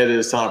Boondocks was ahead of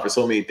his time for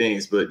so many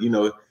things, but, you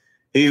know,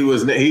 he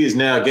is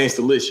now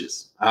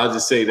Gangstalicious. I'll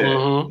just say that,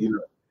 you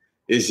know,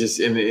 it's just,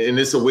 and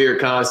it's a weird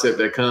concept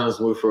that comes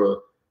with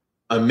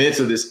a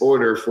mental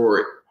disorder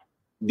for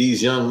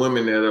these young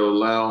women that are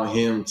allowing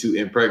him to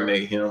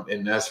impregnate him.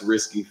 And that's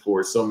risky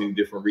for so many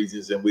different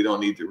reasons. And we don't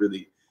need to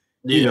really,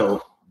 you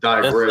know,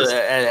 digress.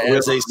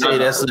 As they say,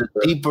 that's a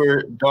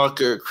deeper,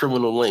 darker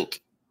criminal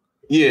link.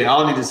 Yeah, I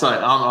don't need to say,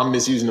 I'm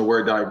misusing the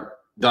word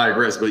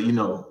digress, but, you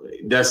know,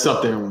 that's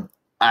something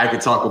I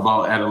could talk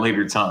about at a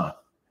later time.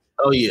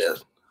 Oh yeah,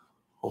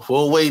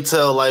 we'll wait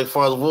till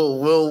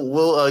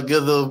we'll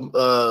give them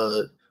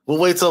we'll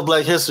wait till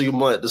Black History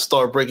Month to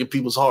start breaking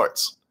people's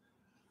hearts.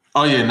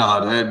 Oh yeah,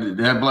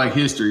 that Black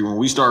History when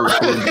we start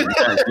recording,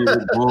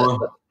 boy,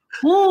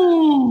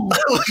 woo,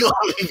 we're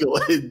gonna be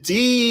going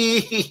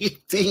deep.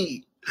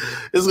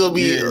 It's gonna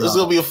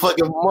be a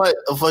fucking month,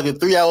 a fucking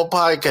 3-hour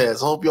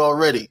podcast. Hope y'all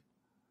ready.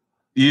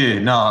 Yeah,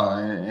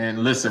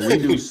 and listen,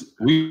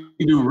 we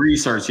do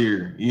research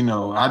here. You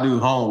know, I do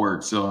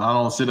homework, so I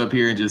don't sit up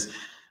here and just.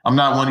 I'm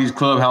not one of these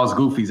clubhouse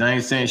goofies. I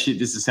ain't saying shit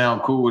just to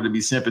sound cool or to be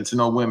simping to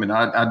no women.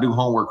 I do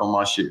homework on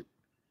my shit.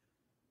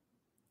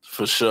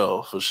 For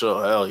sure.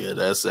 Hell yeah,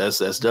 that's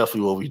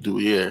definitely what we do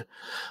here.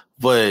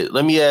 But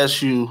let me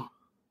ask you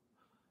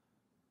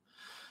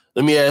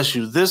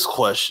this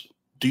question: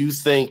 do you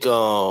think,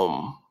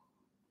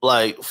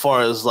 like,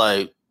 far as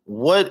like,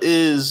 what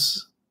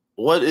is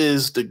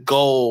the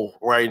goal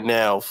right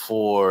now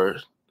for,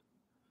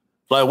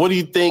 like, what do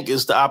you think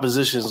is the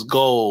opposition's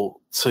goal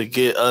to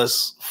get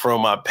us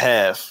from our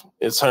path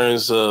in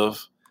terms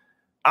of,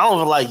 I don't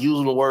even like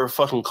using the word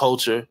fucking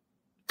culture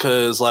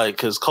because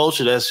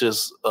culture, that's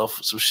just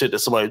some shit that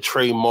somebody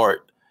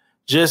trademarked,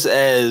 just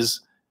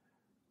as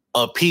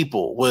a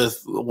people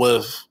with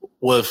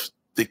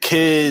the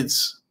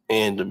kids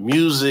and the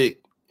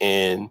music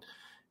and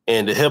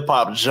the hip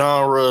hop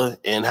genre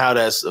and how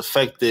that's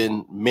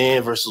affecting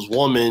man versus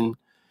woman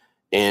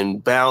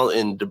and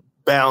the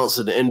balance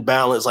and the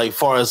imbalance, like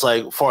far as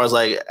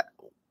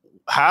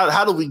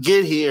how do we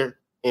get here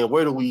and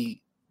where do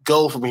we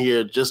go from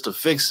here just to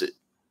fix it?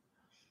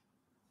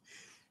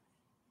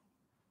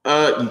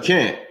 You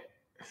can't.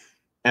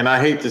 And I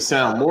hate to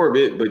sound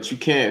morbid, but you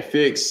can't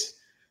fix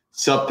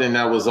something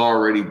that was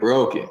already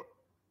broken.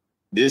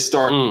 This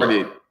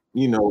started,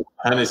 you know,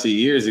 hundreds of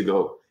years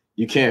ago.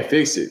 You can't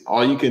fix it.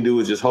 All you can do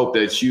is just hope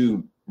that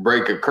you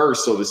break a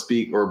curse, so to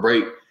speak, or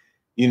break,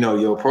 you know,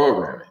 your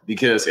programming,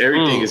 because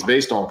everything is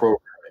based on programming.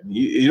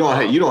 You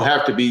don't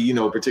have to be, you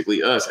know,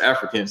 particularly us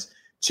Africans,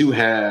 to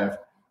have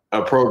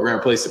a program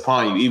placed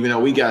upon you, even though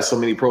we got so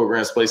many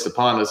programs placed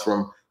upon us,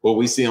 from what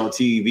we see on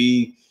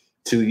TV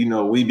to, you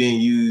know, we being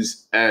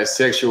used as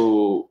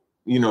sexual,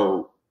 you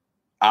know,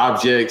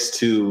 objects,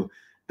 to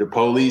the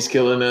police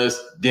killing us.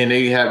 Then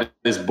they have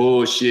this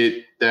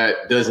bullshit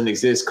that doesn't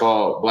exist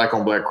called black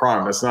on black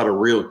crime. That's not a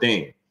real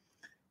thing.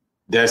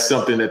 That's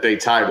something that they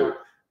titled,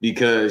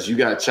 because you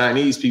got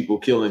Chinese people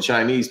killing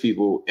Chinese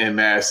people in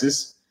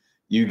masses.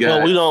 You got,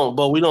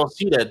 but we don't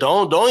see that. The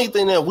only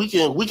thing that we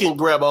can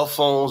grab our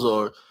phones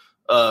or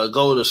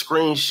go to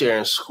screen share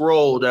and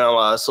scroll down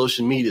our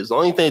social medias. The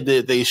only thing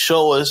that they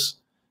show us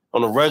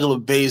on a regular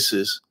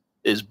basis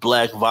is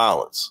black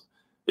violence.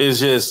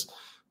 It's just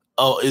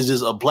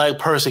a black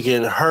person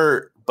getting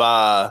hurt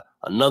by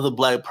another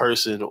black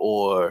person,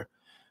 or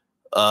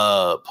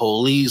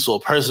police, or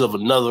a person of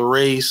another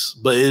race.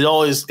 But it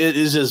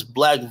is just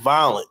black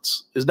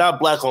violence. It's not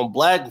black on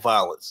black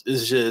violence.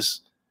 It's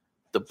just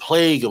the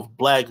plague of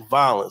black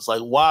violence.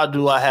 Like, why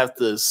do I have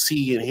to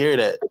see and hear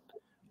that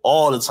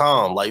all the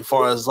time? Like,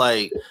 far as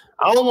like,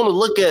 I don't want to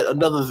look at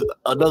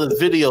another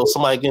video of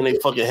somebody getting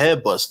their fucking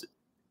head busted.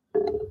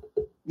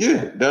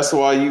 Yeah, that's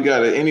why you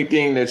got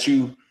anything that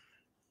you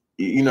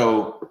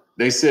know,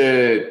 they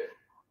said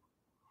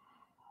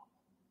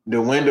the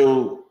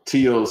window to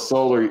your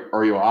soul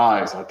or your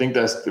eyes. I think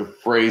that's the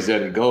phrase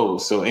that it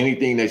goes. So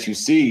anything that you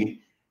see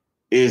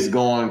is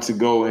going to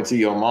go into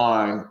your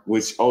mind,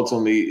 which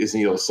ultimately is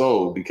in your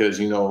soul, because,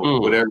 you know,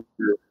 whatever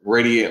you're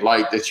radiant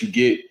light that you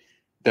get,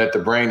 that the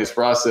brain is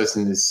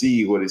processing to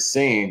see what it's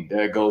saying,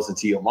 that goes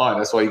into your mind.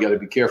 That's why you got to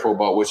be careful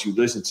about what you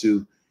listen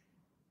to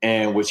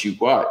and what you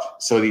watch.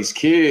 So these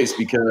kids,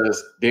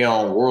 because they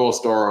on World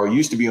Star or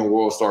used to be on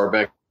World Star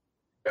back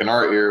in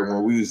our era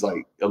when we was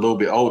like a little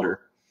bit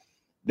older,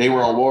 they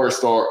were on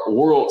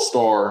World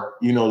Star,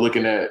 you know,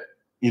 looking at,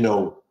 you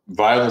know,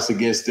 violence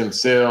against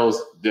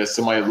themselves, that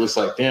somebody looks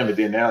like them. And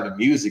then now the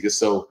music is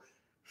so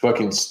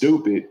fucking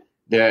stupid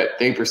that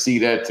they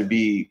perceive that to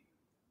be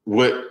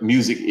what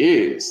music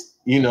is.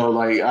 You know,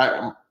 like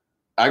I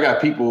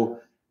got people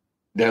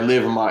that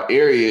live in my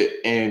area,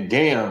 and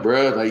damn,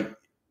 bro, like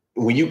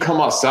when you come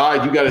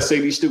outside, you got to say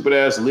these stupid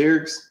ass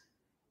lyrics.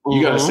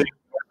 You got to say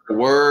the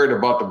word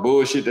about the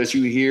bullshit that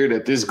you hear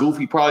that this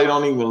goofy probably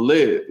don't even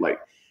live. Like,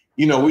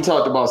 you know, we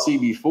talked about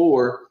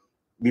CB4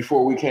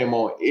 before we came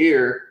on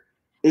air.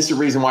 It's the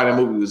reason why that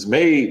movie was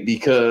made,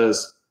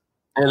 because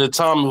and the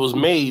time it was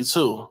made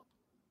too.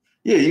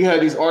 Yeah, you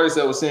had these artists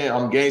that were saying,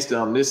 I'm gangster,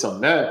 I'm this,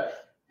 I'm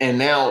that. And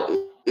now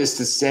it's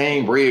the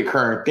same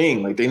reoccurring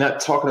thing. Like, they're not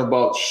talking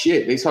about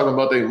shit. They talking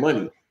about their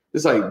money.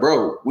 It's like,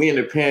 bro, we in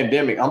the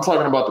pandemic. I'm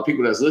talking about the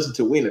people that's listening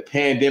to, we in the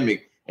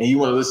pandemic, and you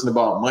want to listen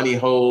about money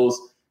holes,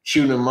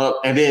 shooting them up.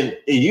 And then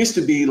it used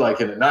to be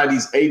like in the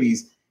 90s,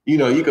 80s, you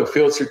know, you could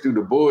filter through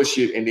the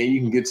bullshit, and then you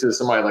can get to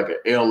somebody like an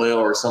LL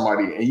or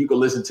somebody, and you can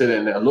listen to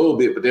them a little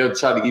bit, but they'll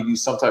try to give you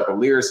some type of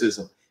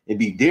lyricism and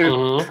be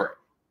different.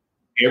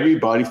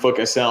 Everybody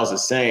fucking sounds the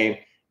same,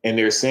 and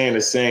they're saying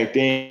the same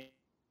thing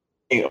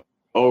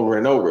over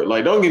and over.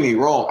 Like, don't get me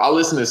wrong, I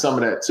listen to some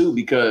of that too,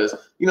 because,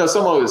 you know,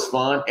 some of it's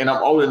fun, and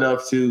I'm old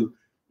enough to,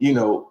 you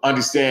know,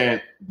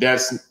 understand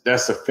that's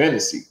a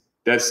fantasy.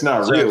 That's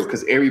not real,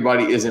 because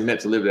everybody isn't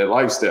meant to live that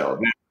lifestyle.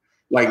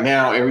 Like,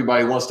 now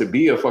everybody wants to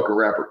be a fucking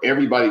rapper.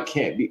 Everybody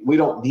can't be. We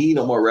don't need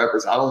no more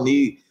rappers.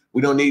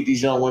 We don't need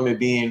these young women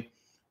being,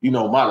 you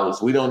know,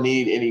 models. We don't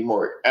need any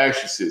more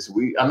actresses.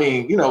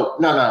 No,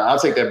 I'll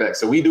take that back.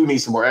 So we do need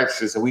some more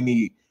actresses, and we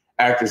need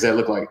actors that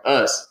look like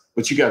us,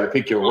 but you got to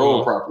pick your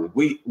role properly.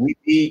 We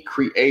need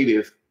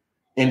creative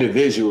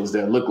individuals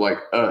that look like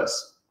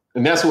us.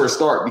 And that's where it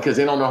starts, because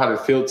they don't know how to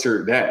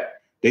filter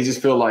that. They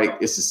just feel like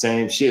it's the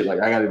same shit.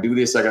 Like, I got to do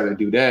this, I got to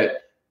do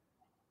that.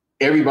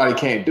 Everybody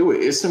can't do it.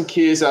 It's some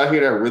kids out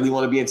here that really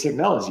want to be in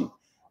technology,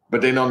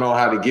 but they don't know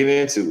how to get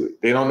into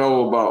it. They don't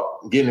know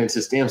about getting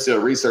into stem cell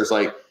research,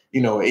 like, you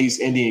know, an East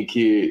Indian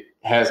kid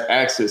has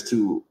access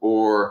to,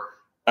 or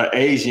an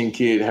Asian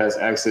kid has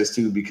access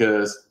to,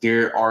 because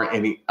there aren't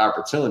any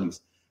opportunities.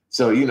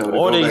 So, you know,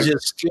 or they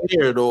just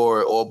scared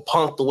or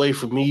punked away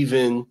from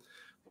even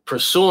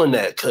pursuing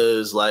that,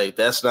 because like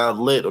that's not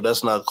lit or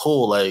that's not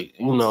cool. Like,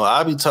 you know,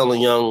 I be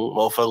telling young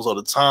motherfuckers all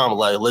the time,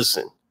 like,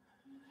 listen,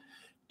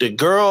 the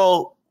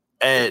girl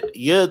at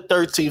year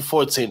 13,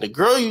 14, the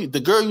girl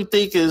you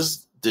think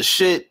is the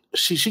shit,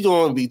 she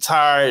gonna be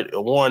tired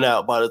and worn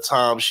out by the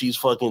time she's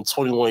fucking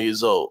 21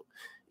 years old.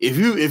 If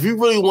you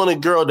really want a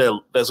girl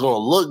that's gonna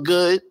look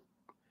good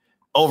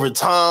over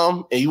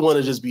time, and you want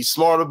to just be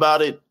smart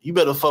about it, you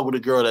better fuck with a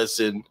girl that's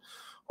in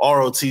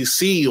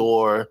ROTC,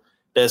 or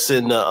that's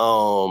in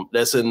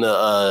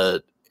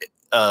the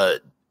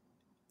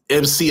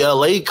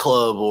MCLA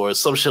club or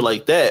some shit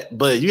like that.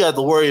 But you have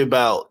to worry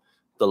about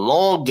the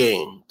long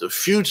game, the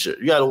future.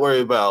 You got to worry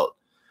about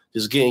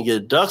just getting your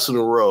ducks in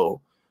a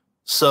row.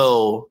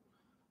 So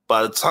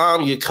by the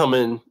time you're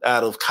coming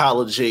out of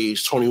college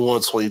age,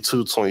 21,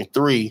 22,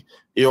 23,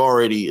 you're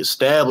already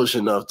established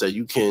enough that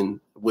you can,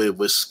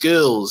 with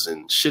skills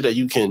and shit that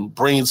you can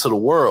bring to the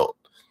world,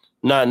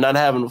 not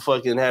having to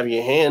fucking have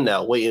your hand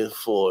out waiting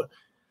for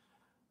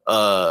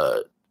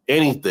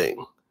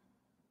anything.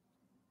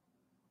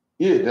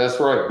 Yeah, that's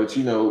right. But,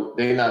 you know,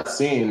 they're not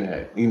seeing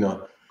that, you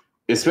know,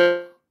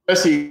 especially,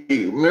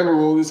 remember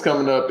when we was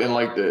coming up in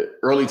like the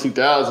early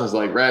 2000s,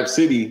 like Rap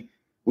City,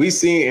 we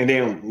seen, and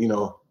then, you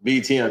know,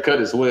 BT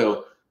Uncut as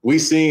well, we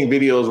seen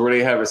videos where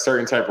they have a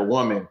certain type of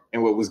woman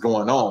and what was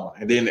going on.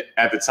 And then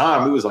at the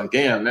time, we was like,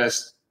 damn,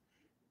 that's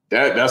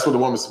what the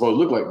woman's supposed to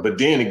look like. But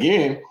then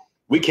again,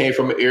 we came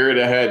from an era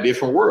that had a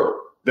different world.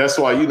 That's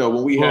why, you know,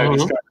 when we had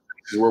these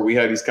conversations where we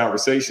had these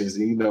conversations,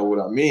 and you know what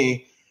I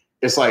mean,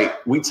 it's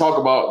like we talk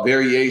about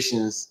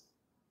variations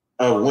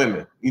of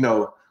women. You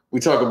know, we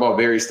talk about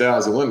various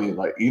styles of women.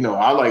 Like, you know,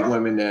 I like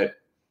women that,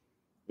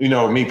 you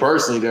know, me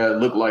personally, that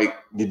look like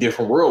the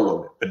different world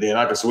woman. But then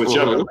I can switch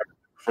up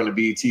from the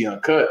BT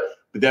Uncut.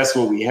 But that's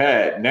what we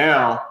had.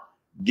 Now,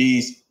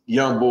 these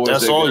young boys.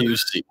 That's all you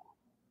see.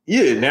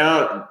 Yeah,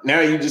 now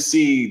you just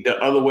see the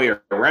other way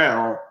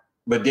around.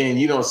 But then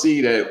you don't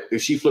see that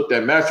if she flipped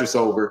that mattress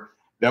over,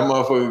 that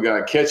motherfucker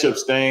got ketchup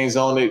stains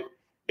on it.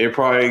 It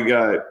probably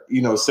got,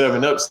 you know,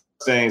 7-Up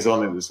stains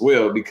on it as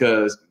well,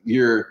 because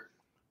you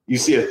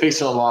see a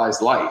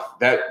fictionalized life.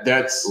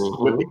 That's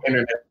what the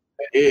internet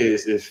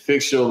is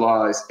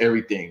fictionalize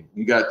everything.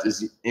 You got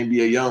this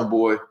NBA young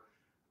boy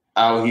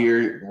out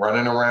here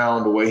running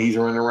around the way he's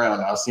running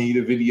around. I'll send you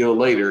the video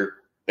later.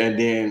 And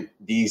then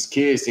these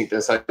kids think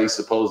that's how they're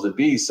supposed to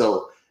be.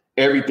 So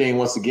everything,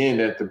 once again,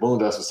 that the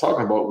Boondocks was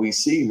talking about, we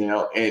see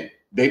now, and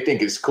they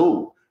think it's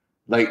cool.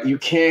 Like you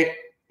can't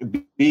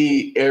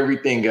be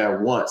everything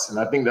at once. And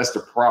I think that's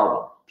the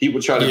problem.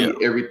 People try to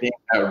be everything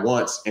at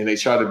once and they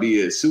try to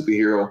be a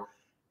superhero.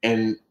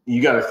 And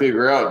you got to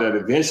figure out that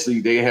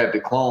eventually they had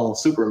to clone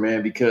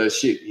Superman because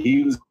shit,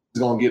 he was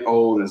going to get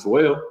old as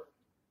well.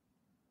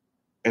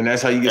 And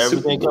that's how you get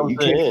everything Superman.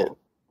 comes to an end.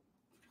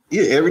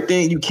 Yeah,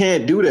 everything. You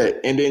can't do that.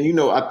 And then, you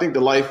know, I think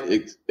the life,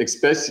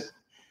 especially,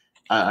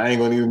 I ain't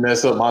going to even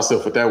mess up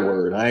myself with that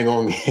word. They ain't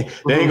going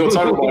to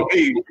talk about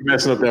me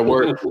messing up that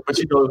word. But,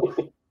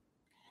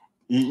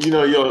 you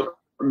know,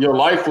 your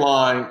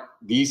lifeline,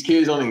 these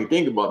kids don't even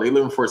think about. They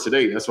living for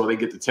today. That's why they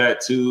get the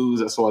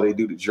tattoos. That's why they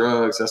do the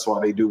drugs. That's why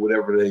they do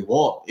whatever they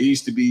want. It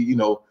used to be, you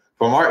know,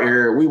 from our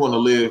era, we want to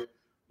live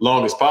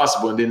long as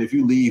possible. And then if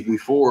you leave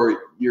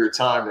before your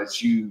time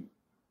that you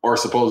are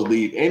supposed to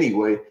leave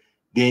anyway,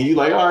 then you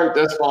like, all right,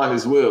 that's fine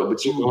as well.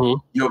 But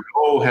your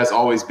goal has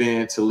always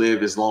been to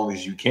live as long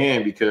as you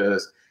can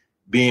because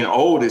being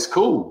old is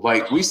cool.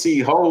 Like we see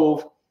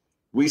Hove,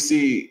 we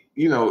see,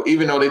 you know,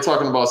 even though they're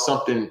talking about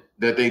something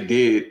that they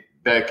did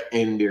back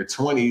in their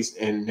 20s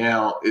and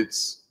now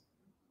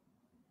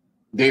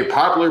they're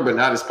popular, but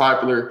not as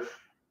popular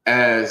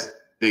as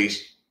they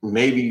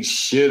maybe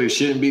should or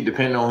shouldn't be,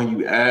 depending on who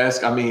you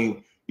ask. I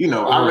mean, you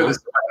know, I'd rather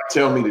somebody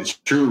tell me the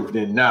truth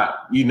than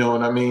not, you know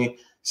what I mean?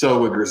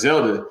 So with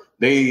Griselda,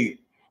 they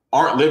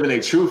aren't living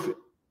their truth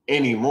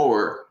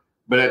anymore,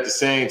 but at the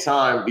same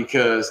time,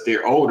 because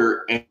they're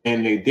older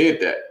and they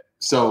did that.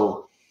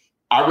 So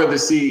I'd rather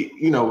see,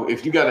 you know,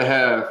 if you got to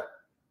have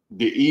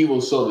the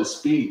evil, so to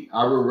speak,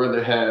 I would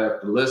rather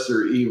have the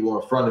lesser evil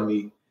in front of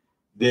me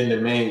than the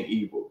main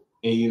evil.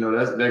 And, you know,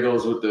 that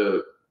goes with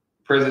the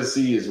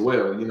presidency as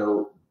well. You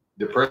know,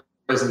 the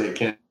president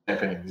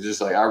campaign is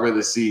just like, I'd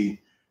rather see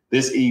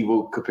this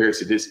evil compared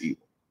to this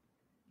evil.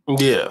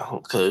 Yeah,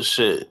 because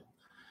shit,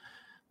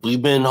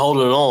 we've been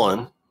holding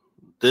on.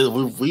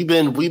 We've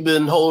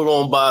been holding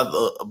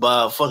on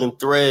by a fucking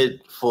thread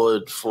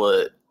for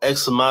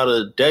X amount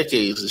of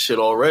decades and shit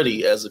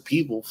already as a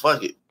people.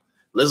 Fuck it.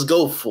 Let's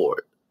go for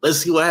it. Let's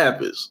see what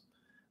happens.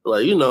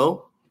 Like, you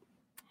know,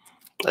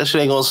 that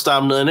shit ain't gonna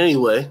stop nothing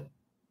anyway.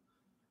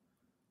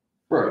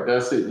 Right,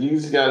 that's it. You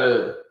just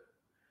gotta.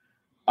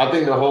 I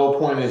think the whole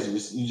point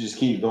is you just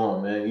keep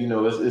going, man. You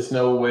know, it's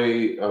no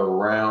way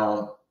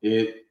around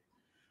it,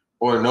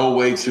 or no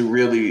way to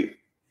really,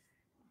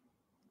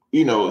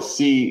 you know,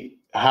 see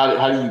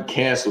how do you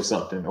cancel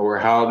something, or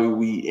how do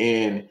we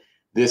end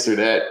this or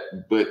that.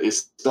 But it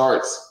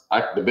starts.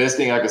 The best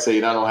thing I can say,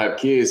 and I don't have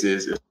kids,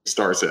 is it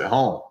starts at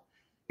home.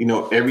 You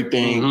know,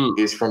 everything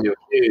is from your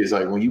kids.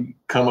 Like when you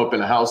come up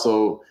in a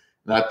household,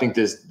 and I think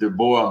the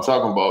boy I'm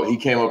talking about, he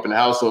came up in a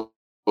household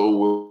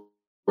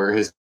where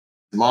his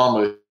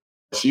mama,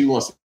 she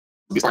wants to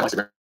be on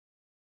Instagram.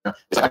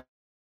 It's like,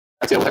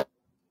 I tell what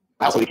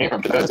household he came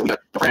from, because we got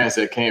friends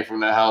that came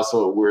from that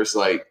household where it's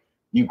like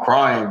you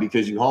crying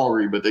because you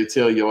hungry, but they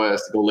tell your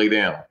ass to go lay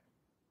down,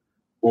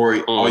 or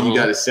all you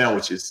got is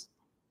sandwiches.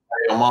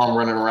 Your mom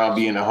running around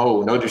being a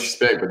hoe. No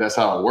disrespect, but that's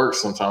how it works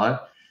sometimes.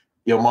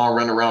 Your mom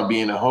running around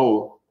being a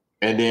hoe,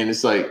 and then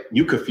it's like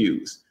you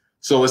confused.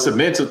 So it's a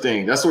mental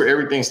thing. That's where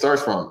everything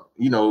starts from.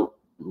 You know,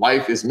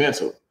 life is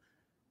mental.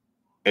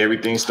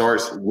 Everything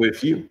starts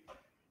with you.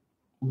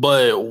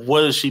 But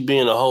what is she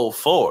being a hoe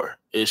for?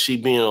 Is she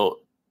being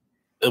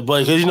but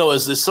because, you know,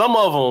 it's some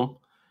of them,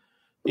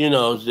 you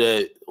know,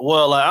 that,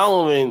 well, like, I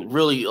don't even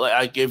really,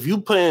 like if you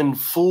putting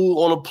food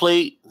on a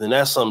plate, then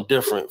that's something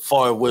different.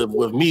 Far with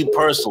me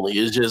personally,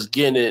 it's just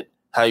getting it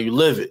how you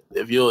live it.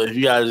 If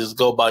you gotta just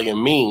go by your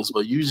means,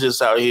 but you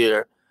just out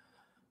here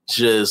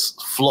just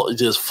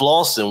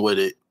flossing with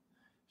it,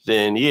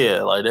 then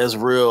yeah, like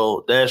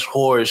that's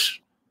horse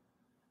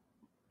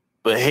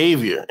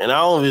behavior. And I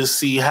don't even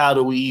see how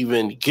do we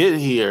even get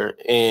here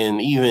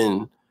and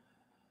even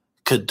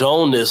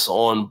condone this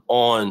on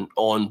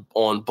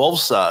both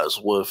sides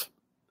with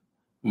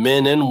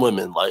men and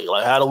women.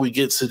 Like how do we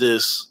get to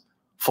this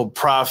for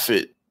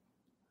profit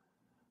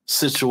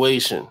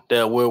situation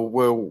that where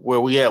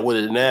we at with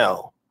it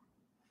now?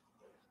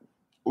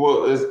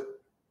 Well,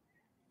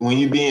 when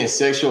you're being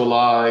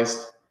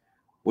sexualized,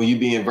 when you're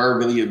being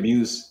verbally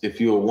abused,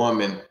 if you're a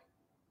woman,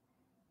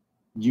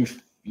 you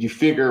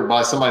figure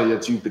by somebody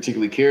that you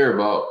particularly care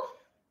about,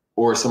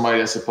 or somebody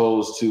that's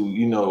supposed to,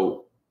 you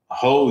know,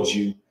 hold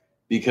you,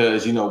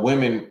 because, you know,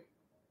 women,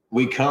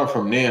 we come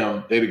from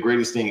them. They're the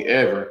greatest thing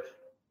ever.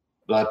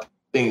 But I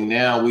think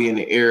now we in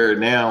the era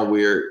now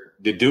where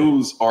the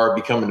dudes are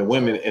becoming the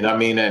women, and I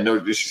mean that no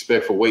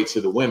disrespectful way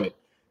to the women,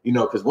 you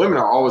know, because women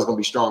are always going to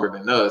be stronger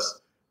than us.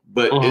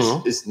 But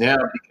it's now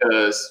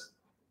because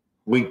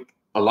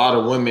a lot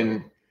of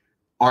women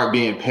aren't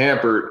being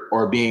pampered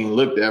or being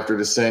looked after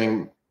the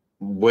same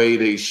way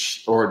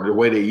or the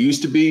way they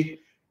used to be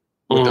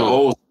with the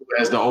old,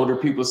 as the older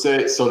people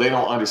said. So they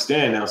don't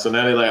understand now. So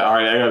now they're like, all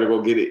right, I got to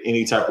go get it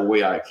any type of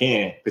way I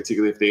can,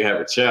 particularly if they have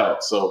a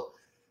child. So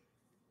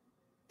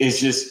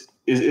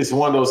it's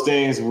one of those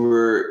things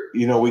where,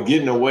 you know, we're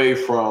getting away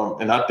from,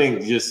 and I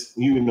think just,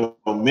 you know,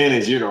 men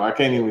in general, I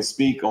can't even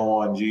speak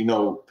on, you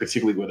know,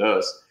 particularly with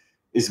us,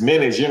 is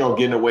men in general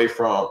getting away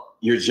from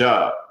your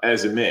job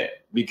as a man,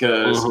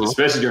 because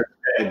especially during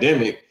the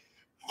pandemic,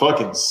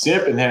 fucking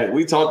simping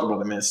we talked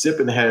about it, man.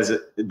 Simping has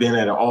been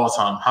at an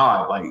all-time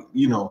high. Like,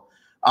 you know,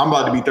 I'm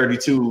about to be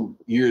 32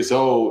 years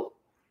old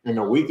in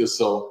a week or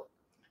so,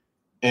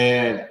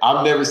 and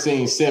I've never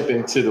seen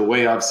simping to the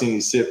way I've seen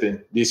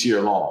simping this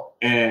year long.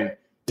 And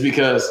it's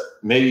because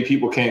maybe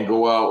people can't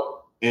go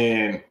out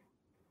and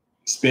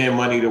spend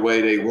money the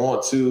way they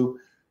want to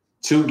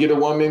get a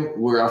woman,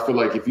 where I feel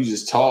like if you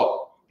just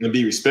talk and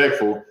be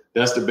respectful,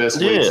 that's the best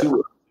way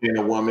to get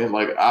a woman.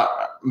 Like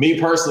me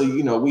personally,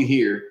 you know,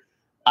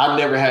 I've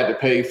never had to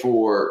pay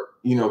for,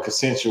 you know,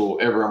 consensual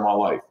ever in my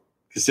life.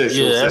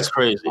 Consensual sex. That's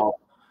crazy.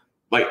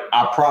 Like,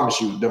 I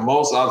promise you, the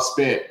most I've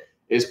spent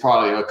is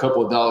probably a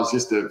couple of dollars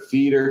just to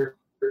feed her.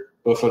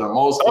 But for the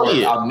most part,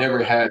 I've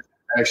never had to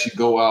actually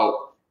go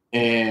out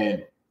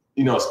and,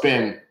 you know,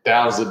 spend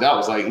thousands of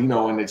dollars. Like, you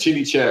know, in the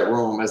chitty chat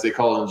room, as they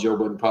call it on the Joe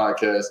Budden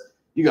podcast,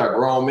 you got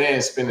grown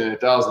men spending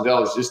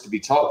 $1,000 just to be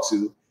talked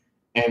to.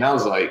 And I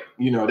was like,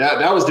 you know,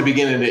 that was the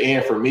beginning of the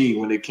end for me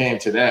when it came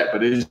to that.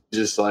 But it's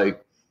just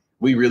like,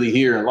 we really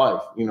here in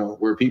life, you know,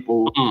 where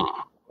people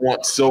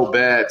want so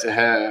bad to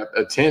have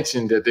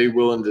attention that they're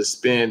willing to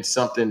spend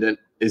something that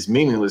is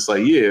meaningless.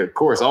 Like, yeah, of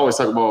course, I always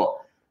talk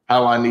about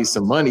how I need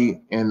some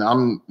money, and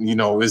I'm, you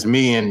know, it's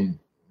me and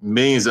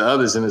millions of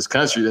others in this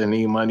country that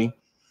need money.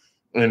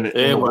 And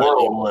in the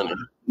world, money.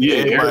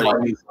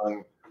 Everybody needs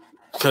money.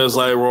 Because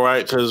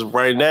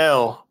right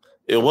now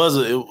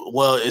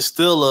it's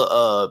still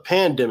a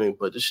pandemic,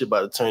 but this shit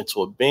about to turn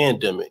into a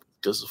bandemic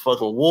because the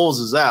fucking wolves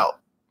is out.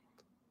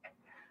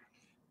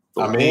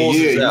 You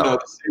know,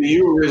 the city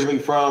you originally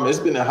from, it's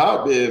been a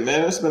hotbed,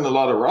 man. There's been a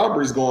lot of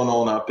robberies going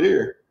on out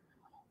there.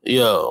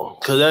 Yo,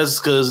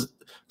 because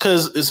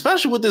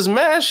especially with this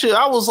mask shit,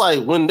 I was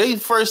like, when they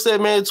first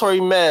said mandatory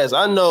masks,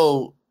 I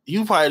know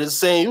you probably the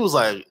same. You was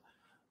like,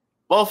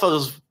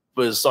 motherfuckers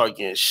better start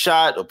getting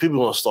shot or people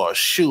gonna start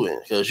shooting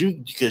because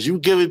you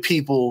giving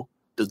people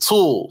the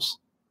tools.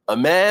 A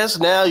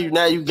mask now you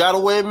gotta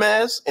wear a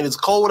mask and it's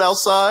cold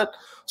outside,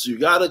 so you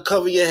gotta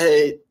cover your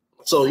head.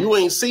 So you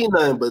ain't seen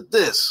nothing but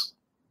this.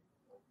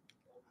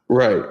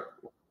 Right.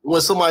 When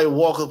somebody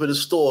walk up in the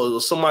store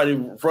or somebody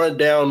run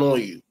down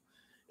on you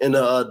in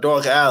a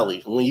dark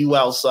alley when you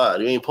outside,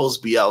 you ain't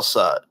supposed to be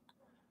outside.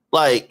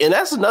 Like, and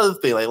that's another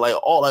thing. Like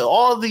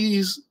all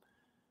these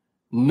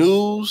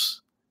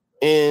news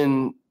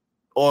or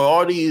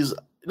all these,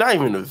 not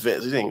even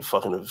events, these ain't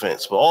fucking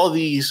events, but all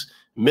these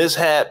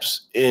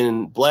mishaps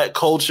in Black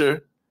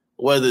culture,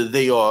 whether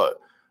they are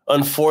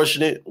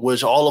unfortunate,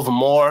 which all of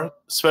them are,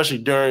 especially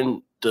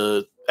during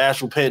the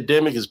actual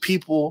pandemic, is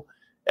people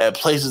at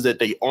places that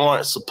they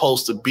aren't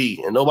supposed to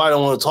be. And nobody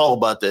don't want to talk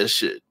about that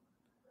shit.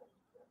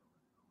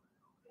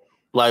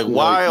 Like,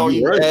 why are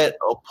you at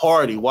a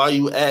party? Why are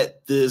you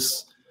at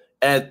this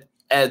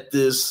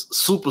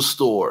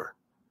superstore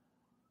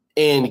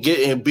and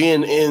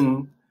being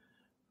in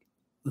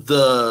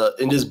the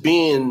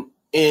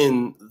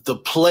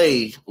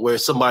play where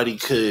somebody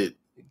could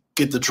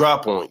get the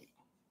drop on you?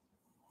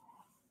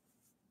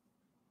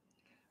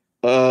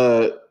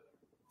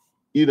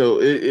 You know,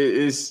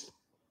 it's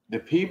the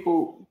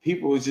people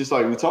is just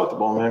like we talked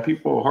about, man.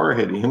 People are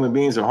hard-headed. Human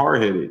beings are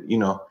hard-headed, you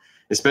know,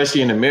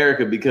 especially in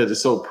America, because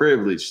it's so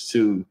privileged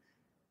to,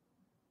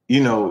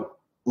 you know,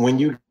 when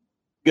you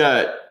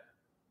got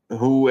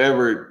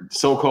whoever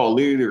so-called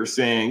leader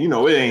saying, you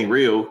know, it ain't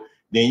real,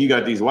 then you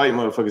got these white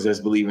motherfuckers that's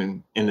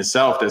believing in the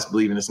South that's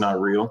believing it's not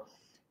real.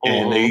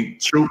 And they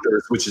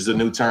truthers, which is a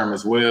new term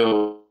as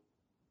well.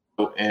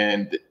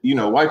 And, you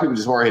know, white people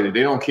just hard-headed.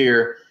 They don't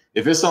care.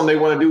 If it's something they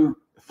want to do,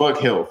 fuck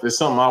health. If it's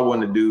something I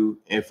want to do,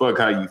 and fuck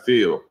how you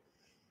feel.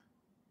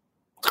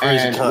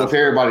 And with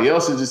everybody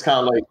else, it's just kind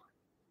of like,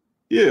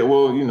 yeah,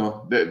 well, you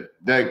know, that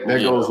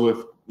goes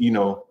with, you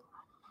know,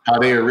 how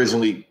they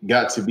originally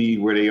got to be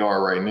where they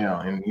are right now.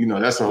 And, you know,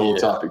 that's a whole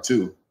topic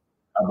too,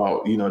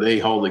 about, you know,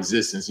 their whole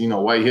existence. You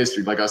know, white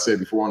history, like I said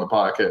before on the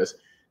podcast,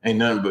 ain't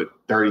nothing but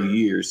 30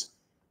 years.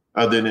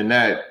 Other than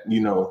that,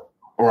 you know,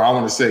 or I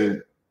want to say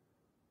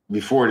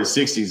before the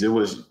 60s, it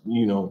was,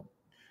 you know,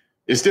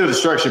 it's still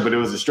destruction, but it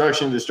was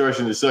destruction.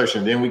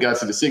 Then we got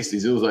to the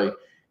 60s. It was like,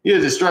 yeah,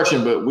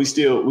 destruction, but we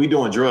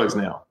doing drugs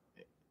now.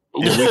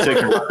 And we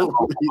taking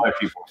black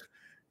people.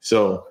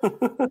 So,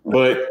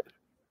 but,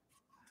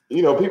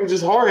 you know, people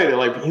just hard-headed.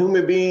 Like,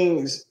 human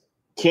beings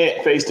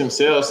can't face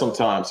themselves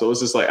sometimes. So it's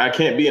just like, I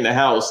can't be in the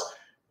house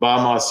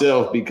by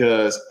myself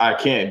because I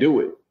can't do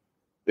it.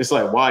 It's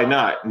like, why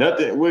not?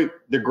 Nothing with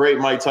the great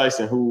Mike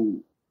Tyson,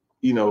 who,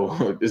 you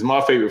know, is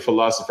my favorite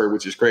philosopher,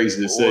 which is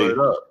crazy to say.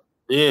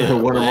 Yeah,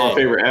 one of my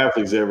favorite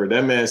athletes ever.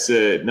 That man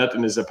said,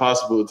 nothing is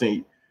impossible until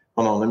you,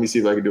 hold on, let me see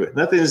if I can do it.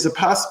 Nothing is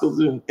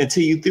impossible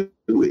until you do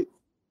it.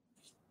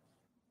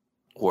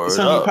 It's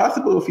only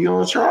possible if you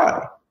don't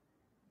try.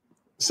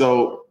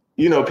 So,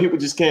 you know, people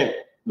just can't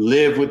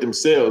live with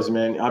themselves,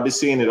 man. I've been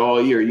seeing it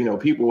all year. You know,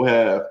 people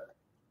have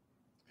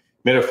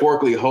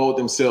metaphorically hold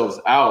themselves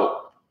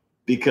out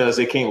because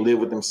they can't live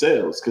with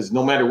themselves. Because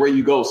no matter where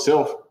you go,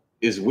 self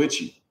is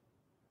with you.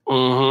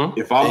 Mm-hmm.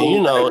 If I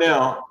move right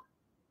now,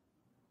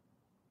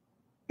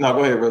 no,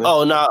 go ahead, brother.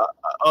 Oh no,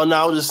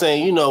 I was just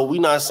saying, we're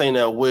not saying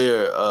that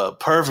we're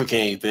perfect or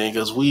anything,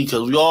 because we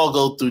all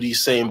go through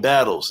these same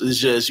battles. It's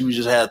just you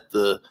just have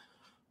to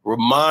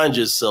remind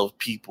yourself,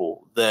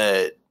 people,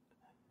 that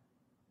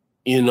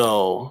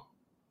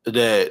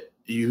that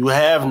you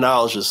have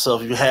knowledge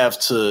yourself. You have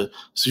to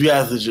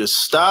just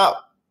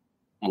stop,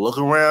 look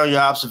around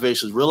your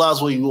observations,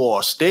 realize where you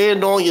are,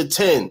 stand on your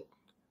 10,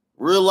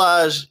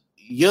 realize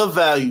your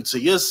value to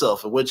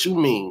yourself and what you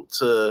mean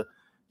to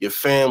your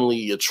family,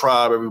 your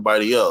tribe,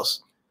 everybody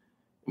else.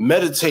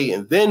 Meditate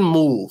and then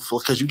move,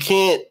 because you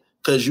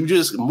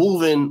just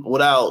moving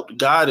without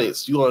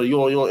guidance,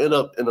 you'll end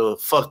up in a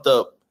fucked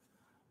up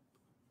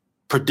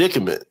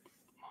predicament.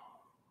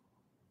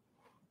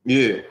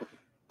 Yeah.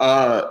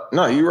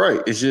 No, you're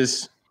right. It's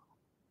just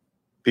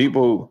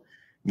people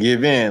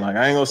give in. Like,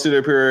 I ain't gonna sit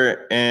up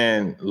here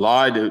and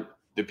lie to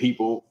the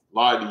people,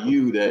 lie to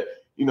you that,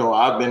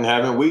 I've been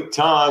having weak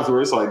times where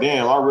it's like,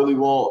 damn, I really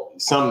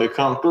want something to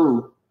come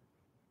through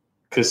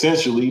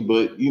consensually,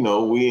 but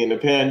we in the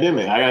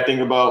pandemic. I gotta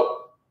think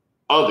about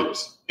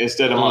others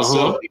instead of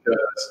myself,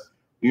 because,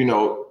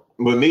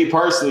 but me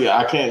personally,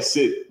 I can't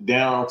sit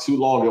down too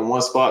long in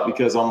one spot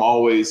because I'm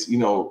always,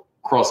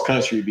 cross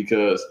country,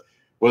 because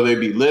whether it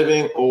be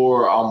living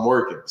or I'm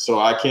working. So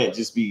I can't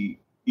just be,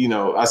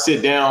 I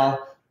sit down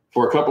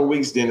for a couple of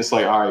weeks, then it's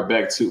like, all right,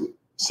 back to it.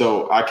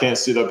 So I can't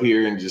sit up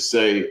here and just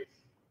say,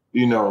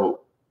 I'm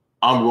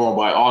going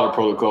by all the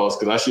protocols,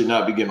 because I should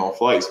not be getting on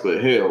flights,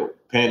 but hell,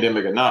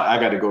 pandemic or not, I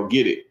got to go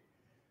get it.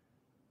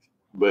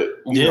 But,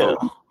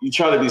 you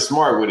try to be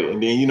smart with it.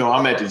 And then,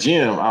 I'm at the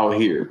gym out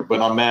here,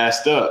 but I'm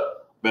masked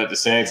up. But at the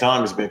same time,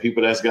 there's been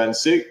people that's gotten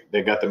sick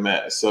that got the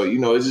mask. So,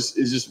 it's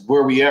just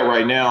where we at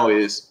right now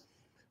is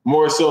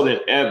more so than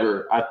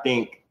ever. I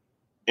think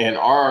in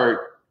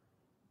our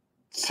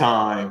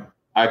time,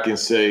 I can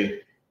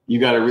say you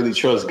got to really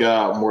trust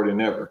God more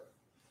than ever.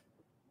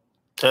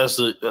 That's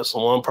the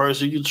one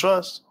person you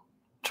trust.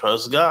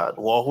 Trust God.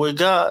 Walk with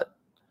God.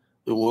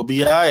 It will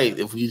be all right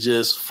if we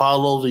just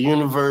follow the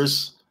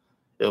universe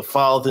and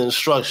follow the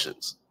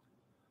instructions.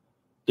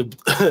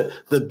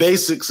 The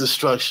basics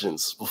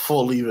instructions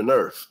before leaving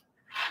Earth.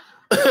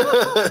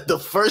 The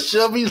first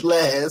shall be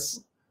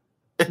last,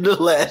 and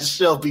the last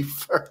shall be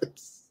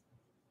first.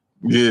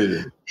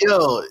 Yeah.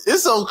 Yo,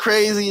 it's so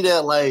crazy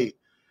that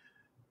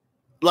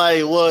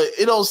well,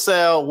 it don't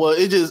sound well.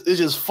 It's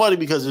just funny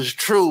because it's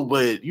true,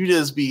 but you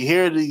just be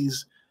hearing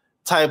these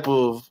type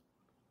of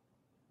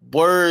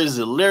words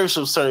and lyrics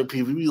from certain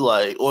people. You be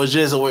like, or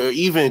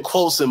even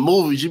quotes in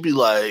movies. You be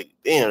like,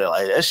 damn,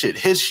 like that shit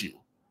hits you.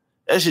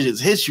 That shit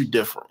just hits you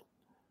different.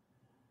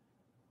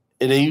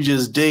 And then you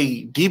just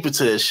dig deep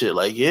into that shit.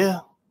 Like,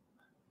 yeah,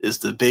 it's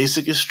the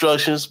basic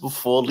instructions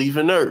before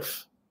leaving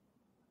Earth.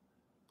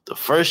 The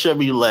first shall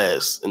be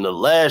last, and the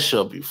last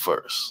shall be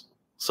first.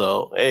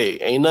 So, hey,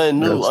 ain't nothing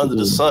new under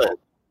the sun.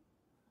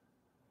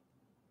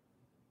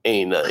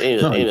 Ain't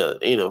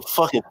a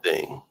fucking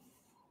thing.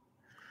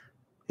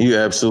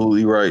 You're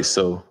absolutely right.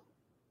 So,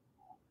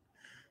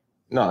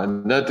 no,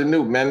 nothing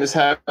new, man. This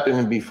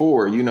happened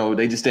before.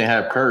 They just didn't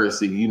have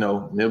currency.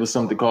 There was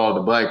something called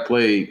the Black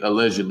Plague,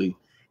 allegedly,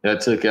 that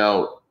took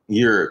out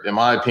Europe. In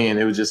my opinion,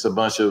 it was just a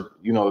bunch of,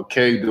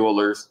 cave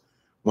dwellers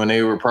when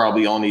they were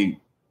probably only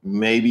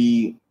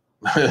maybe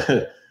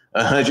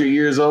 100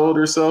 years old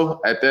or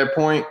so at that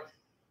point.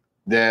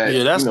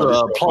 That's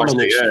the plumbing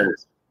issue.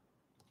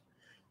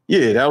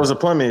 Yeah, that was a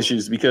plumbing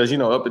issues because,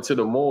 up until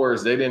the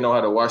Moors, they didn't know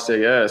how to wash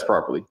their ass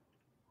properly.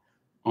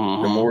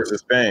 Mm-hmm. The Moors of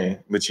Spain.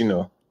 But,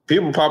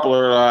 people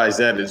popularized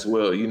that as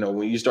well.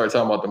 When you start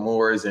talking about the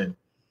Moors and,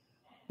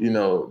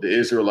 the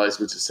Israelites,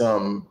 which is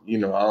something, I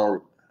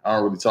don't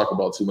really talk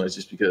about too much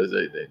just because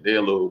they're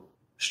a little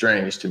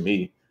strange to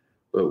me.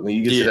 But when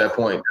you get to that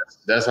point,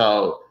 that's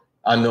how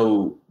I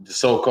know the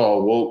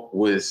so-called woke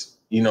was,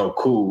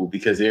 cool,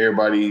 because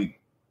everybody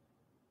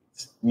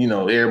want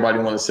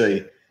to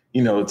say,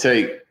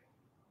 take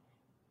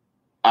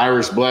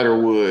Irish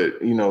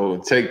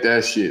bladderwood, take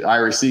that shit,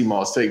 Irish sea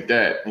moss, take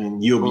that,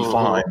 and you'll be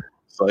fine.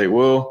 It's like,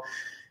 well,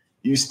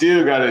 you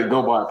still got to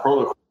go by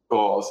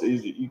protocols.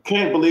 You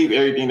can't believe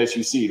everything that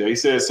you see. They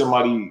said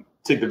somebody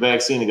took the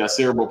vaccine and got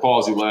cerebral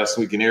palsy last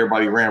week, and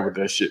everybody ran with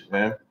that shit,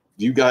 man.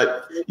 You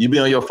be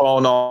on your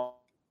phone all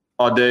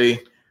day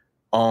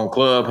on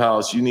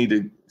Clubhouse. You need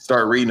to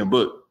start reading a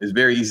book. It's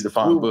very easy to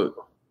find a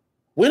book.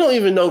 We don't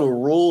even know the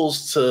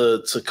rules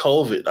to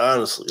COVID,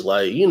 honestly.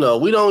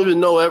 We don't even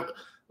know.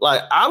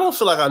 I don't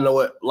feel like I know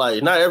it.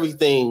 Not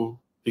everything,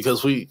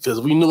 because we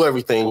knew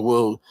everything.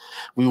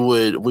 We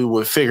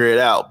would figure it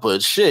out.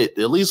 But shit,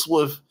 at least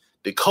with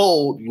the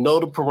cold,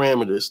 the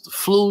parameters. The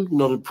flu,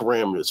 the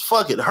parameters.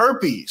 Fuck it,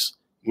 herpes,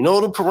 the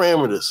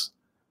parameters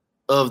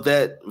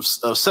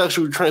of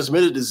sexually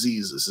transmitted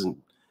diseases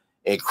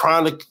and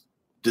chronic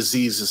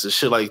diseases and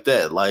shit like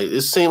that.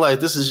 It seemed like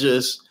this is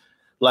just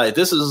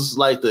this is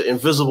like the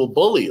invisible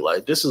bully.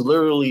 This is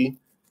literally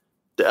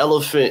the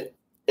elephant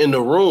in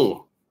the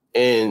room.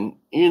 And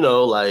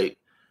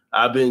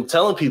I've been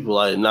telling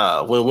people,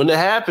 nah, when it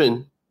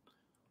happened,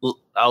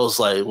 I was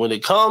like, when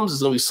it comes,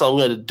 it's gonna be something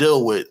we got to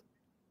deal with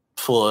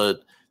for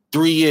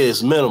 3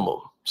 years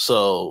minimum.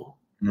 So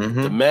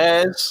the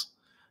masks,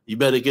 you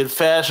better get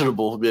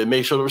fashionable. You better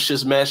make sure those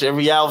shits match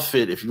every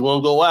outfit. If you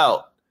want to go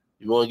out,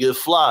 you want to get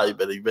fly, you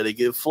better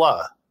get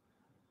fly.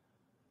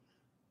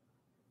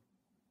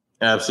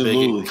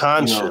 Absolutely.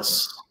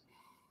 Conscious.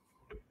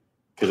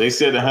 Because they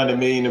said 100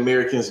 million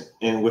Americans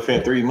and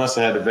within 3 months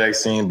had the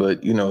vaccine,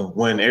 but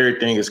when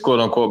everything is quote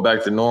unquote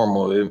back to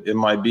normal, it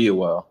might be a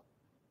while.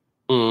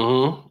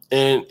 Mm-hmm.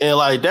 And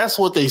like that's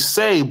what they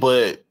say,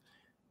 but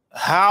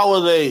how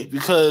are they?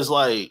 Because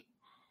like,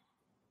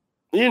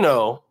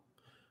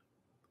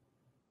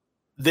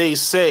 they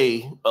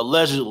say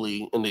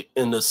allegedly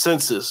in the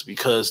census,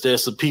 because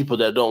there's some people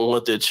that don't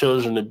want their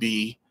children to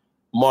be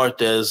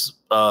marked as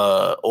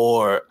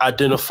or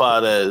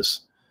identified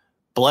as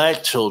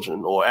Black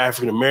children or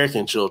African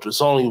American children.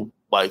 It's only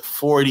like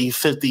 40,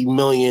 50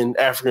 million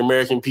African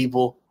American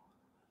people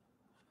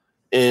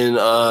in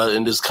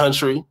this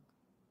country.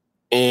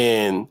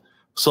 And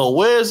so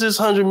where's this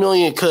 100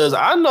 million? Because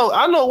I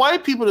know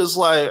white people that's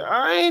like,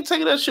 I ain't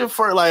taking that shit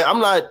first. Like, I'm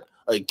not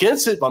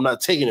against it, but I'm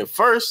not taking it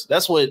first.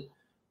 That's what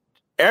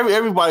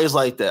everybody's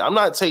like that. I'm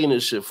not taking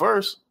this shit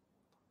first.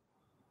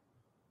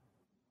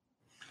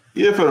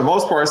 Yeah, for the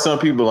most part, some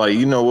people like,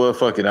 you know what,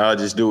 fuck it, I'll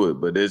just do it.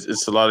 But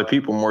it's a lot of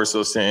people more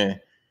so saying,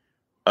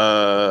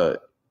 nah,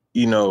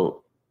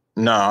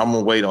 I'm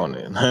gonna wait on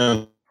it.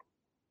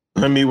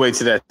 Let me wait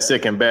till that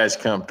second batch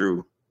come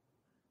through.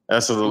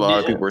 That's what a lot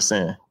of people are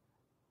saying.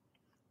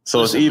 So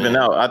listen, it's even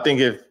out. I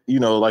think if,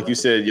 like you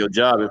said, your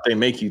job, if they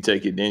make you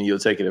take it, then you'll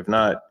take it. If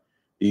not,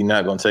 you're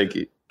not gonna take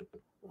it.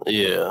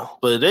 Yeah,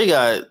 but they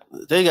got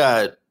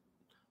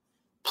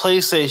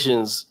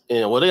PlayStations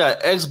and they got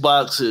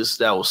Xboxes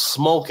that was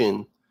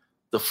smoking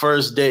the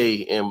first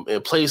day and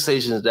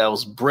PlayStations that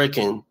was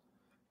bricking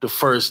the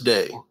first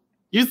day.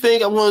 You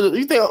think I'm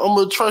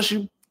gonna trust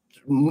you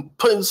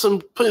putting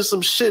some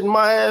shit in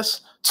my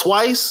ass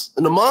twice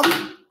in a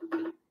month?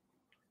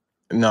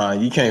 Nah,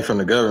 you came from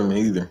the government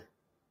either.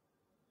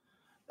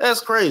 That's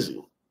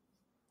crazy.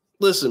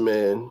 Listen,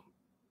 man.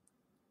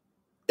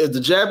 If the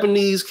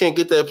Japanese can't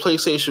get that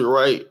PlayStation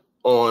right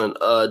on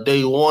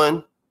day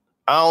one,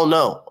 I don't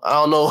know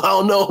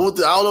what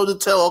to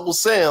tell Uncle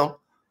Sam.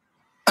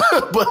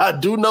 But I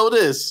do know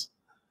this.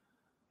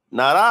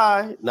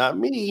 Not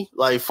me.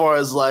 Like, as far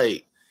as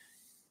like,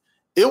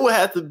 it would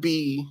have to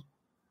be,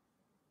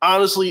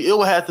 honestly,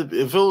 if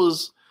it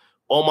was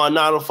on my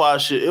 9 to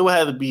 5 shit, it would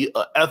have to be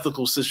an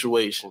ethical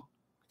situation.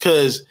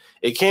 Because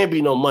it can't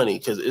be no money,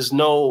 because it's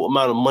no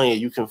amount of money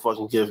you can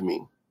fucking give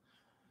me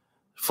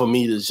for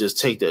me to just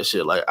take that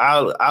shit. Like,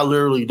 I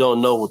literally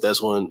don't know what that's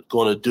going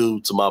to do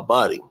to my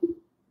body.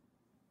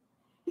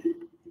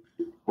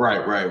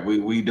 Right.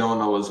 We don't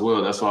know as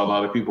well. That's why a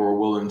lot of people are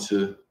willing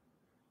to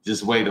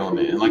just wait on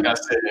it. And like I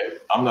said,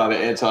 I'm not an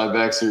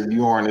anti-vaxxer.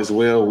 You aren't as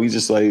well. We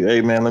just like,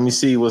 hey, man, let me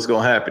see what's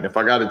going to happen. If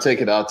I got to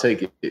take it, I'll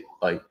take it.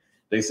 Like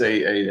they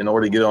say, hey, in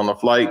order to get on the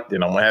flight,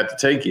 then I'm going to have to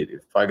take it.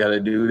 If I got to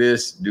do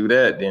this, do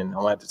that, then I'm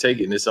going to have to take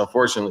it. And it's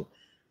unfortunate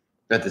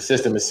that the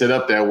system is set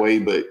up that way,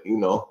 but,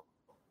 you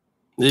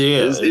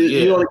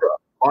only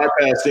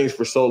bypass things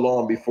for so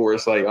long before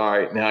it's like, all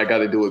right, now I got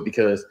to do it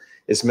because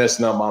it's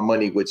messing up my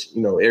money, which,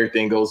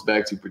 everything goes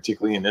back to,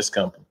 particularly in this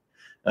company.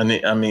 I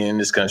mean, in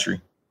this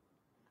country.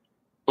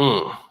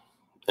 Yeah,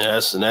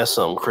 that's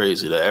something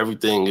crazy that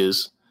everything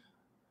is.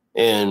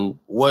 And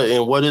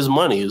what is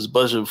money? It's a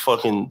bunch of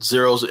fucking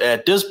zeros.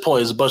 At this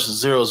point, it's a bunch of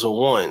zeros and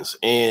ones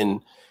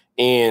in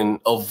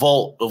a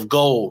vault of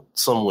gold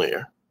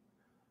somewhere.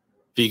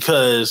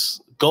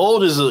 Because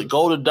gold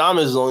and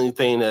diamond is the only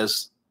thing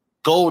that's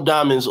gold,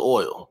 diamonds,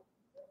 oil.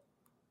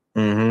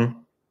 Mm-hmm.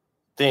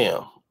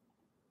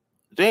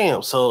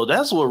 Damn. So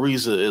that's what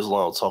Reza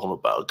Islam talking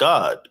about.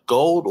 God,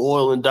 gold,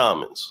 oil, and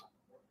diamonds.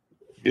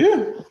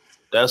 Yeah.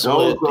 That's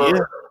what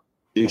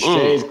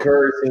exchange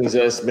currencies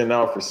that's been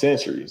out for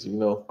centuries,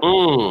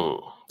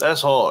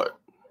 That's hard.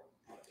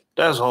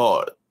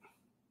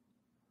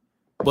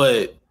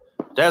 But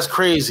that's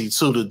crazy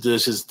too to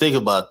just think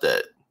about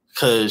that.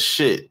 Cause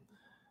shit.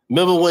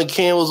 Remember when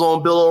Ken was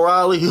on Bill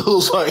O'Reilly? He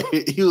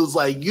was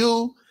like,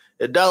 you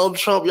and Donald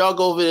Trump, y'all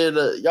go over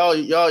there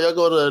y'all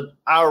go to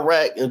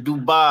Iraq and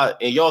Dubai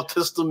and y'all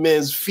kiss the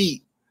men's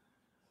feet.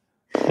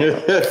 They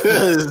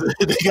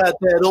got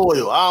that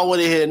oil. I don't want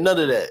to hear none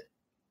of that.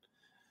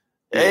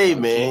 Hey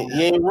man,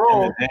 he ain't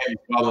wrong. He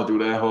followed through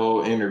that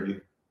whole interview.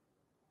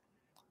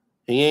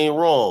 He ain't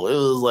wrong. It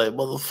was like,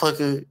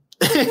 motherfucker,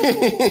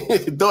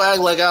 don't act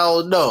like I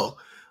don't know.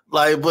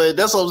 Like, but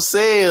that's what I'm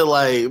saying.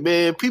 Like,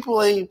 man,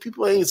 people ain't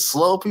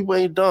slow. People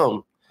ain't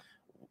dumb.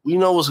 We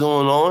know what's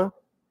going on.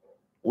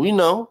 We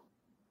know.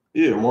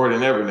 Yeah, more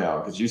than ever now,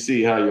 because you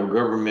see how your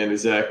government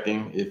is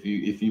acting. If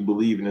you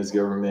believe in this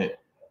government,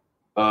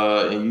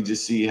 and you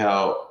just see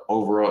how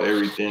overall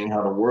everything,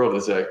 how the world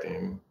is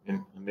acting,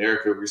 and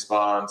America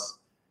responds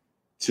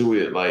to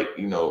it like,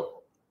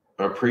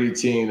 a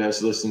preteen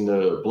that's listening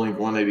to Blink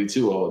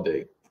 182 all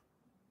day.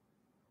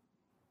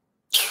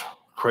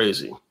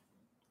 Crazy.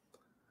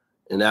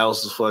 And that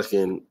was the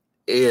fucking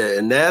Yeah,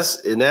 and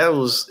that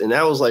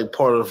was like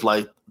part of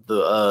like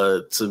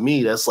the to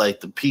me that's like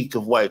the peak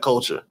of white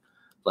culture.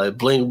 Like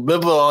Bling.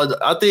 Remember,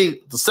 I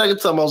think the second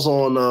time I was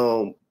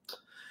on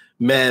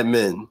Mad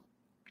Men,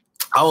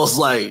 I was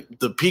like,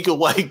 the peak of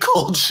white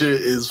culture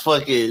is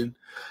fucking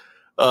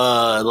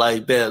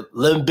like that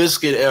Limp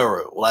Bizkit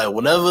era. Like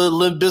whenever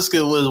Limp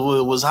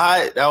Bizkit was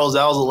hot, that was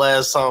the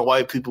last time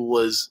white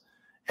people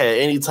had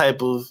any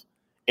type of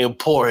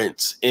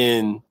importance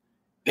in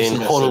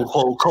quote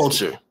unquote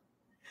culture.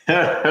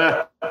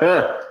 That's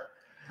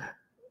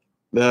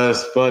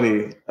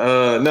funny.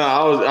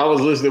 No, I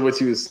was listening to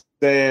what you was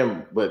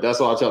saying, but that's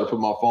why I try to put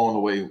my phone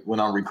away when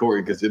I'm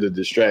recording because it'll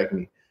distract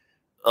me.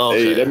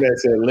 Okay. Hey, that man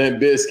said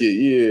Limp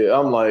Bizkit. Yeah,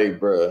 I'm like,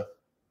 bruh,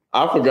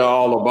 I forgot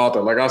all about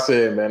that. Like I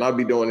said, man, I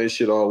be doing this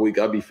shit all week.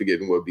 I be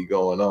forgetting what be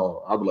going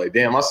on. I be like,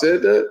 damn, I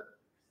said that.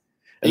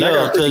 And I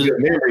got a pretty good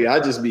memory. I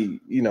just be,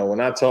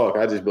 when I talk,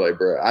 I just be like,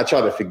 bruh, I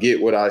try to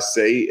forget what I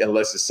say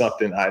unless it's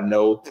something I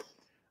know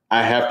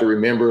I have to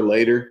remember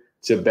later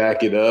to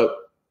back it up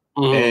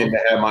and to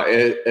have my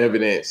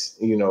evidence,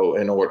 in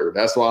order.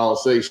 That's why I don't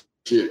say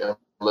shit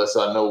unless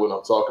I know what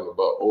I'm talking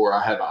about or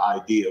I have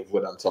an idea of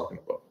what I'm talking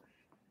about.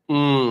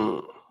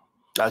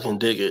 I can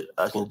dig it.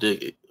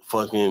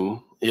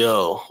 Fucking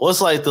yo,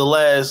 what's like the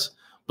last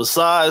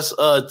besides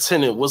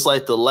Tenet? What's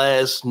like the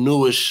last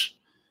newish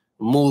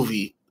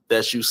movie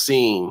that you've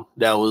seen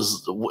that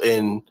was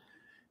in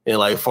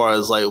like far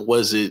as like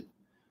was it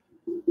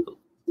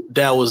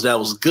that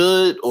was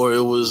good or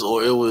it was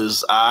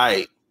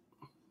alright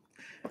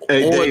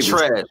or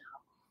trash?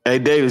 Hey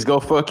Davis,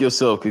 go fuck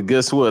yourself. Cause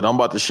guess what? I'm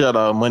about to shut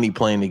out Money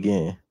Plane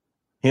again.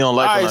 He don't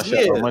like when I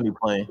shut out Money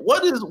Plane.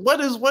 What is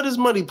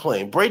Money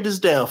Plane? Break this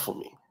down for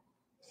me.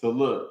 So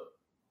look,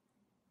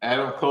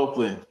 Adam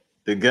Copeland,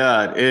 the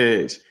God,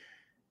 Edge,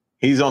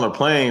 he's on a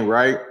plane,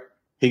 right?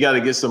 He got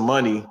to get some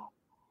money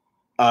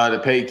to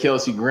pay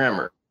Kelsey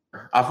Grammer.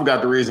 I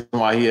forgot the reason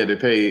why he had to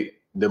pay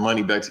the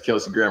money back to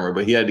Kelsey Grammer,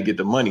 but he had to get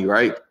the money,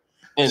 right?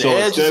 And so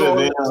Edge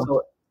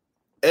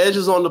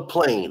is on the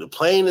plane. The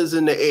plane is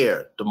in the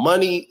air. The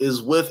money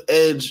is with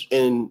Edge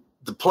in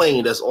the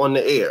plane that's on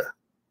the air.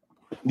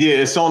 Yeah,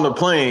 it's on the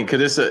plane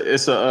because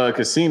it's a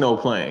casino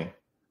plane.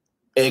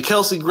 And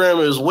Kelsey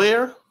Grammer is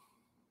where?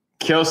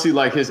 Kelsey,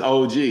 like his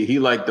OG, he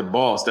like the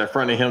boss that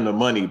fronted him the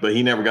money, but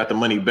he never got the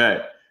money back.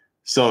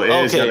 So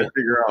Edge got to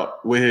figure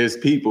out with his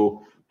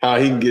people how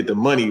he can get the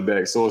money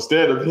back. So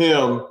instead of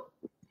him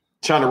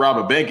trying to rob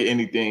a bank or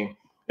anything,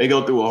 they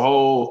go through a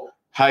whole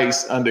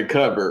heist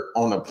undercover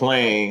on a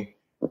plane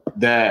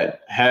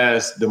that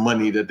has the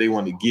money that they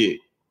want to get.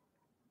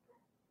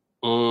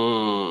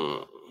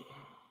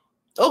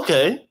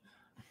 Okay,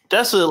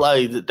 that's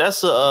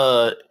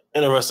a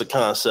interesting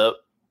concept.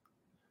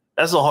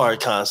 That's a hard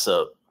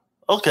concept.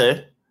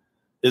 Okay,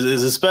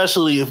 is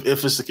especially if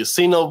it's a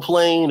casino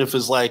plane, if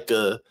it's like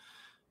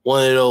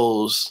one of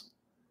those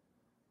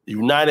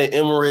United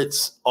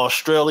Emirates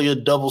Australia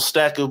double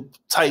stacker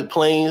type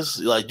planes.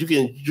 Like you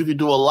can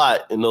do a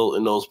lot in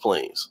those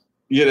planes.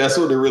 Yeah, that's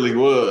what it really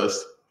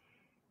was.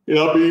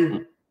 I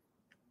mean,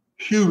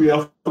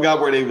 I forgot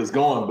where they was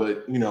going,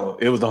 but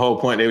it was the whole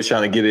point. They was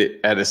trying to get it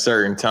at a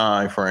certain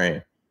time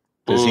frame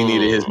because he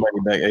needed his money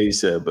back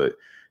ASAP. But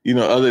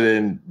other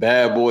than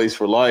Bad Boys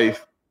for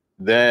Life,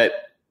 that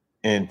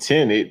and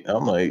Tenet,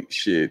 I'm like,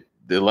 shit.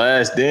 The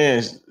Last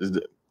Dance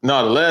The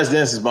Last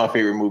Dance is my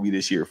favorite movie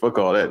this year. Fuck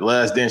all that. The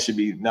Last Dance should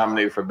be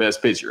nominated for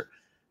Best Picture.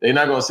 They're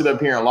not gonna sit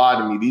up here and lie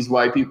to me. These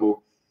white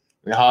people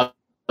in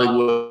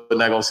Hollywood are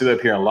not gonna sit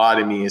up here and lie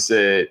to me and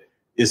said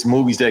it's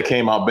movies that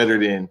came out better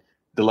than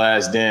The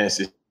Last Dance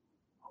this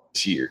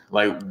year.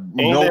 Like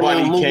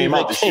nobody came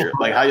out this year.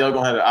 Like how y'all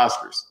gonna have the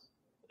Oscars?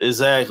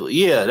 Exactly.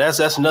 Yeah, that's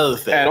another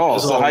thing. At all.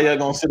 So how y'all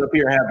gonna sit up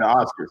here and have the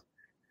Oscars?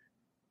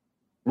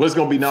 What's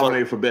gonna be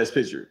nominated for Best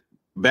Picture?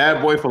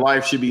 Bad Boy for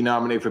Life should be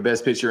nominated for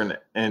Best Picture,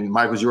 and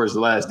Michael Jordan's The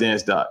Last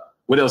Dance doc.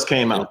 What else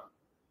came out?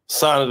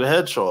 Sign of the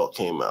Hedgehog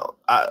came out.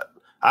 I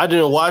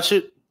didn't watch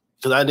it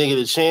because I didn't get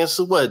a chance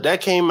to. What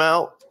that came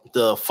out?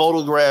 The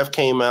Photograph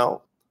came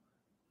out,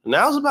 and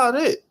that was about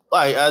it.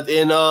 Like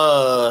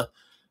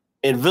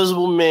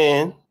Invisible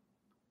Man,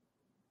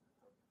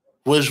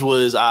 which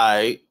was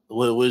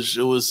which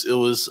it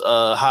was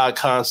high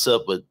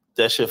concept, but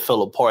that shit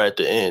fell apart at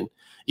the end.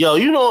 Yo,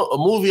 a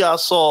movie I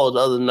saw the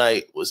other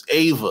night was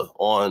Ava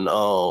on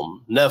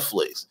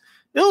Netflix.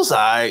 It was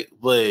alright,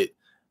 but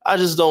I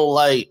just don't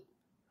like.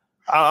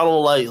 I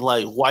don't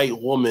like white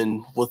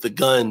woman with a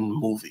gun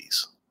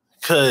movies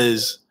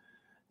because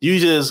you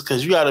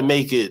got to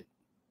make it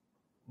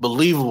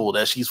believable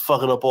that she's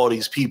fucking up all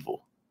these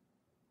people,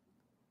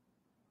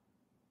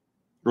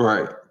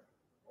 right?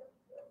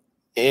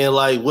 And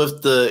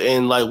with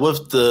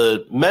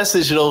the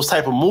message of those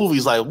type of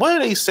movies, like what are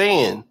they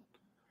saying?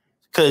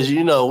 Because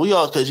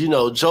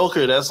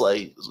Joker, that's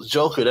like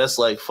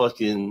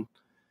fucking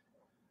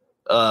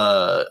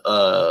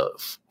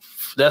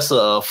that's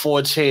a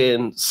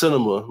 4chan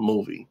cinema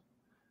movie.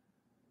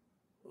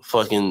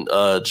 Fucking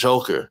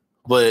Joker.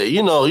 But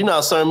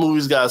certain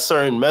movies got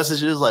certain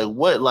messages. Like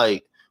what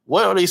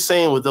what are they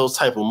saying with those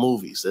type of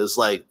movies? It's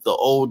like the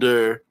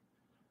older,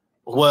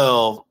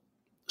 well,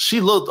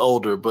 she looked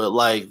older, but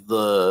like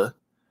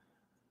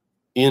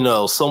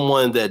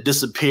someone that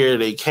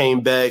disappeared, they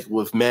came back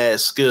with mad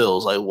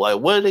skills. Like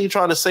what are they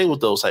trying to say with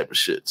those type of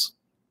shits?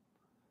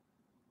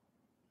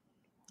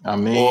 I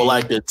mean, or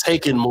like the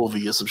Taken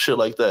movie or some shit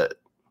like that.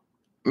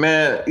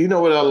 Man, you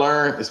know what I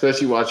learned,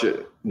 especially watching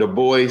The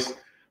Boys.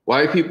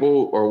 White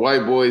people or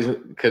white boys,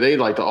 because they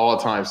like the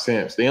all-time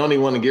simps. They only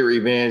want to get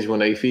revenge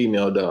when they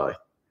female die.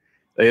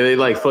 They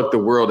like fuck the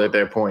world at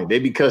that point. They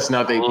be cussing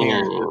out their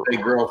parents. If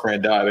their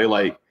girlfriend die, they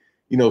like,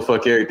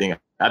 fuck everything.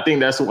 I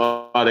think that's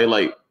why they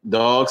like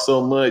dogs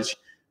so much,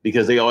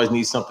 because they always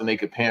need something they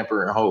could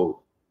pamper and hold.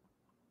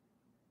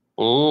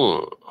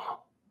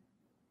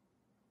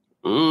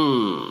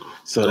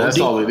 So that's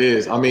all it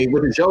is. I mean,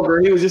 with the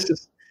Joker, he was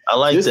just I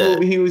like this that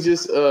movie. He was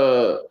just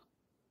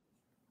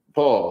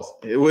pause.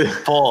 It was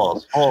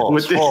pause.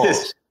 With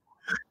this.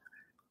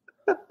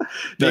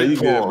 No, you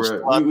good,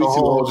 bro.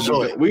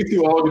 We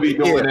too old to be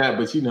doing that,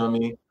 but you know what I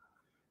mean.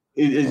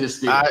 It's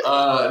just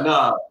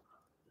nah.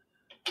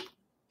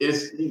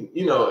 It's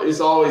it's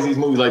always these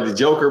movies like the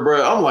Joker,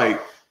 bro. I'm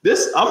like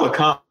this. I'm a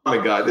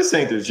comic guy. This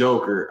ain't the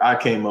Joker I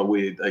came up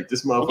with. Like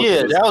this motherfucker.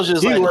 Yeah, that was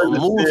just like a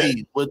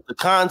movie with the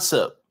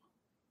concept.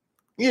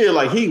 Yeah,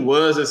 like he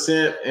was a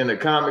simp in the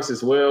comics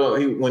as well.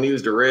 When he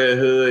was the Red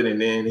Hood,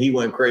 and then he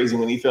went crazy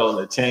when he fell in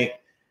the tank.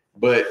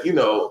 But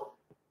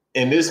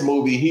in this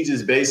movie, he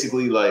just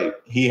basically like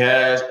he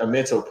has a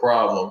mental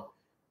problem,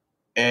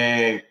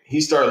 and he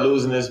started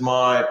losing his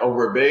mind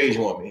over a beige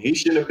woman. He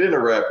shouldn't have been a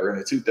rapper in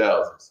the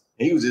 2000s.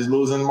 He was just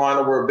losing his mind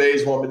over a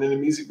beige woman in the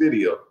music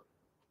video.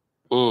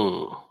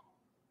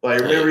 Like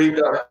remember he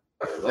got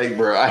like,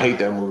 bro, I hate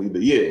that movie,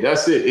 but yeah,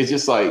 that's it. It's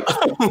just like,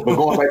 but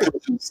going back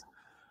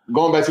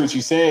to what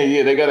you're saying,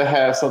 yeah, they got to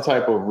have some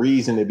type of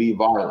reason to be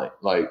violent.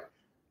 Like,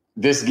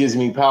 this gives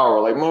me power.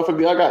 Like,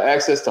 motherfucker, I got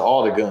access to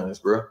all the guns,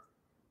 bro.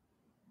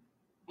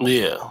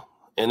 Yeah,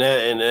 and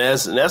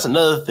that's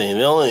another thing.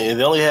 They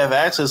only have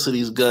access to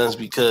these guns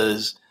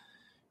because,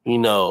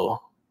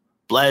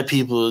 Black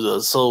people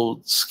are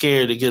so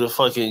scared to get a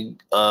fucking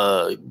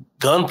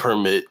gun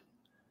permit.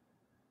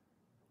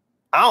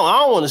 I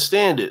don't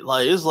understand it.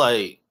 Like, it's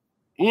like,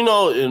 in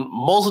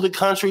most of the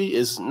country,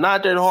 it's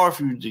not that hard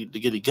for you to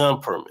get a gun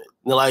permit.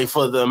 Like,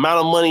 for the amount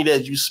of money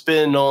that you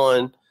spend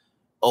on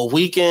a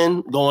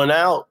weekend going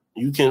out,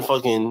 you can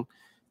fucking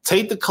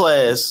take the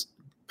class,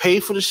 pay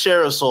for the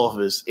sheriff's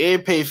office,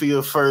 and pay for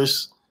your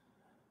first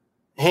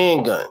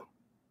handgun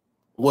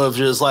with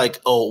just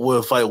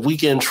with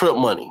weekend trip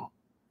money.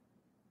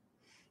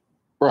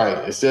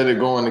 Right. Instead of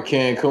going to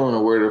Cancun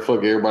or where the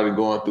fuck everybody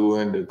going through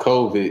into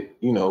COVID,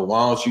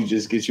 why don't you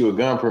just get you a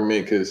gun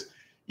permit? Because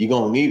you're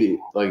going to need it.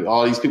 Like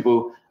all these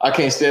people, I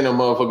can't stand them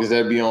motherfuckers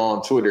that be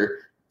on Twitter.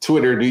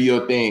 Twitter, do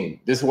your thing.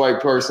 This white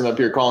person up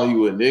here calling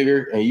you a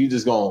nigger and you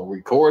just going to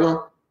record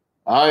them?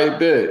 I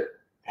bet.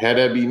 Had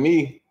that be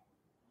me.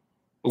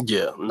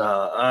 Yeah.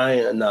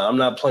 I'm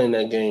not playing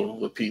that game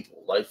with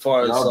people. Like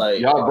far as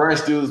y'all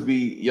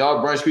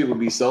brunch people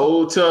be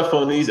so tough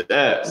on these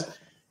apps.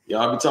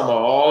 Y'all be talking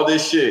about all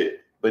this shit,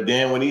 but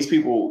then when these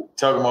people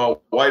talking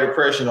about white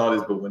oppression, all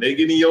this, but when they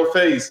get in your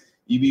face,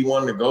 you be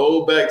wanting to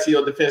go back to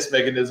your defense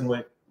mechanism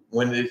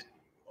when it's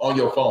on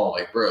your phone.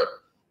 Like, bro,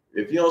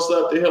 if you don't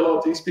slap the hell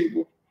out these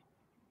people,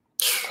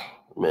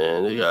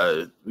 man, we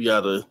gotta.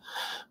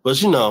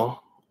 But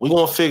we're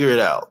gonna figure it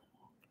out.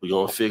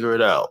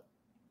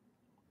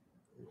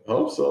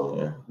 Hope so,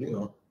 man.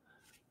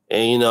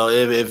 And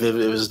if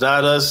it's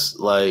not us,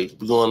 like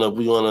we're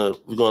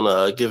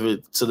gonna give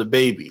it to the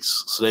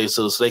babies so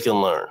they can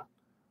learn,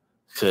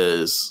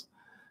 because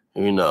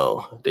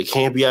they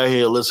can't be out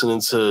here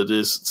listening to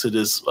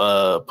this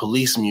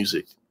police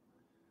music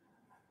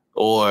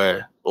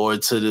or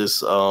to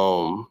this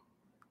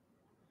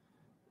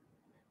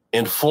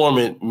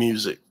informant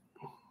music.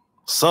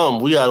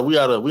 We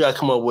gotta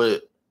come up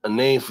with a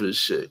name for this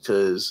shit,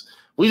 because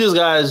we just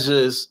guys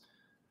just.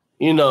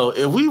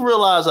 If we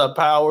realize our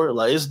power,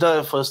 like it's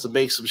nothing for us to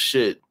make some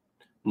shit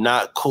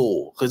not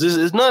cool. Because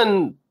it's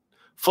nothing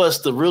for us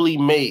to really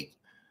make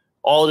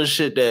all the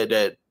shit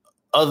that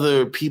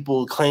other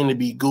people claim to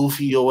be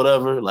goofy or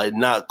whatever, like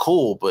not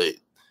cool. But,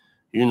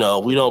 we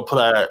don't put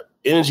our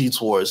energy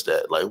towards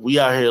that. Like we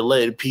out here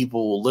letting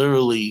people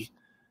literally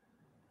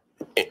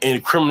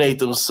incriminate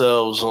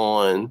themselves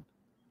on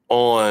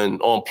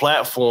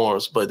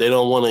platforms, but they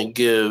don't want to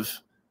give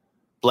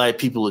Black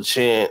people a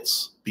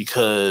chance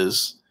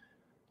because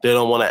they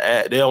don't want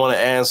to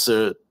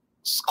answer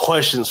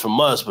questions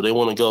from us, but they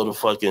want to go to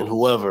fucking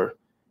whoever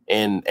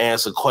and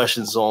answer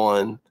questions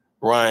on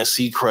Ryan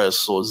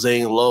Seacrest or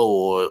Zane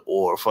Lowe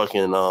or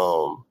fucking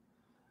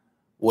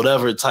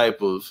whatever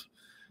type of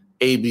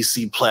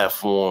ABC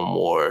platform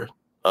or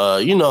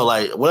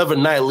like whatever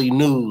nightly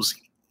news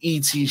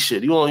ET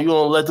shit. You want to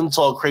let them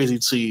talk crazy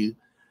to you,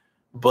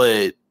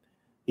 but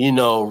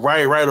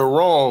right or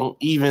wrong,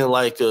 even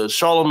like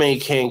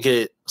Charlemagne can't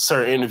get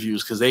certain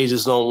interviews because they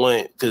just don't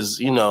want, because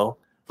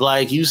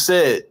like you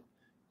said,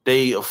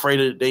 they afraid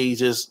of, they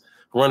just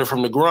running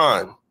from the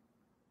grind.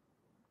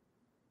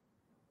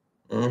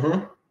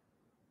 Mm-hmm.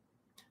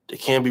 They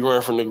can't be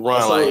running from the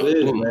grind. That's all it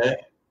is, man.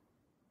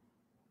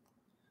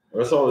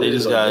 That's all it is. They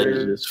just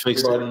gotta just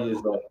fix it. Everybody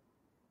is like,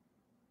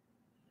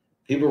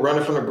 people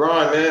running from the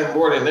grind, man,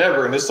 more than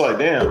ever. And it's like,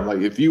 damn, like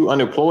if you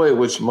unemployed,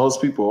 which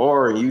most people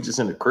are, and you just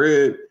in the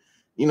crib,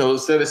 you know,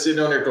 instead of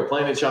sitting on there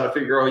complaining, trying to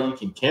figure out how you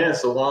can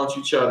cancel, why don't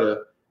you try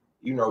to,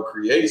 you know,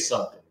 create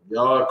something?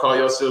 Y'all call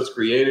yourselves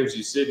creatives.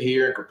 You sit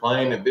here and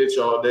complain and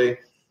bitch all day.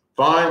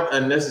 Find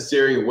a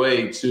necessary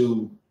way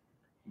to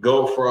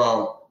go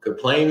from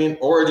complaining,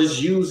 or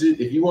just use it.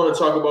 If you want to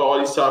talk about all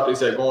these topics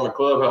that go on the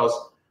Clubhouse,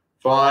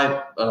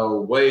 find a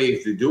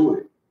way to do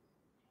it.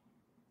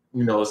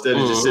 You know, instead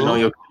of just sitting on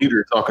your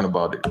computer talking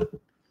about it.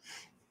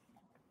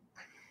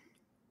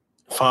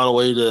 Find a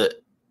way to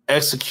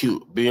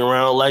execute, be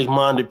around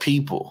like-minded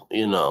people,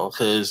 you know,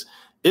 because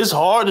it's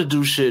hard to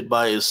do shit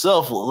by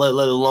yourself, let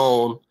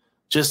alone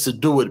just to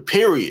do it,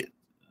 period.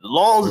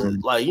 Long as,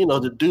 like, you know,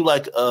 to do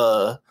like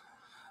a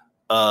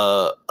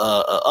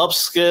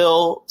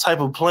upscale type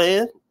of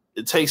plan,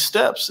 it takes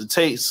steps. It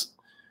takes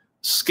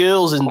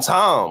skills and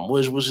time,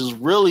 which is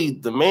really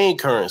the main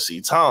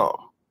currency, time.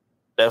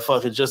 That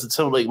fucking Justin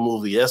Timberlake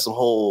movie, that's some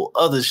whole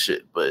other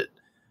shit. But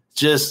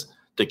just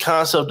the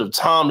concept of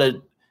time that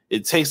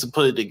it takes to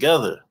put it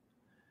together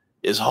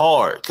is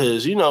hard.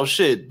 Because, you know,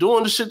 shit,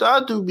 doing the shit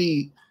that I do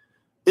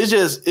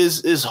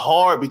it's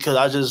hard because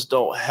I just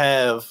don't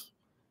have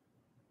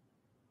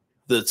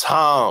the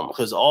time.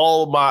 Because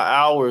all of my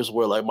hours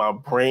where like my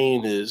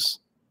brain is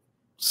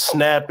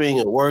snapping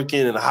and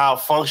working and high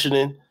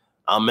functioning,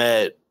 I'm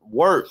at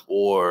work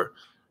or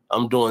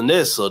I'm doing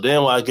this. So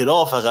then when I get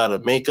off, I got to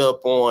make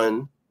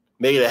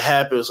it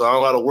happen. So I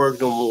don't got to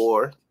work no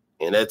more.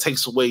 And that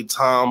takes away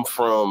time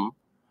from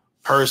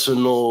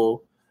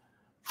personal,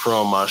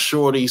 from my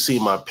shorty, see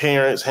my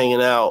parents,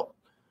 hanging out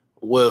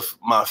with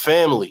my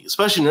family,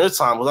 especially in this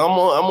time. Because I'm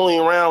only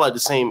around like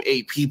the same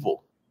 8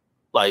 people,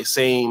 like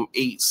same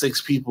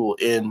 6 people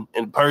in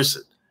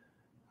person.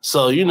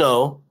 So, you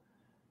know,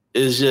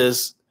 it's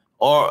just,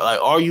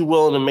 are you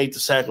willing to make the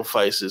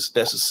sacrifices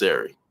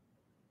necessary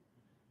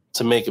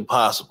to make it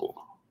possible?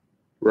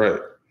 Right.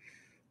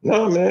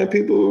 No, man,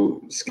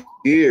 people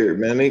scared,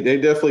 man. They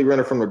definitely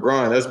running from the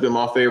grind. That's been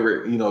my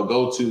favorite, you know,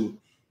 go-to.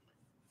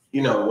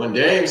 You know, when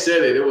Dame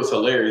said it, it was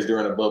hilarious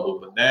during the bubble.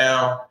 But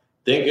now,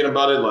 thinking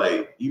about it,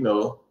 like, you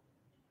know,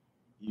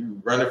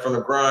 you running from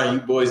the grind,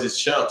 you boys is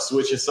chumps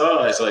switching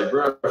sides. Like,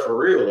 bro, for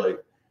real,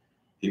 like,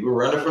 people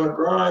running from the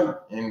grind,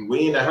 and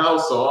we in the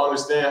house, so I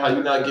understand how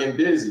you're not getting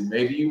busy.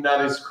 Maybe you're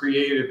not as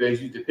creative as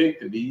you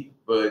depict to be,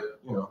 but,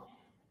 you know.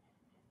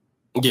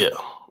 Yeah.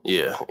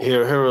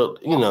 Here,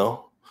 you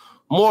know,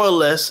 more or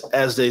less,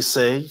 as they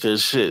say,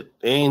 because shit,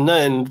 ain't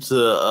nothing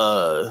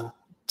to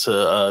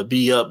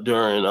be up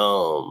during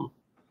real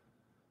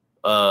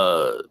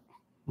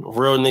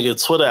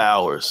nigga Twitter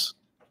hours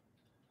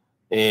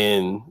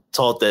and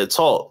talk that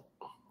talk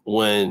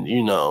when,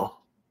 you know,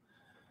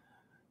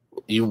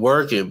 you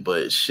working.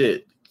 But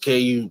shit,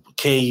 can you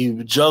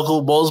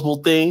juggle multiple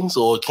things,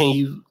 or can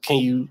you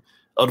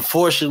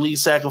unfortunately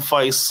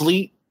sacrifice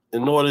sleep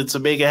in order to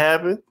make it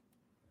happen?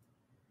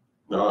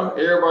 No,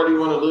 everybody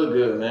want to look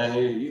good, man.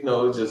 You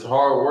know, it's just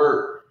hard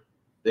work.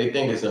 They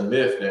think it's a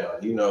myth now.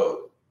 You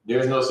know,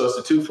 there's no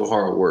substitute for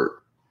hard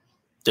work.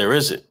 There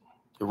isn't.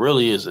 It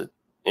really isn't.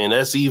 And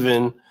that's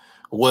even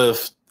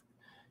with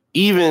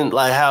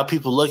like how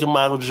people look at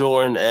Michael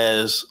Jordan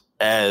as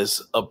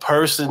a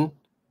person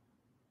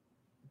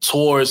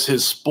towards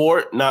his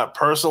sport, not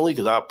personally,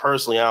 because I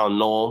don't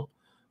know him.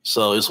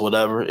 So it's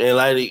whatever. And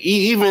like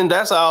even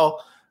that's how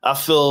I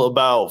feel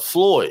about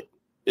Floyd.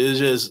 It's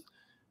just,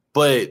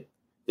 but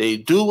they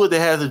do what they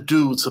have to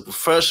do to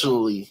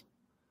professionally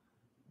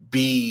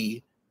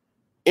be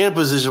in a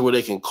position where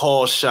they can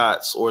call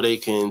shots, or they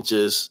can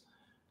just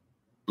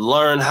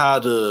learn how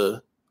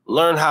to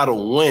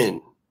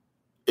win.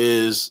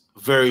 Is a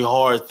very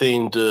hard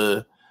thing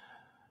to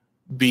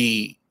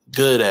be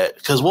good at.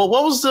 Because what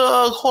was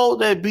the quote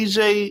that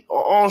BJ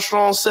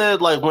Armstrong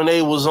said, like when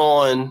they was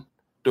on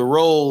the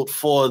road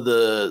for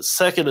the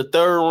 2nd or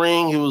 3rd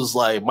ring? He was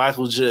like,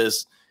 Michael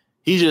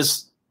he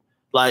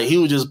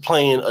was just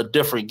playing a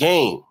different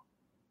game.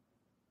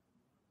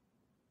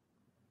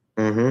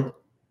 Mm-hmm.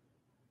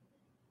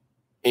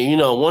 And, you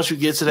know, once you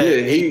get to that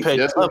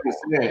apex level,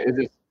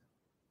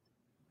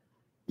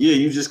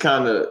 you just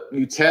kind of,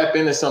 you tap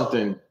into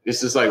something.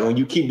 It's just like when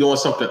you keep doing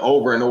something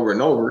over and over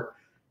and over,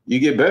 you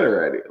get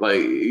better at it. Like,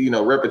 you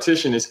know,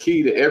 repetition is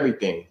key to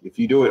everything. If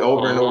you do it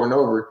over and over and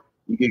over,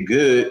 you get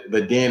good.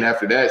 But then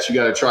after that, you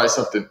got to try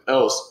something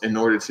else in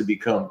order to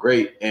become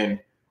great. And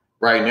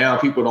right now,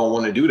 people don't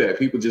want to do that.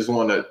 People just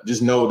want to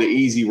just know the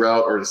easy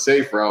route or the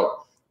safe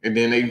route, and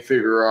then they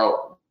figure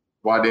out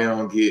why they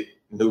don't get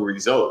new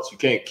results. You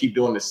can't keep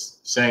doing the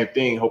same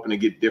thing hoping to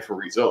get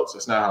different results.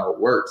 That's not how it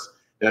works.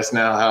 That's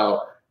not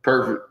how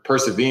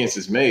perseverance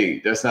is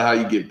made. That's not how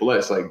you get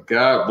blessed. Like,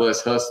 God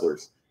bless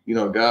hustlers. You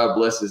know, God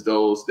blesses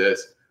those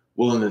that's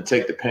willing to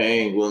take the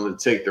pain, willing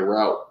to take the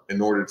route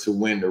in order to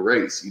win the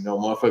race. You know,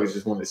 motherfuckers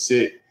just want to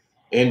sit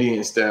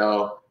Indian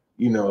style,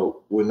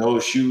 with no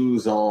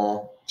shoes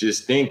on,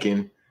 just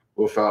thinking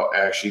without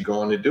actually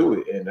going to do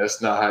it. And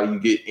that's not how you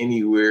get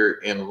anywhere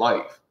in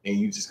life. And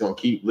you just gonna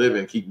keep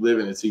living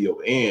until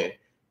your end.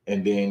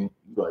 And then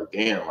you're like,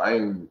 damn,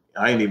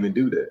 I ain't even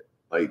do that.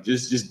 Like,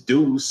 just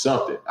do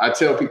something. I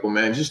tell people,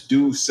 man, just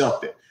do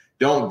something.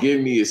 Don't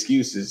give me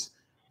excuses.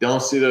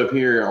 Don't sit up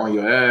here on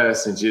your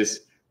ass and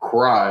just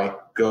cry.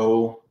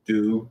 Go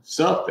do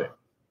something.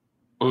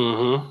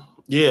 Mm-hmm.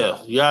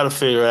 Yeah, you got to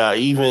figure out.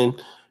 Even,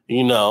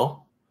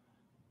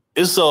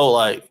 it's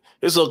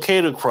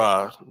okay to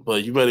cry,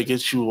 but you better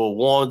get you a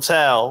warm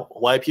towel,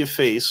 wipe your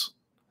face,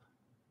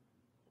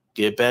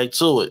 get back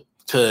to it.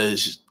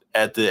 Because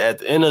at the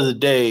end of the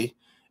day,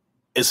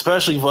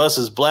 especially for us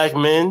as Black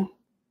men,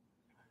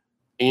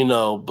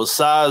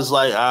 besides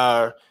like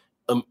our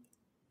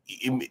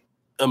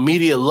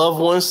immediate loved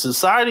ones,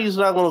 society is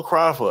not going to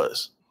cry for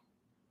us.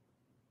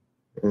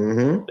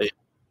 Mm-hmm.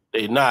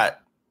 They not.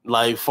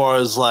 Like far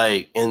as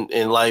like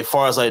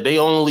they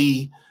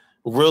only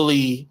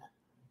really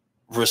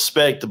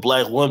respect the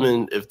Black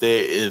woman if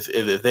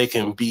they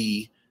can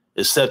be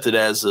accepted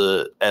as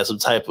a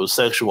type of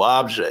sexual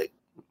object.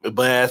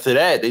 But after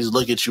that, they just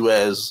look at you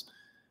as,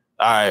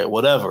 all right,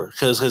 whatever.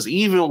 Because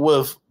even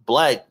with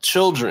Black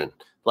children,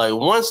 like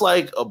once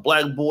like a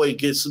Black boy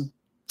gets some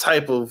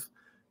type of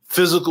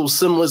physical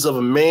semblance of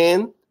a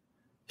man,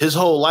 his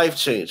whole life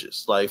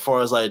changes. Like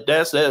far as like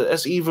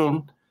that's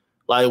even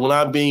like when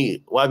I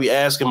be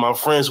asking my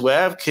friends who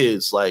have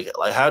kids, like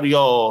how do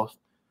y'all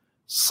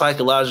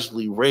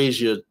psychologically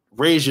raise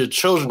your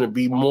children to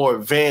be more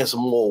advanced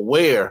and more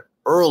aware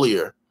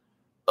earlier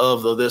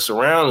of their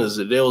surroundings?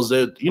 And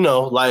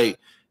like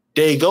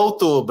they go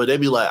through it, but they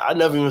be like, I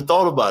never even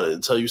thought about it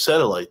until you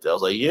said it like that. I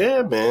was like,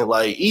 yeah, man.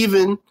 Like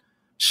even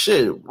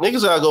shit,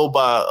 niggas gotta go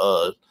by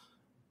a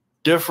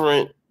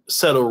different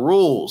set of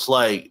rules.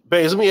 Like,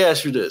 Baze, let me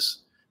ask you this.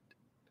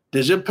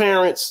 Did your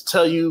parents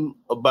tell you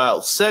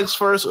about sex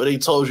first, or they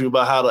told you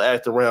about how to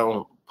act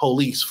around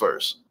police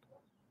first?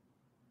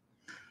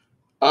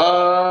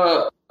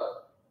 I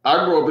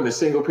grew up in a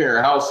single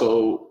parent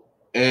household,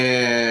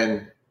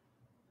 and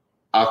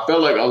I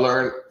felt like I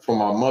learned from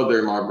my mother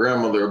and my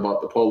grandmother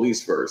about the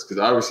police first,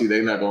 because obviously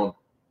they're not going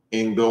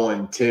to go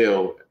and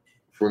tell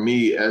for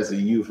me as a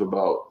youth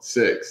about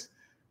sex.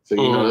 So,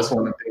 that's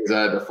one of the things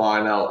I had to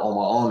find out on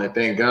my own. And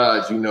thank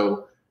God,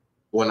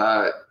 when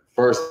I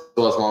first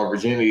lost my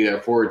virginity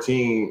at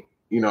 14,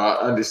 I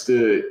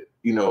understood,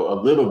 a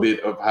little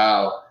bit of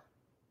how,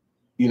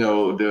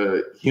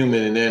 the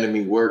human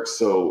anatomy works.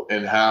 So,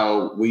 and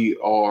how we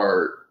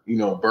are,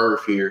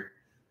 birth here.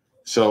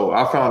 So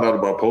I found out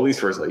about police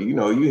first. Like,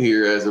 you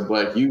hear as a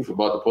Black youth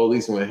about the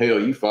police when, hell,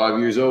 you 5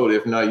 years old,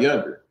 if not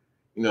younger,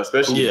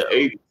 especially in the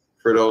 80s,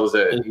 for those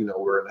that,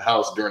 were in the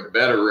house during the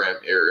battle ram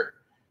era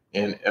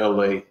in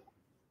LA.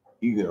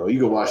 You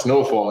can watch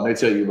Snowfall and they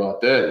tell you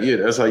about that. Yeah,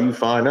 that's how you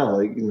find out.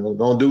 Like,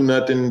 don't do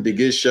nothing to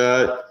get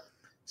shot.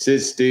 Sit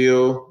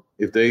still.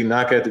 If they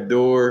knock at the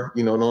door,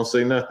 don't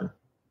say nothing.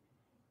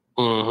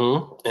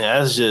 Mm-hmm. And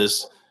that's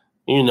just,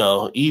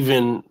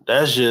 even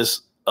that's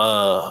just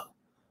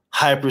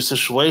hyper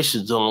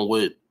situation dealing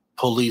with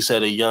police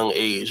at a young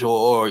age.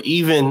 Or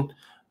even,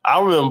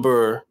 I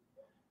remember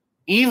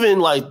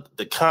even like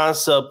the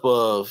concept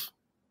of,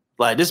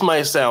 like, this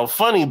might sound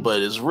funny,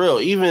 but it's real.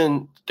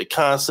 Even the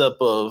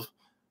concept of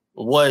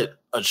what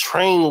a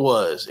train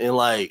was, and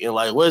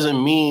what does it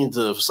mean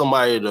to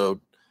somebody to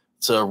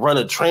run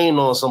a train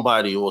on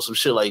somebody or some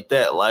shit like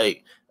that.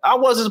 Like, I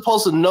wasn't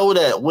supposed to know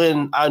that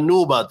when I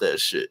knew about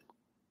that shit.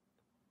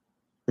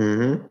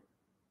 Mm-hmm. You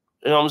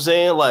know what I'm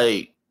saying?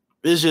 Like,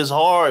 it's just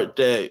hard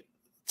to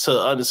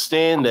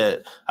understand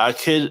that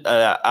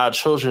our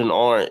children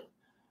aren't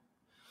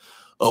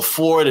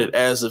afforded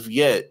as of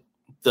yet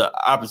the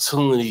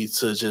opportunity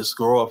to just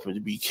grow up and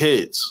to be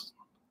kids,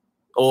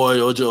 or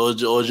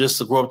just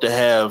to grow up to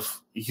have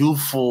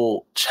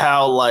youthful,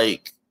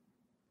 childlike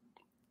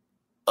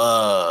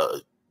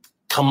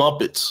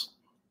comeuppance.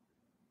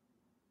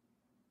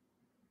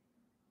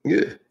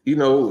 Yeah,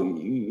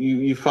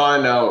 you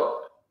find out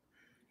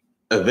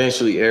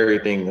eventually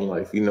everything in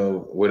life,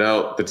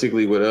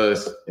 particularly with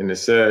us in the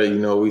sad,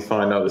 we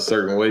find out a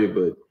certain way,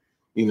 but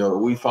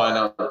we find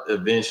out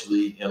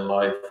eventually in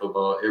life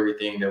about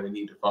everything that we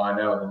need to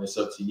find out, and it's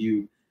up to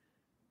you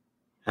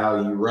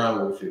how you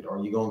run with it. Are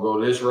you gonna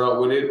go this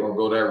route with it or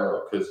go that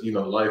route? Because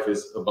life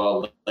is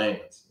about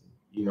lanes.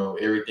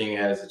 Everything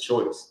has a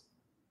choice.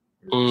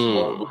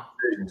 Multiple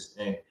decisions,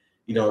 and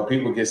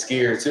people get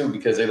scared too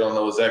because they don't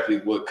know exactly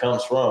what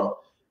comes from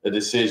a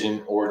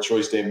decision or a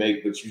choice they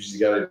make. But you just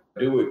gotta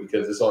do it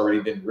because it's already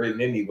been written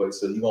anyway.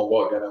 So you gonna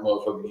walk down that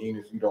motherfucker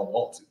even if you don't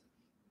want to.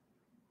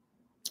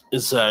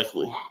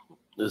 Exactly. And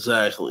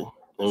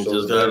we So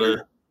just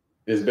gotta.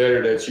 It's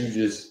better that you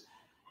just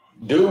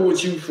do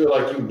what you feel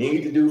like you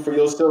need to do for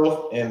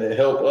yourself and to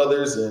help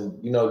others,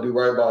 and do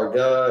right by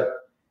God.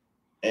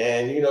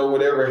 And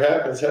whatever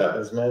happens,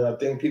 man. I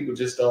think people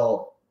just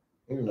don't,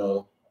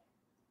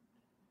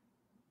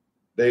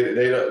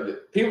 They don't,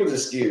 people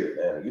just scared,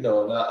 man. You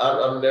know, and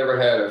I've never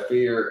had a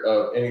fear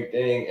of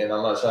anything, and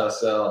I'm not trying to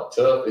sound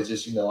tough. It's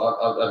just, you know,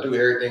 I do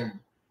everything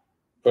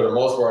for the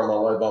most part of my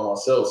life by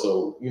myself.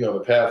 So, you know,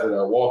 the path that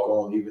I walk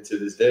on, even to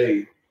this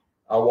day,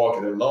 I walk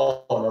it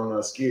alone. I'm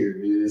not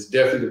scared. It's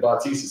definitely the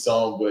Batista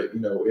song, but, you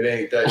know, it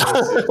ain't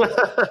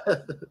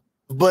that.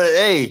 But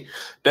hey,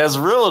 that's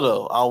real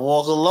though. I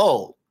walk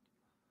alone.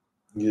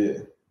 Yeah.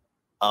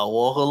 I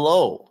walk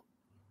alone.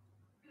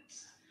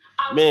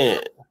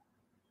 Man.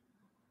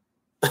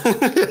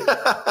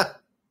 Yeah,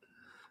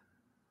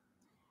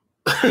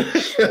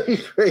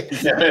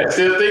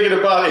 still thinking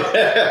about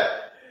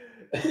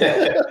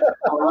it.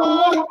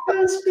 Oh,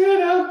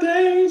 bit of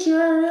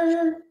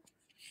danger.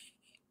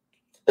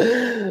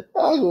 I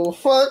go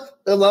fuck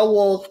as I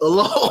walk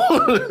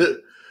alone.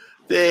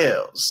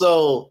 Damn.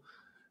 So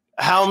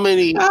how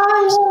many That's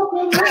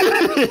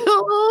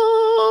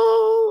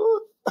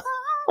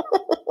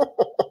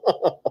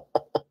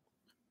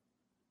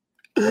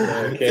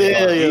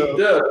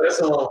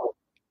on.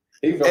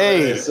 He from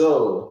his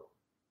soul.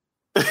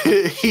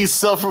 He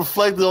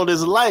self-reflected on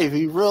his life.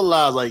 He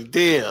realized, like,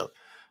 damn,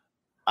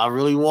 I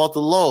really walked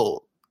alone.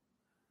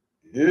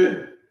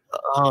 Yeah.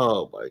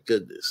 Oh my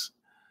goodness.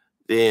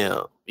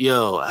 Damn.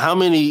 Yo, how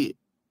many?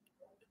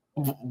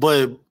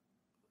 But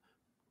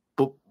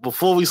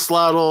before we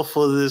slide off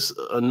for this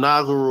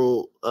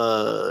inaugural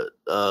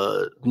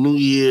New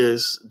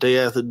Year's, day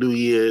after New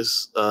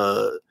Year's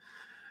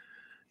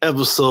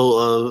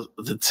episode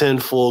of the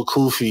 10-4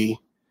 Kufi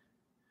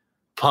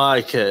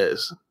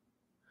podcast,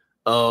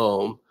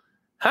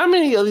 how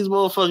many of these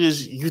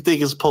motherfuckers you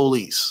think is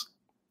police?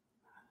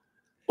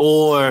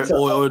 Or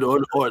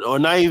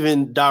not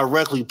even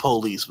directly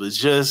police, but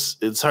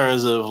just in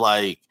terms of,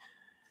 like,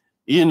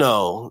 you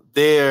know,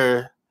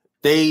 they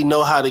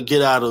know how to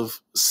get out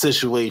of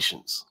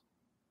situations.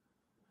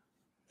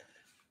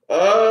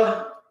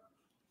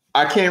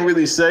 I can't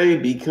really say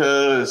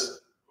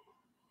because,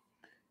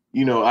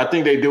 you know, I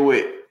think they do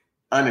it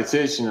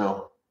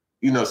unintentional.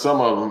 You know, some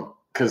of them,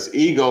 because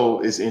ego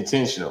is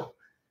intentional.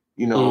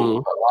 You know,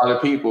 a lot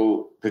of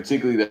people,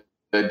 particularly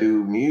that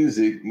do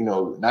music, you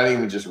know, not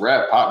even just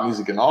rap, pop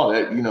music and all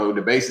that, you know,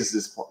 the basis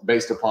is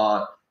based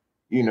upon,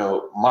 you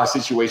know, my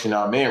situation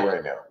I'm in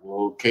right now.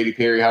 Well, Katy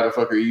Perry, how the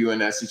fuck are you in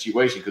that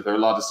situation? Because there are a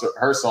lot of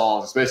her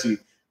songs, especially,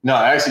 no,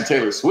 actually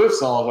Taylor Swift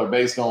songs are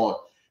based on,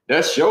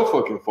 that's your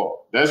fucking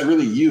fault. That's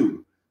really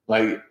you.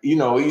 Like, you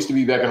know, it used to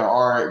be back in the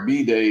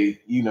R&B day,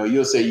 you know,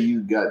 you'll say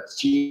you got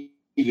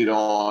cheated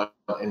on,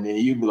 and then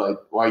you'd be like,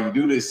 why you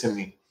do this to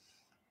me?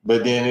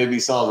 But then it'd be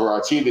songs where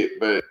I cheated,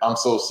 but I'm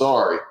so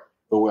sorry.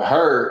 But with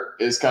her,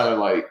 it's kind of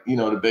like, you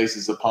know, the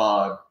basis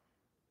upon,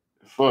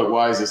 fuck,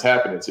 why is this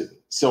happening to me?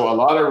 So a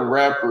lot of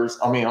rappers,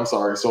 so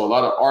a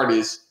lot of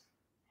artists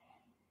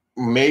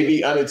may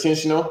be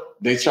unintentional.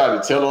 They try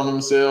to tell on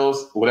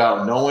themselves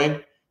without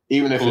knowing,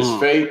 even if it's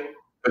fake,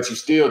 but you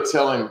still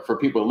telling for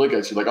people to look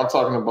at you. Like, I'm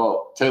talking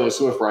about Taylor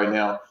Swift right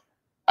now.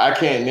 I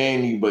can't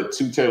name you but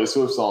 2 Taylor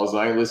Swift songs.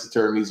 I ain't listened to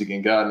her music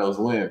and God knows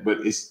when, but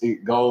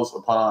it goes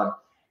upon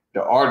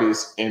the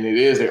artist, and it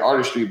is their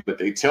artistry, but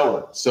they tell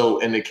them. So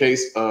in the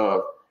case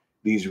of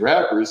these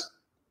rappers,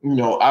 you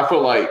know, I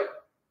feel like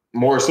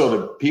more so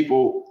the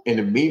people in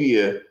the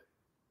media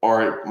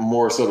are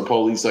more so the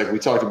police. Like we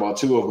talked about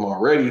 2 of them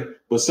already,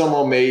 but some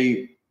of them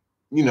may,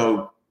 you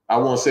know, I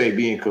won't say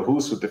be in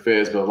cahoots with the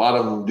feds, but a lot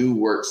of them do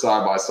work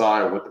side by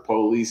side with the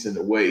police in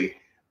a way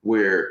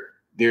where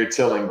they're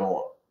telling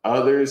on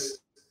others,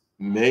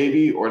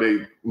 maybe, or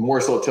they more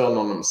so telling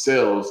on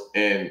themselves,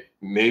 and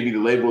maybe the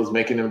label is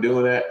making them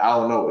doing that. I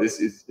don't know.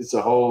 It's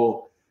a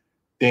whole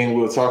thing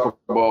we'll talk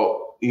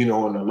about, you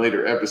know, in a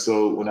later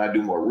episode when I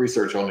do more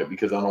research on it,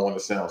 because I don't want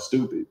to sound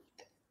stupid.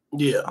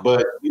 Yeah.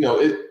 But, you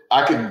know,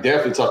 I can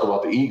definitely talk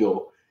about the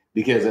ego,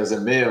 because as a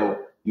male,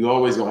 you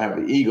always gonna have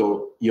the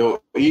ego. Your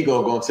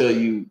ego gonna tell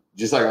you,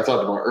 just like I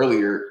talked about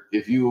earlier,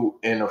 if you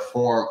in a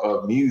form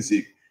of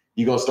music,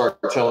 you're gonna start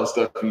telling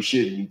stuff you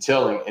shouldn't be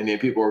telling, and then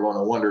people are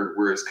gonna wonder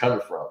where it's coming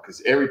from,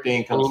 because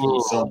everything comes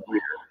from somewhere,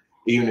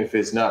 even if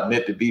it's not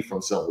meant to be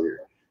from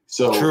somewhere.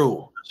 So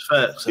true. It's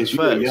facts. If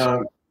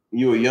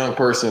you're a young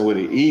person with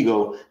an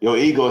ego, your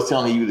ego is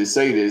telling you to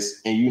say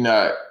this, and you're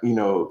not, you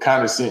know,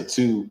 cognizant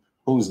to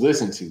who's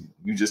listening to you.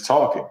 You just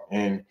talking,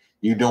 and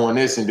you doing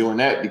this and doing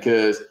that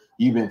because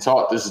you've been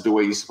taught this is the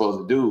way you're supposed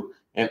to do.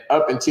 And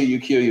up until you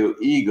kill your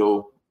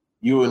ego,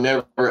 you will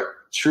never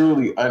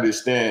truly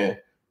understand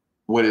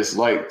what it's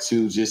like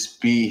to just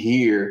be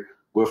here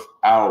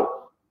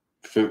without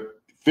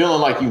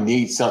feeling like you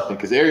need something,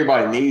 because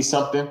everybody needs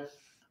something,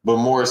 but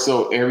more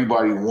so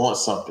everybody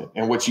wants something.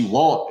 And what you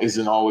want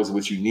isn't always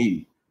what you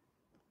need.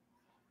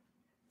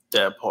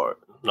 That part.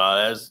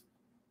 No,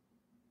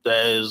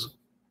 that is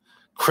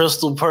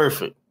crystal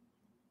perfect.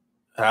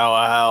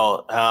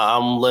 How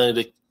I'm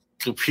letting it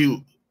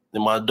compute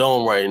in my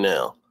dome right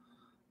now.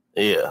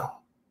 Yeah.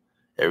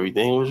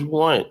 Everything what you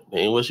want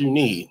ain't what you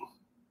need.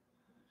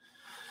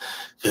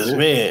 Because,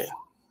 man,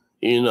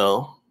 you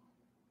know,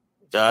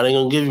 God ain't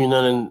gonna give you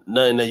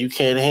nothing that you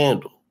can't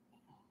handle.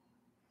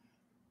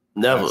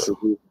 Never.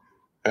 Absolutely.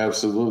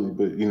 Absolutely.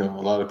 But,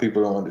 a lot of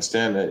people don't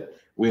understand that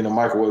we in a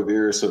microwave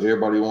era, so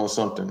everybody wants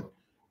something,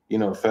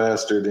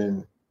 faster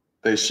than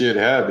they should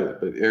have it,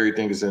 but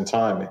everything is in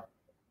timing.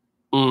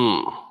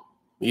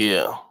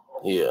 Yeah.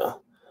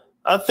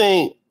 I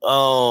think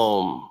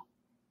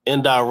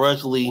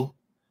indirectly,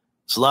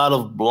 it's a lot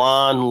of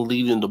blind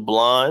leading to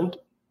blind.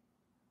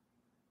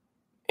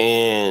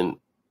 And,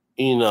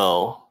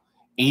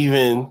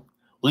 even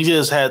we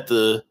just had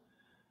to,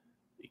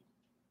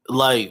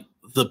 like,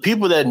 the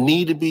people that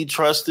need to be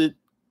trusted,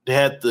 they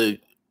had to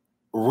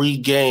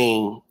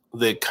regain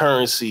the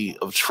currency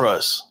of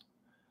trust.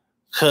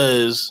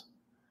 Because,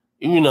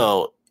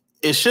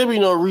 it should be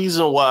no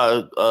reason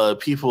why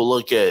people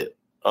look at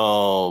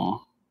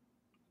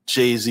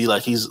Jay-Z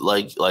like he's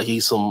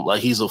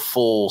a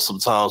fool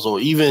sometimes, or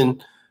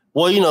even,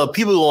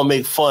 people gonna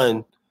make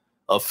fun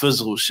of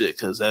physical shit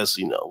because that's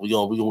we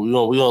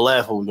gonna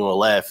laugh and we're gonna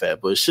laugh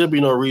at, but it should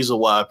be no reason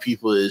why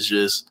people is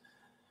just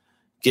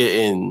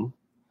getting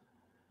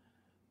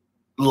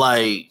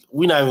like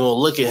we're not even gonna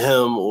look at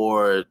him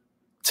or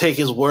take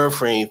his word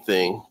for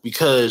anything,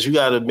 because you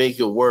got to make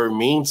your word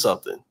mean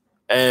something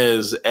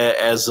as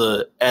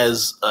a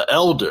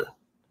elder,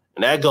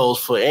 and that goes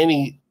for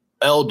any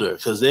elder,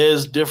 because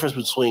there's difference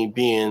between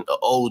being an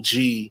OG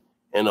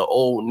and an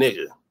old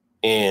nigga,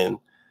 and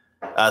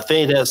I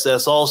think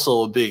that's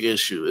also a big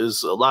issue.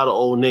 There's a lot of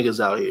old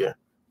niggas out here.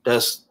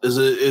 There's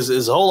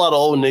a whole lot of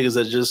old niggas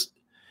that just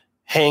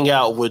hang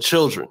out with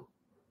children,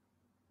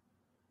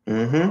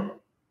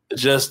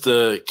 just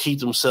to keep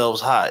themselves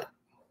hot.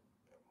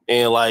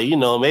 And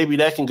maybe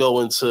that can go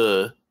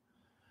into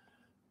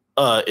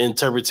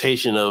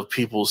interpretation of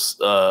people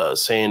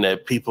saying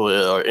that people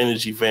are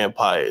energy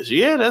vampires.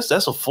 Yeah, that's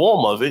a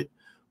form of it,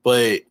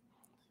 but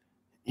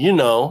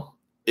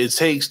it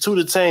takes two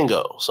to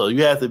tango. So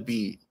you have to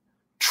be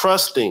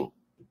trusting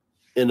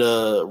in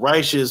a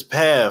righteous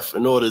path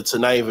in order to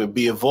not even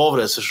be involved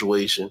in that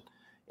situation.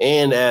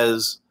 And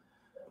as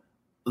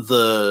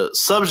the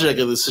subject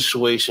of the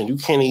situation, you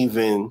can't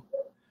even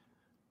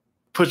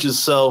put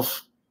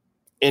yourself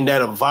in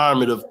that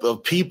environment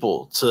of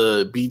people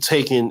to be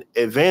taken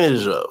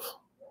advantage of.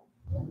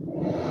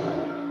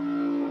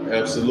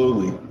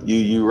 Absolutely.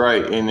 You're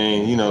right. And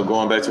then,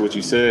 going back to what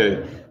you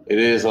said, it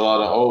is a lot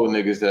of old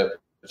niggas that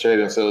portray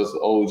themselves as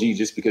OG.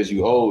 Just because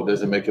you old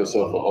doesn't make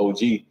yourself an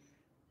OG.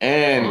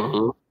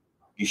 And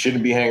you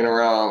shouldn't be hanging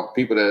around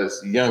people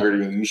that's younger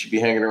than you. You should be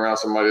hanging around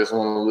somebody that's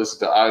wanting to listen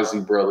to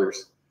Isley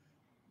Brothers.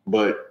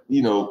 But,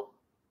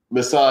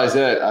 besides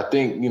that, I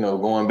think,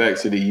 going back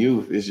to the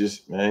youth, it's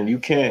just, man, you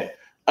can't,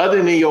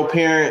 other than your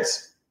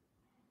parents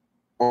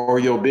or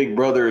your big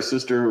brother or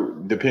sister,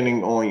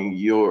 depending on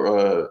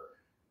your,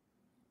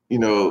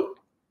 your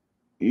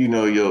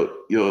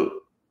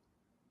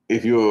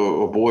if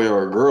you're a boy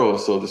or a girl,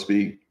 so to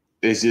speak,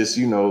 it's just,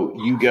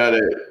 you got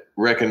to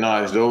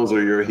recognize those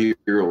are your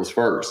heroes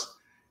first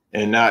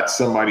and not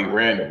somebody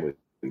randomly.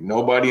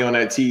 Nobody on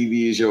that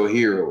TV is your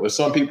hero. Or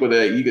some people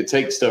that you could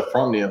take stuff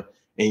from them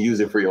and use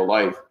it for your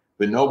life,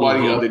 but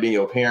nobody other than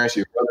your parents,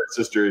 your brother,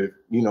 sister,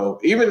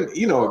 even,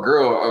 a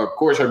girl, of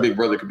course, her big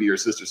brother could be your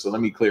sister. So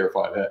let me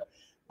clarify that.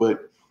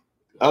 But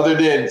other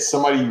than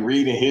somebody you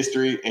read in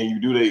history and you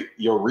do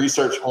your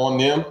research on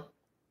them,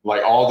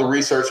 like all the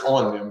research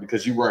on them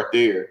because you weren't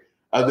there,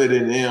 other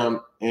than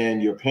them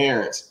and your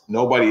parents,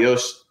 nobody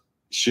else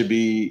should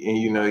be,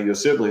 and your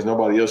siblings,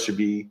 nobody else should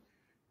be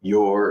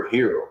your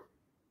hero.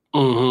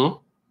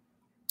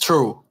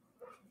 True.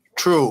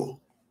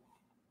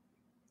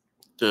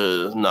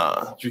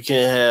 Nah, you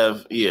can't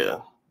have,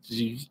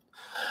 it's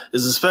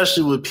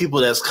especially with people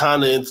that's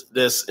kind of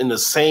that's in the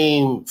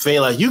same vein.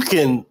 Like you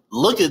can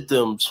look at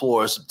them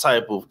for some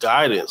type of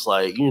guidance.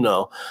 Like,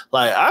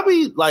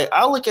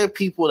 I look at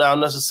people that I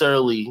don't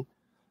necessarily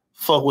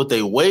fuck with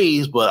their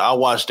ways, but I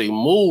watch their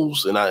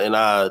moves and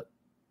I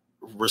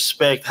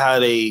respect how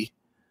they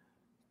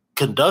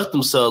conduct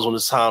themselves when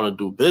it's time to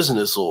do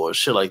business or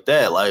shit like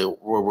that. Like,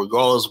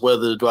 regardless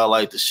whether do I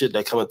like the shit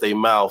that come out their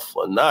mouth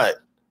or not.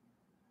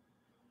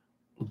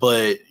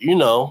 But,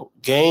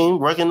 game,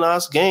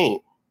 recognize game.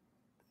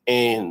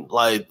 And,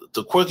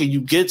 the quicker you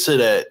get to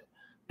that,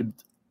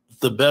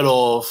 the better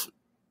off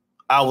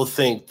I would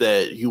think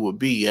that you would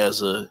be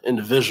as an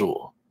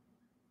individual.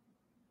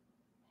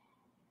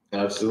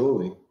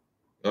 Absolutely.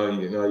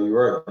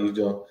 You're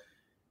right.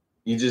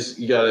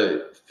 You got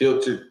to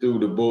filter through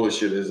the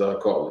bullshit, as I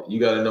call it. You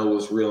got to know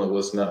what's real and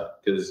what's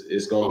not, because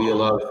it's going to be a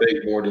lot of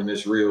fake more than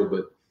it's real,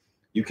 but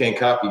you can't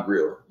copy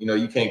real.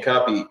 You can't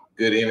copy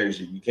good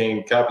energy. You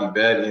can't copy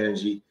bad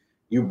energy.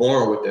 You're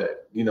born with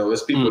that.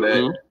 It's people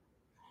that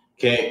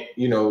can't,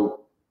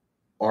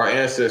 our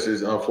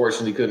ancestors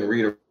unfortunately couldn't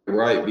read or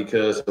write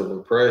because of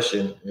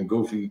oppression and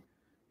goofy,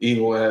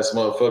 evil ass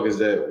motherfuckers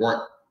that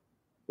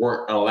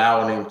weren't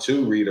allowing them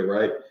to read or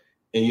write.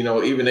 And,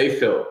 even they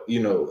felt,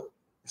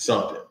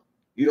 something.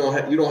 You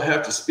don't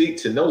have to speak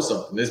to know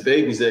something. There's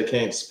babies that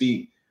can't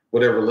speak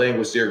whatever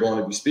language they're going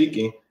to be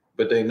speaking,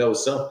 but they know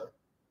something.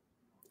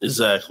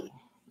 Exactly.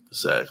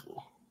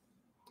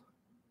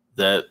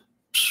 That,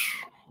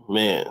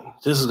 man,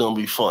 this is going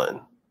to be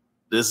fun.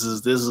 This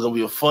is gonna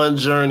be a fun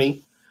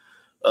journey.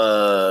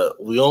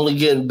 We only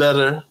getting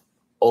better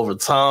over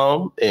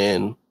time,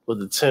 and with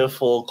the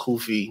 10-fold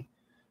Kufi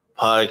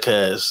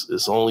podcast,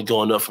 it's only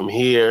going up from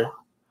here.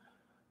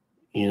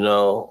 You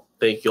know,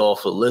 thank y'all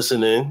for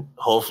listening.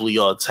 Hopefully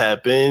y'all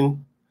tap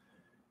in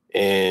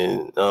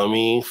and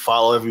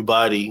follow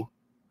everybody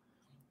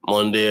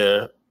on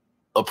their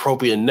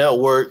appropriate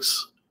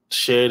networks.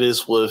 Share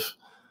this with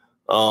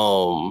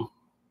 3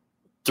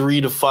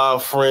 to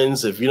 5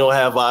 friends. If you don't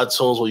have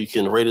iTunes where you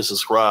can rate and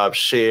subscribe,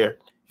 share.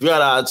 If you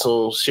got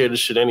iTunes, share this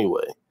shit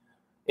anyway.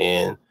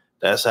 And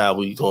that's how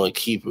we going to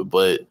keep it.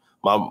 But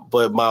my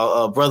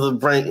brother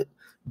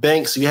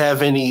Banks, you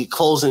have any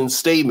closing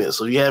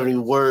statements or you have any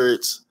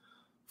words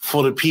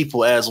for the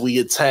people as we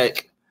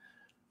attack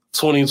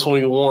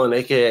 2021,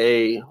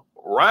 aka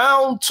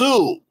round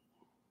 2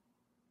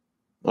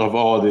 of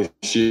all this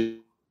shit?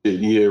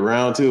 Yeah,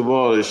 round 2 of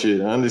all this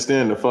shit. I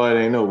understand the fight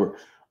ain't over.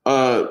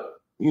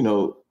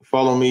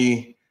 Follow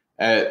me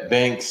at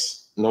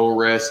Banks No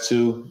Rest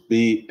 2,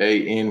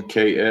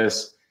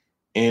 BANKSNOREST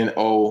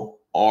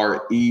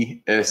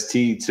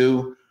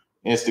 2.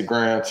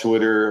 Instagram,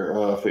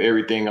 Twitter, for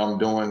everything I'm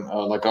doing.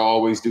 Like I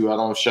always do, I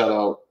don't shout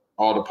out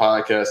all the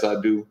podcasts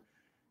I do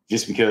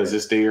just because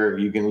it's there.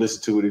 You can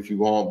listen to it if you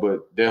want,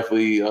 but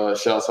definitely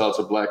shouts out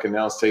to Black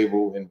Announce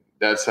Table. And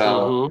that's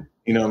how,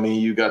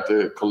 you got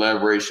to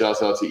collaborate.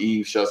 Shouts out to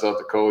Eve. Shouts out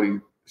to Cody.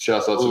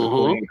 Shouts out to the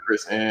Queen,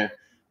 Chris Ann.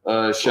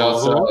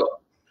 Shouts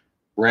out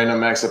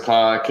Random Acts of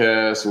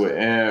Podcast with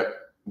Amp,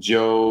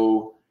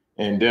 Joe,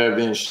 and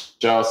Devin.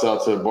 Shouts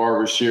out to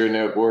Barber Shear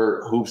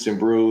Network, Hoops and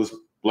Brews,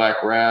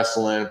 Black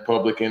Wrestling,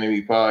 Public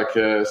Enemy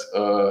Podcast.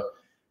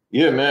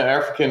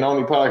 African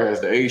Only Podcast,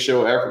 the A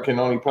Show African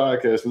Only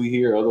Podcast. We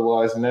here.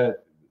 Otherwise than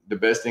that, the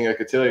best thing I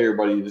could tell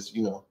everybody is,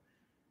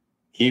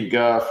 keep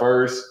God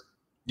first.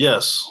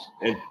 Yes.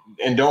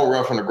 And don't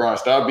run from the grind.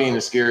 Stop being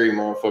a scary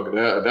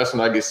motherfucker. That's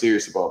what I get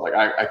serious about. Like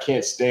I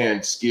can't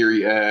stand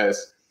scary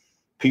ass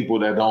people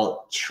that don't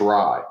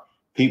try.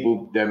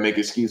 People that make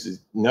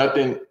excuses.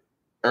 Nothing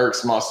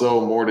irks my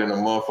soul more than a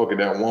motherfucker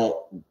that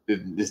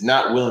is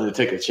not willing to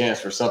take a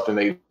chance for something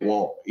they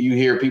want. You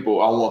hear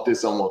people, I want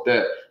this, I want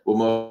that.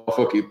 Well,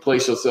 motherfucker,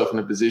 place yourself in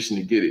a position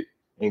to get it,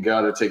 and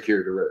God will take care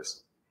of the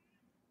rest.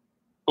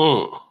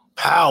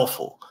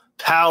 Powerful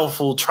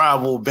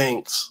tribal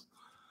Banks.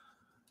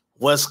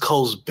 West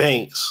Coast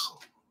Banks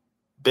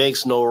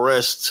No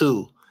Rest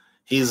too.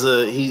 He's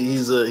a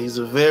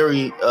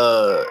very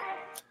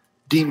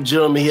deep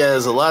gentleman. He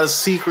has a lot of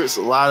secrets,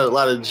 a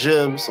lot of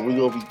gems, and we're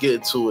gonna be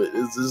getting to it.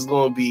 It's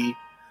gonna be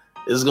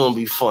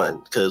fun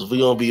because we're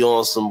gonna be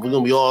on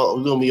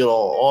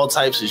all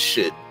types of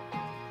shit,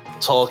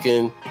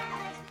 talking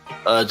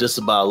just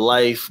about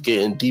life,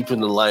 getting deep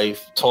into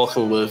life,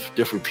 talking with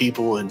different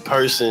people in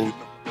person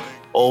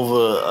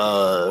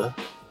over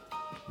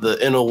the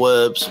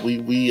interwebs.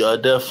 We are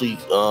definitely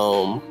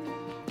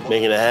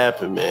making it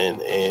happen,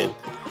 man. And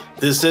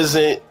this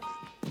isn't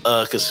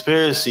a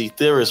conspiracy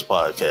theorist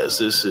podcast.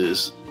 This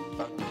is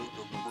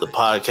the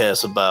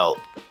podcast about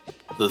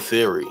the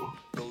theory.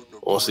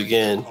 Once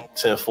again,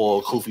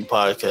 10-4 Kufi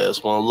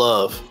podcast. One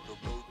love.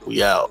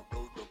 We out.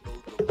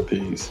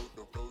 Peace.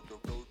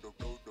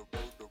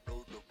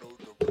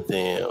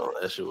 Damn,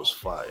 that shit was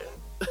fire.